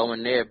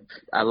going there.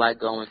 I like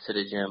going to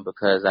the gym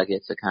because I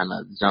get to kind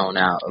of zone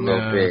out a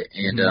little bit,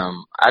 and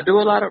I do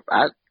a lot of.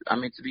 I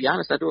mean, to be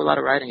honest, I do a lot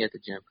of writing at the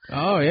gym.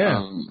 Oh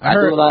yeah, I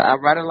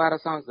write a lot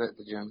of songs at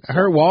the gym. So. I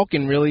heard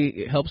walking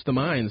really helps the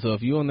mind. So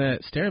if you on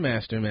that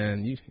Stairmaster,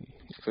 man, you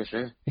for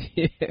sure.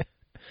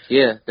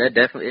 Yeah, that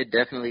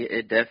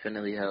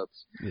definitely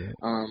helps. Yeah.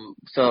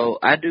 So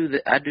I do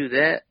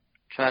that.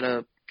 Try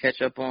to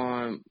catch up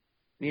on,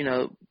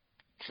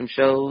 some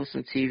shows,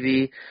 some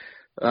TV.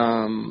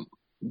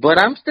 But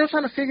I'm still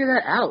trying to figure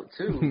that out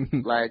too.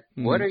 Like,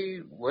 what do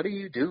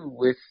you do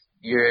with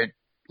your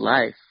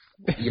life?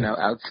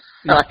 Outside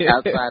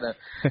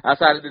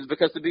of this,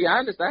 because to be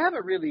honest, I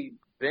haven't really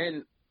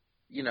been,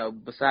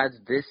 besides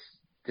this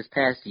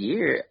past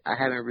year, I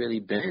haven't really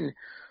been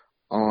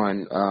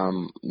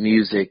on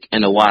music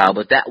in a while.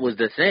 But that was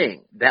the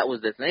thing. I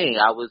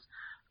was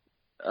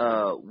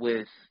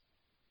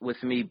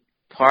with me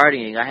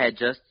partying. I had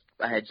just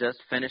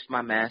finished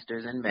my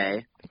master's in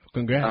May.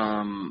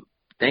 Congrats.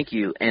 Thank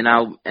you. And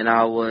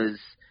I was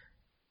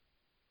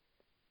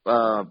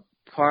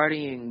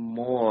partying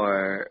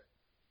more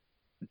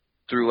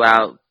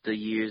throughout the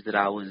years that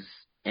I was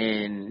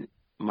in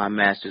my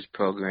master's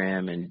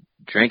program, and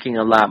drinking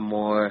a lot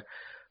more,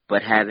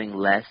 but having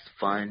less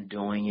fun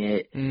doing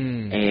it,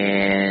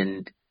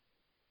 and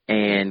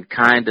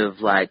kind of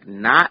like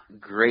not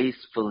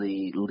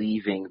gracefully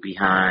leaving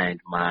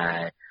behind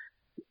my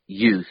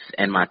youth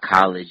and my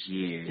college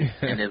years.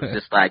 And it was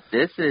just like,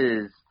 this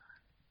is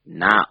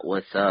not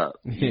what's up,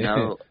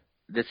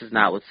 this is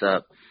not what's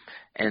up.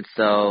 And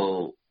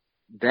so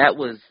that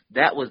was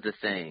the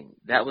thing.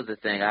 I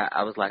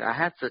was like, I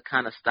have to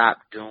kind of stop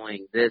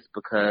doing this,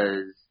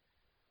 because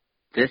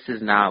this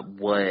is not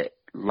what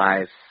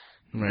life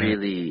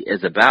really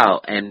is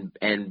about. And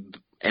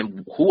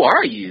who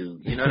are you?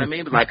 You know what I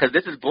mean? Like, because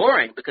this is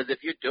boring. Because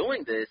if you're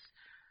doing this,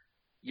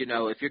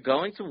 if you're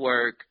going to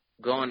work,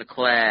 going to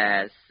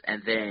class,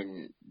 and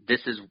then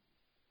this is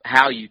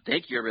how you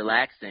think you're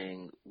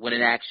relaxing, when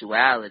in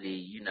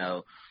actuality,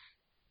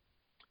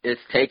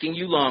 it's taking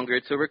you longer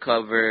to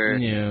recover.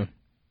 Yeah.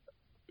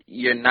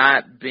 You're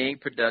not being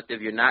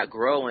productive. You're not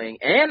growing.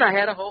 And I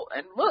had I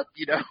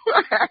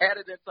had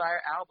an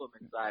entire album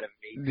inside of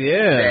me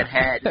that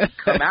hadn't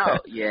come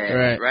out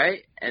yet,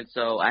 right? And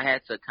so I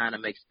had to kind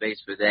of make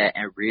space for that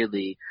and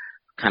really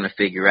kind of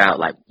figure out,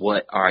 like,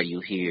 what are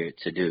you here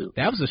to do?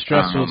 That was a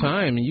stressful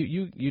time.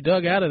 You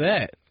dug out of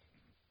that.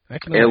 I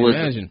can only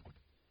imagine.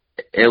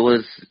 It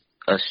was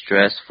a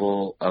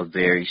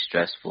very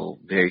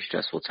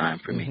stressful time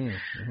for me.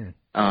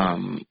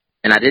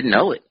 And I didn't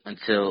know it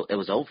until it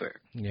was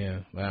over.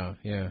 Yeah. Wow.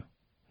 Yeah.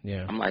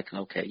 I'm like,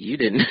 okay, you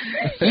didn't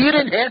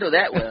handle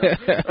that well.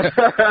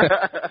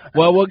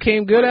 Well, what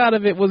came good out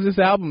of it was this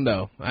album,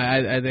 though.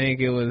 I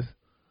think it was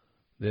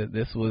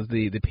this was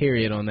the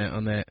period on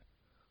that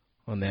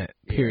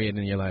period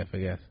in your life, I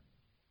guess.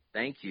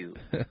 Thank you.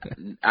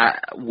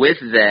 With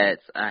that,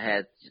 I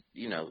had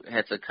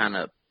to kind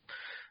of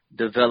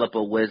develop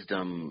a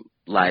wisdom.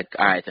 Like,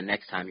 all right, the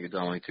next time you're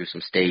going through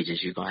some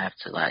stages, you're gonna have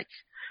to like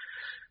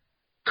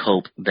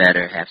cope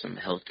better, have some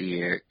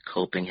healthier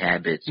coping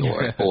habits,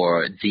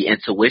 or the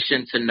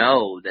intuition to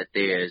know that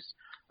there's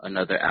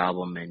another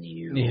album in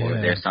you, or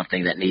there's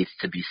something that needs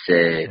to be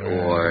said,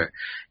 or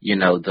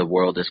the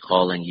world is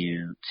calling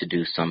you to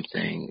do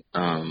something,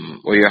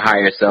 or your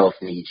higher self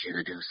needs you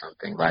to do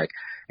something. Like,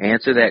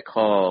 answer that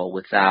call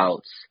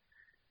without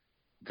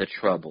the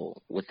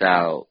trouble,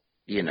 without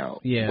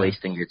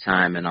wasting your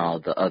time in all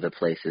the other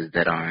places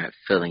that aren't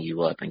filling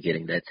you up and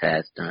getting that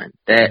task done.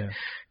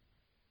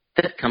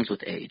 That comes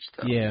with age,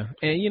 though. Yeah,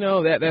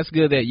 and that's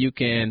good that you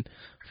can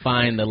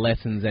find the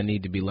lessons that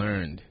need to be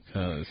learned,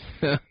 because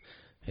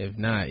if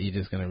not, you're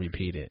just gonna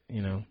repeat it.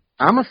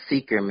 I'm a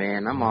seeker,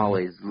 man. I'm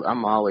always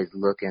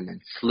looking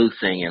and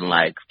sleuthing and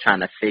like trying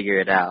to figure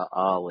it out.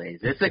 Always,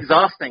 it's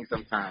exhausting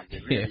sometimes.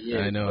 It really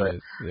is, I know it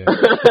is. Yeah.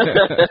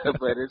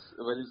 but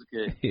it's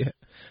good. Yeah.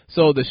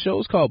 So the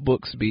show's called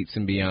Books, Beats,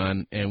 and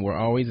Beyond, and we're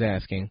always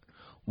asking,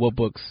 what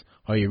books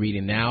are you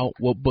reading now?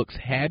 What books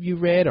have you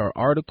read, or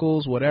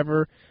articles,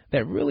 whatever,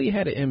 that really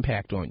had an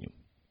impact on you?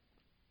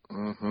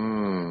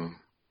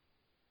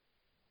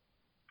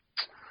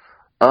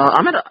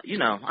 I'm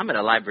at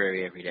a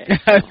library every day.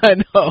 So I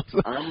know.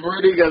 I'm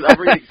reading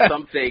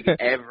something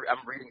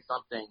I'm reading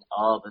something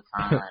all the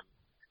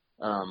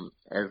time,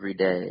 every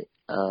day.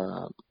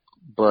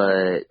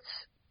 But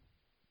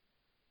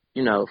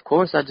of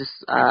course,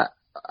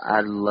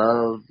 I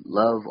love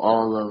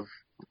all of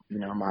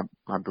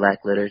my Black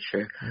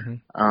literature.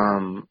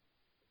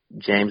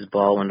 James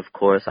Baldwin, of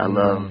course. I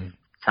love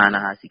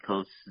Ta-Nehisi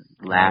Coates'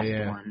 last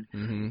one.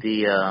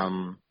 The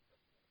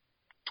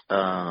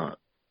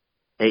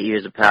 8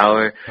 Years of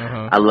Power.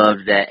 I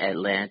loved that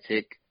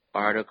Atlantic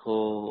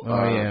article,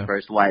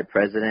 First White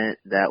President.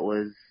 That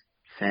was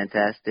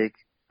fantastic.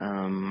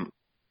 And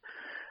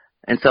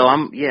so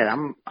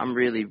I'm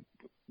really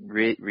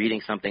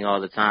reading something all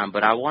the time.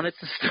 But I wanted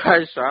to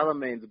start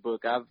Charlemagne's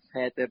book. I've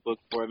had that book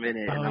for a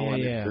minute, and I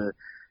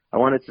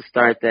wanted to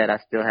start that. I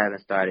still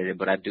haven't started it,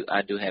 but I do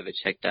have it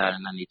checked out,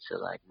 and I need to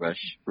like rush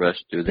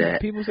through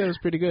that. People said it was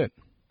pretty good.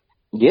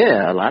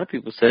 Yeah, a lot of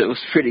people said it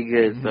was pretty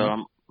good. So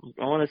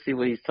I want to see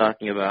what he's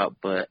talking about,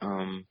 but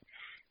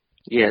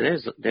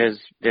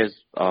there's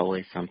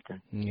always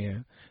something. Yeah.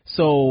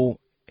 So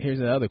here's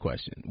another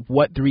question: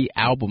 what 3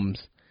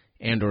 albums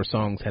and/or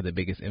songs had the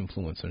biggest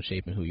influence on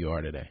shaping who you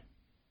are today?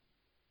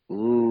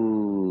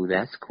 Ooh,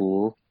 that's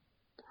cool.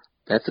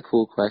 That's a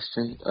cool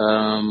question.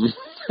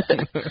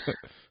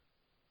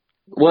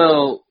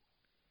 Well,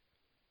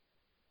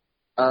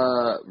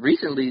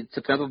 recently,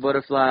 To Pimp a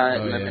Butterfly,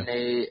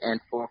 Lemonade,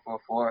 and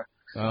 444.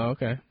 Oh,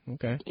 okay.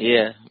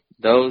 Yeah,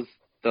 those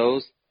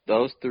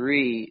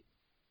 3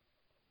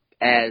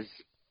 as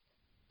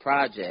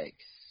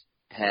projects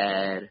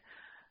had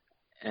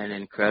an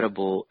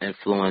incredible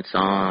influence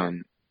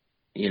on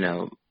me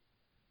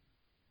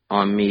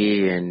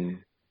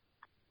and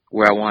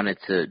where I wanted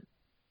to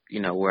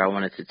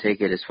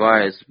take it. As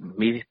far as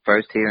me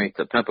first hearing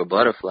To Pimp a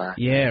Butterfly.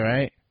 Yeah,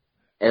 right.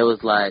 It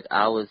was like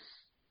I was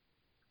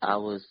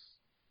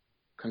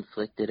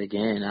conflicted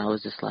again. I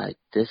was just like,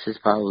 this is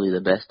probably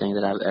the best thing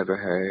that I've ever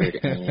heard,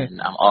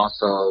 and I'm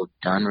also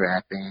done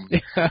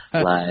rapping.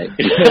 Like,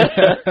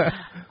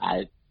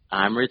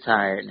 I'm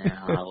retired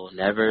now. I will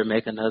never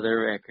make another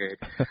record.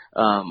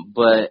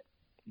 But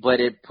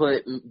it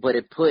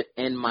put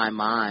in my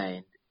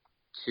mind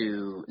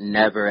to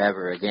never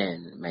ever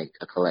again make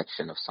a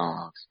collection of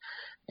songs,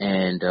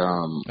 and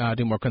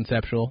do more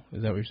conceptual.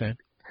 Is that what you're saying?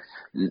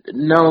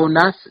 No,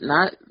 not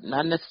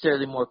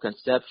necessarily more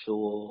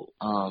conceptual,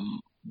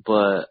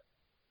 but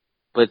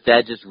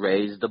that just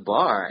raised the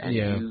bar,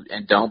 and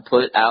and don't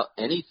put out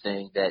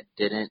anything that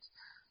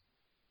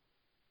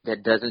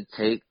doesn't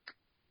take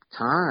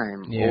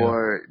time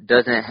or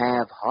doesn't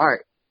have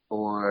heart,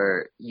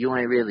 or you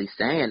ain't really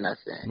saying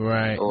nothing,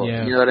 right? Or,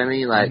 you know what I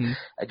mean? Like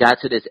I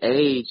got to this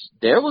age,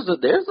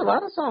 there's a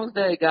lot of songs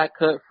that got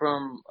cut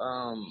from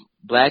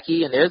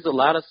Blackie, and there's a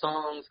lot of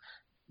songs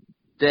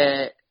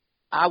that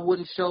I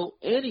wouldn't show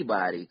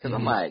anybody because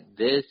I'm like,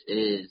 this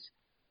is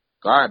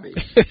garbage,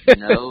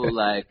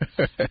 like,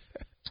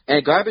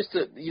 and garbage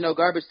to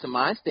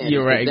my standards.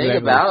 You're right,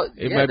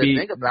 exactly. It might be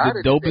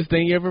the dopest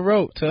thing you ever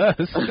wrote to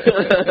us.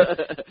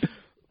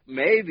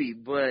 Maybe,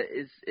 but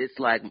it's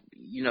like,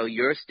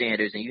 your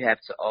standards, and you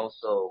have to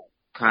also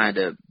kind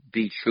of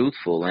be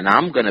truthful. And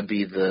I'm gonna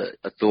be the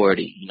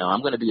authority.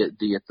 I'm gonna be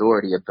the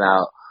authority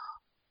about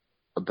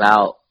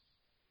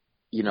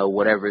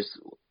whatever's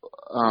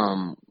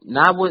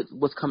not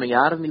what's coming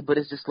out of me, but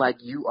it's just like,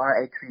 you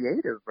are a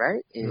creative,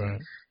 right?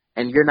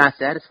 And you're not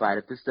satisfied.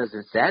 If this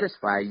doesn't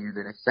satisfy you,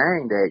 then it's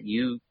saying that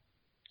you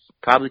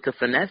probably could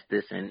finesse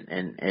this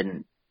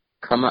and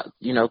come up,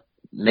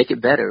 make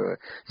it better or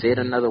say it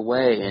another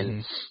way.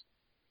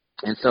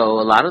 And so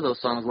a lot of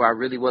those songs where I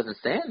really wasn't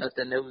saying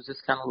nothing, it was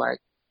just kind of like,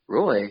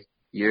 Roy,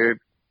 you're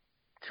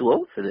too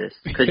old for this,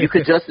 because you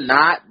could just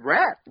not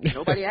rap.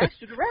 Nobody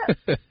asked you to rap.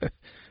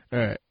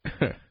 Right.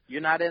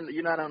 You're not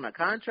on a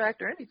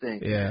contract or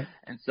anything. Yeah.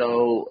 And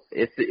so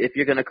if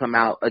you're gonna come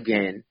out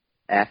again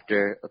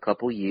after a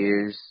couple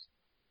years,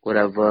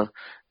 whatever,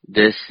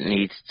 this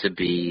needs to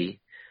be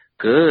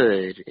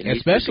good.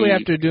 Especially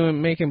after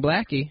making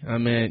Blackie. I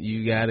mean,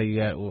 you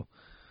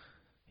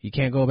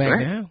can't go back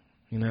now.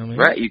 You know what I mean?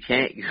 Right, you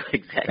can't.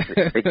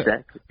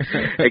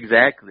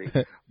 Exactly.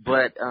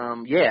 But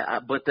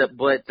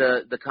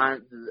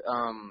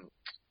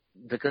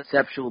the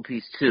conceptual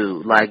piece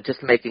too, like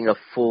just making a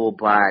full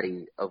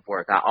body of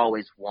work. I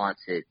always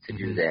wanted to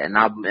do that, and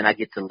I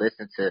get to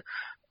listen to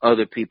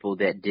other people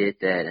that did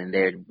that, and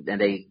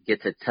they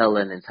get to tell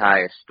an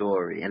entire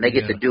story, and they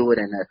get to do it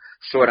in a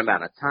short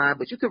amount of time.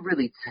 But you can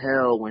really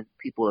tell when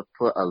people have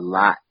put a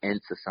lot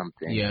into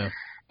something. Yeah.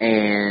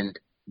 And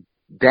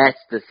that's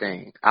the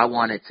thing. I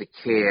wanted to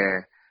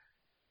care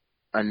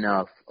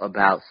enough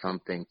about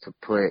something to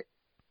put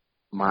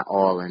my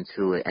all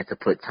into it, and to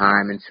put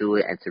time into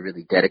it, and to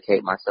really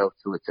dedicate myself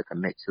to it, to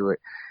commit to it.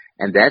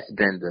 And that's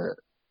been the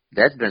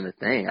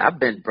thing. I've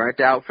been burnt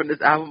out from this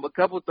album a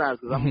couple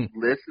times because I'm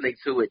listening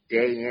to it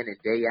day in and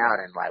day out,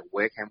 and like,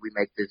 where can we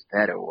make this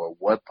better, or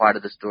what part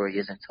of the story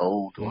isn't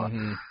told, or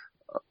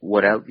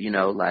whatever, you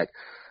know, like,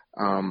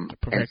 and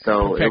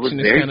so it was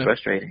very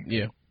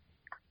frustrating.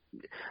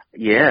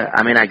 Yeah.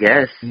 I mean, I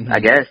guess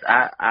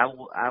I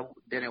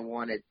didn't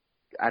want it.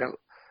 I don't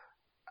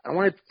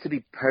want it to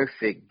be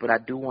perfect, but I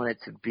do want it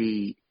to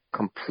be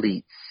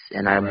complete,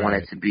 and I want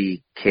it to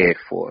be cared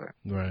for.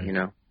 Right. You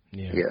know.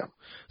 Yeah.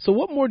 So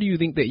what more do you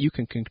think that you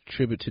can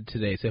contribute to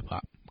today's hip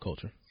hop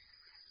culture?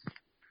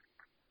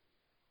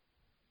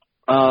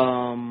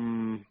 I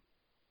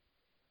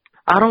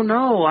don't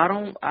know. I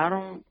don't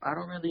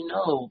really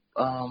know.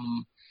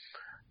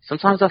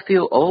 Sometimes I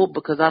feel old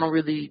because I don't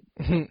really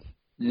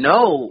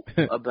know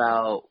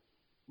about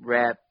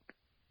rap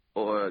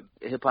or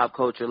hip hop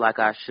culture like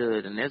I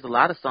should, and there's a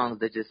lot of songs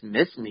that just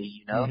miss me,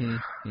 you know.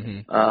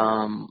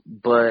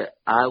 But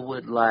I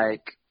would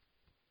like,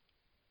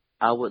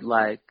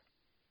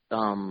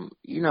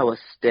 you know, a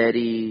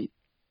steady,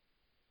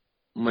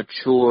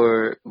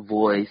 mature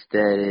voice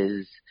that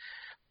is,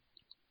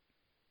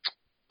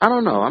 I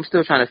don't know, I'm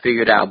still trying to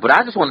figure it out, but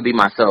I just want to be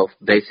myself,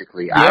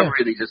 basically. Yeah. I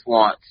really just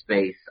want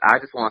space. I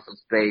just want some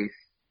space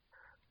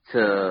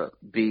to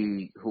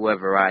be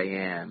whoever I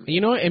am.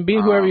 You know, and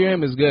being whoever you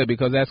am is good,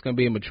 because that's going to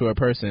be a mature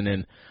person,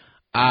 and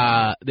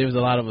there's a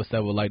lot of us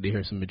that would like to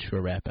hear some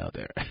mature rap out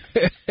there.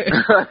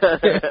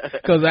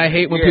 Because I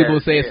hate when people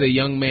say it's a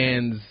young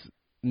man's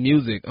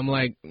music. I'm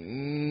like,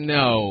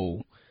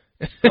 no.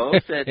 Bo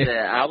said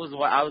that. I was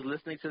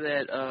listening to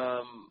that.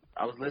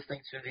 I was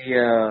listening to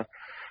the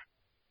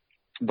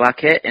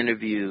Blackie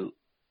interview.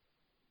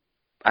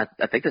 I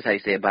think that's how you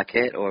say it,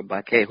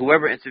 Blackie.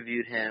 Whoever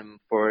interviewed him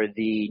for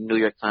the New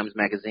York Times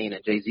Magazine,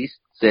 and Jay-Z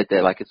said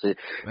that like it's the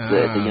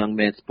young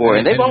man's sport,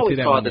 and they've always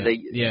called it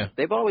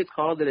they've always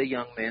called it a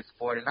young man's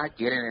sport, and I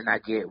get it, and I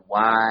get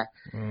why.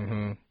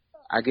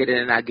 I get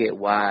it, and I get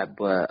why,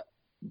 but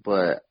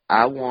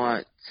I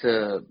want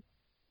to,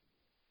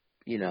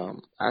 you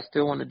know, I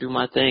still want to do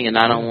my thing, and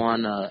I don't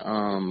want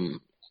to.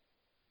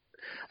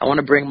 I want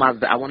to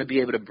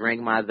be able to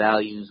bring my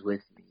values with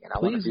me, and I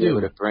want to be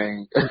able to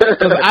bring.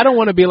 Because I don't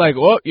want to be like,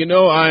 well, you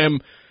know, I am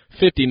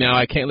 50 now,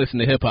 I can't listen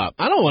to hip hop.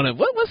 I don't want to.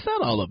 What's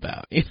that all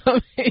about? You know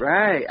what I mean?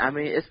 Right. I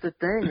mean, it's the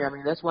thing. I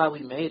mean, that's why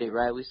we made it,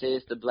 right? We say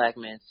it's the black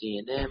man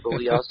CNN, but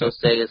we also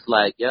say it's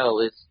like, yo,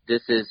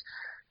 this is.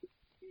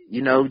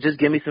 You know, just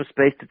give me some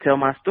space to tell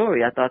my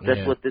story. I thought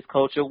that's what this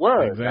culture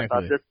was. Exactly. I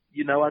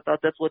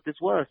thought that's what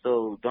this was.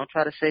 So don't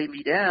try to shade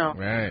me down.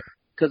 Right.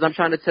 Because I'm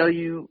trying to tell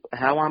you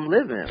how I'm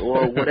living,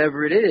 or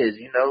whatever it is.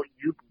 You know,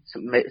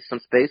 some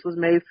space was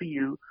made for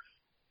you.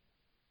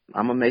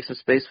 I'm gonna make some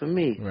space for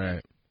me.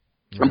 Right.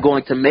 I'm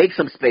going to make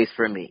some space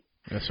for me.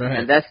 That's right.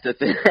 And that's the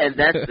thing. And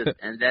that's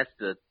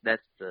the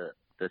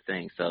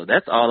thing. So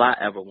that's all I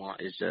ever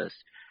want, is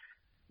just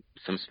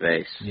some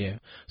space. Yeah.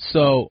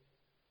 So,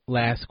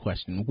 last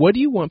question: what do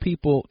you want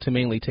people to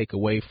mainly take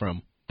away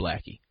from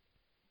Blackie?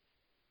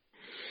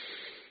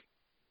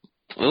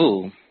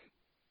 Ooh.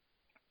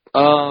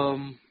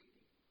 I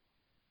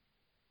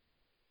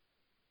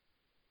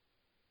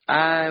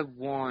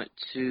want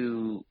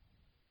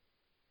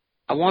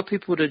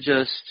people to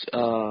just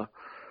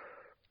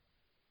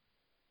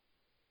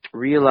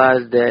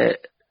realize that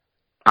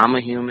I'm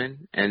a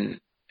human,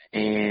 and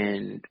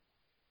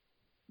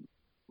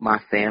my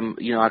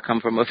family, you know, I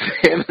come from a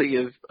family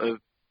of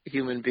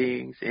human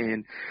beings,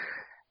 and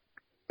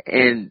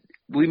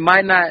we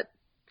might not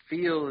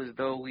feel as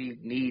though we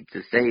need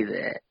to say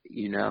that,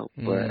 you know,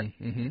 but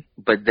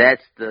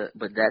that's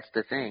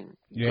the thing.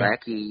 Yeah.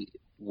 Blackie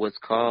was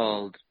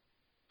called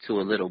to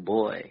a little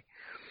boy,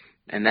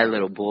 and that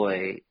little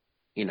boy,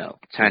 you know,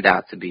 turned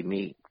out to be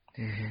me.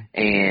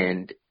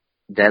 And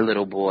that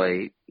little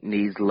boy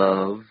needs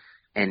love,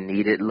 and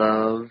needed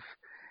love,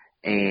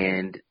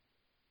 and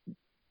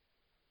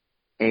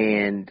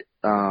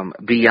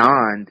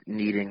beyond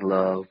needing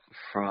love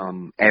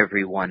from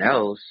everyone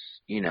else,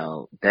 you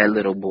know, that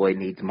little boy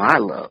needs my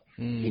love.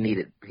 He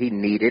needed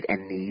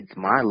and needs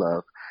my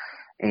love,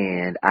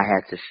 and I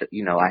had to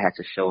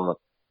show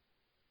up.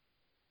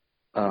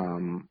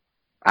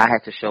 I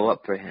had to show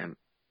up for him,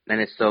 and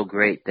it's so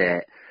great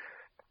that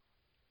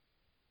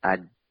I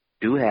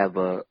do have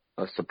a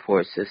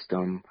support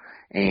system,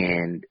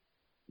 and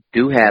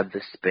do have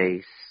the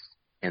space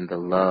and the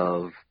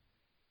love,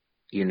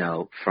 you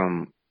know,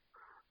 from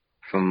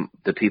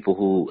the people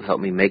who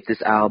helped me make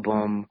this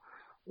album,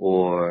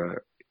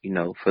 or, you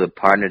know, for the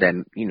partner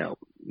that, you know,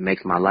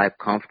 makes my life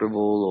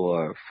comfortable,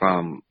 or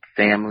from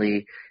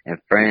family and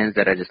friends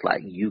that are just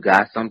like, you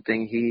got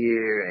something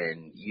here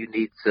and you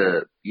need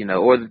to, you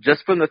know, or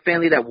just from the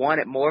family that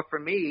wanted more for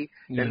me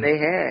than they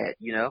had,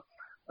 you know.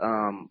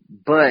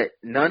 But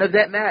none of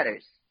that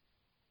matters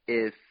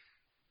if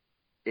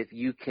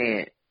you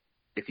can't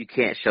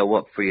show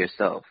up for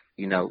yourself,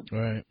 you know.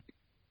 Right.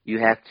 You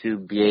have to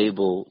be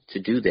able to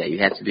do that. You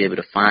have to be able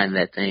to find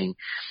that thing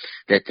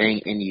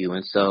in you.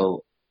 And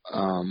so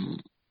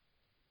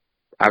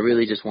I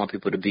really just want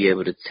people to be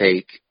able to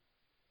take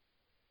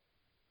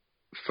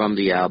from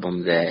the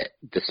album that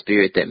the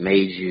spirit that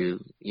made you,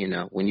 you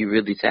know, when you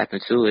really tap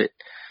into it,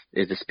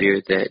 is the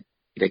spirit that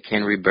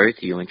can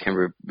rebirth you and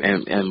can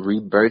and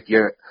rebirth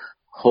your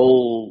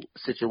whole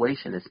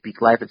situation and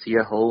speak life into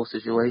your whole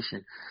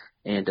situation.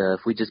 And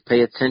if we just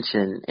pay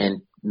attention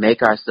and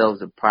make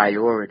ourselves a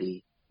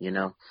priority, you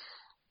know,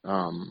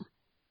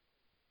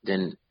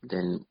 then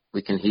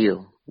we can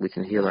heal. We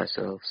can heal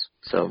ourselves.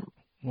 So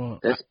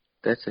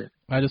that's it.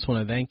 I just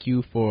want to thank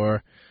you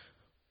for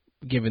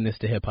giving this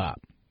to hip hop.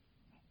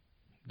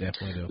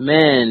 Definitely do.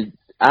 Man,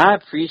 I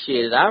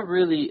appreciate it. I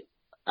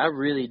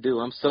really do.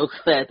 I'm so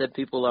glad that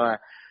people are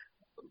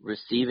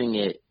receiving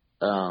it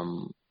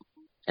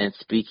and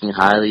speaking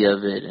highly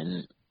of it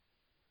and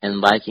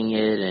liking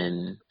it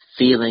and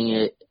feeling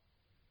it,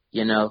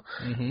 you know.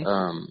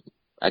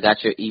 I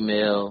got your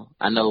email.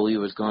 I know we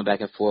was going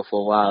back and forth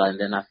for a while, and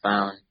then I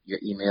found your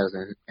emails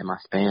in my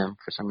spam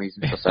for some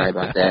reason. So sorry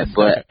about that.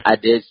 But I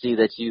did see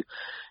that you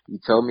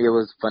told me it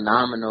was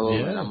phenomenal,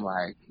 and I'm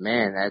like,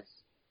 man,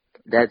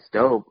 that's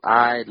dope.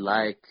 I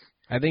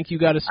think you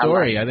got a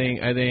story. I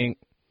think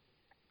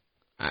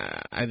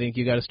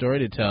you got a story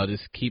to tell.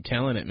 Just keep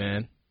telling it,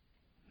 man.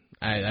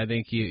 I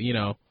think you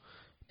know,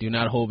 do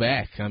not hold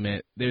back. I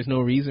mean, there's no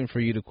reason for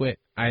you to quit.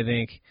 I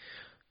think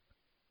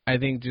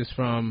just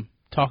from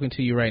talking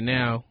to you right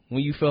now,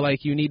 when you feel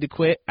like you need to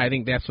quit, I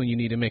think that's when you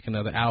need to make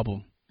another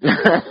album. You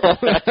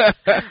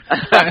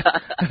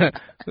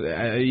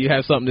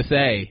have something to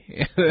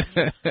say.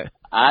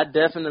 I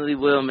definitely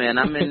will, man.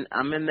 I'm in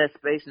that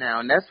space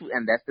now, and that's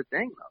the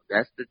thing though.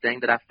 That's the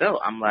thing that I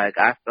felt. I'm like,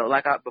 I felt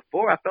like I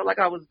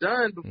was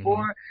done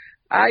before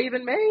I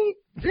even made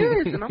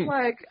this, and I'm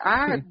like,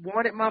 I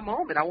wanted my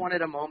moment. I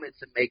wanted a moment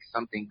to make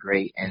something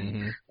great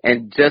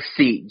and just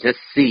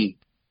see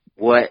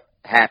what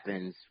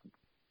happens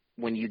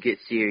when you get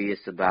serious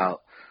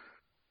about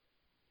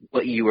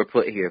what you were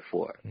put here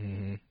for.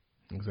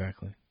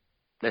 Exactly.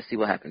 Let's see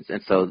what happens.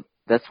 And so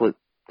that's what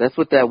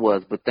that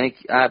was. But thank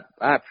you.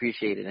 I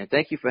appreciate it. And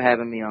thank you for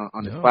having me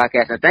on this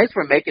podcast. And thanks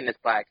for making this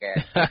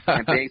podcast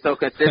and being so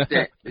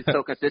consistent.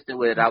 So consistent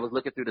with it. I was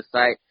looking through the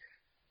site.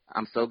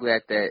 I'm so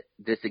glad that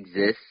this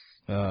exists.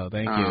 Oh,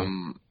 thank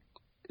you.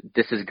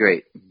 This is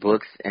great.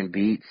 Books and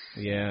beats.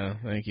 Yeah,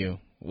 thank you.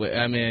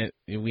 I mean,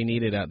 we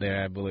need it out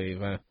there, I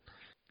believe.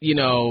 You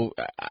know,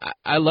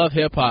 I love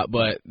hip-hop,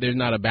 but there's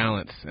not a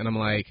balance. And I'm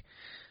like,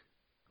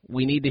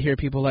 we need to hear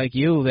people like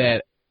you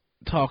that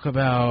talk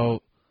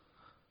about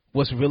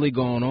what's really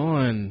going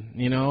on.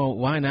 You know,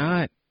 why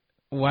not?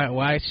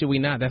 Why should we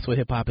not? That's what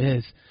hip-hop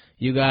is.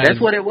 You guys,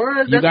 that's what it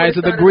was. You guys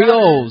are the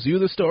griots. You're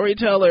the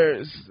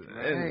storytellers.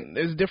 Right. And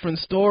there's different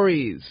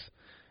stories.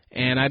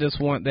 And I just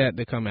want that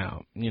to come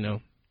out, you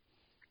know.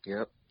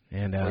 Yep.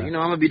 And well, you know,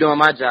 I'm going to be doing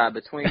my job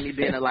between me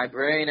being a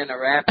librarian and a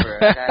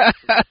rapper.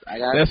 I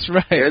got that's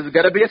right. There's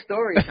got to be a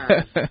story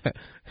time.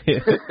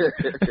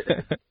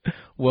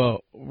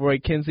 Well, Roy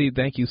Kinsey,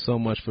 thank you so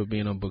much for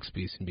being on Books,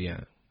 Beats, and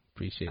Beyond.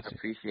 Appreciate you. I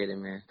appreciate it,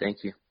 man.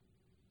 Thank you.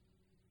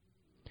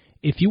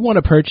 If you want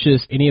to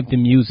purchase any of the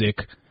music,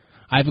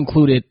 I've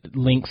included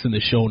links in the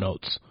show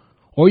notes.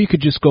 Or you could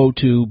just go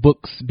to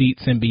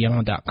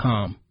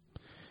booksbeatsandbeyond.com.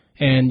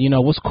 And, you know,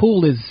 what's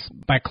cool is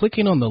by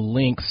clicking on the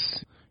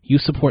links, you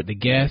support the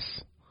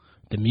guests,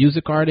 the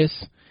music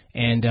artists,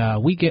 and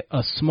we get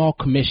a small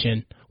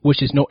commission,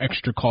 which is no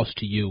extra cost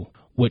to you,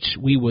 which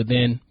we will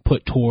then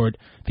put toward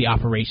the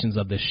operations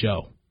of this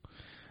show.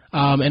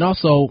 And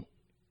also,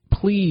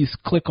 please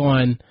click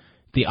on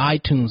the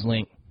iTunes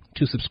link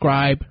to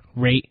subscribe,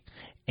 rate,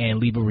 and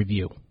leave a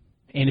review.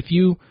 And if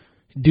you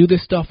do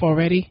this stuff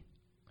already,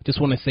 I just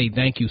want to say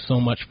thank you so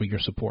much for your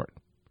support.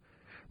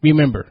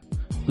 Remember,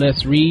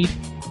 let's read,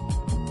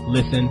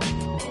 listen,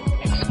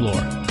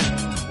 explore.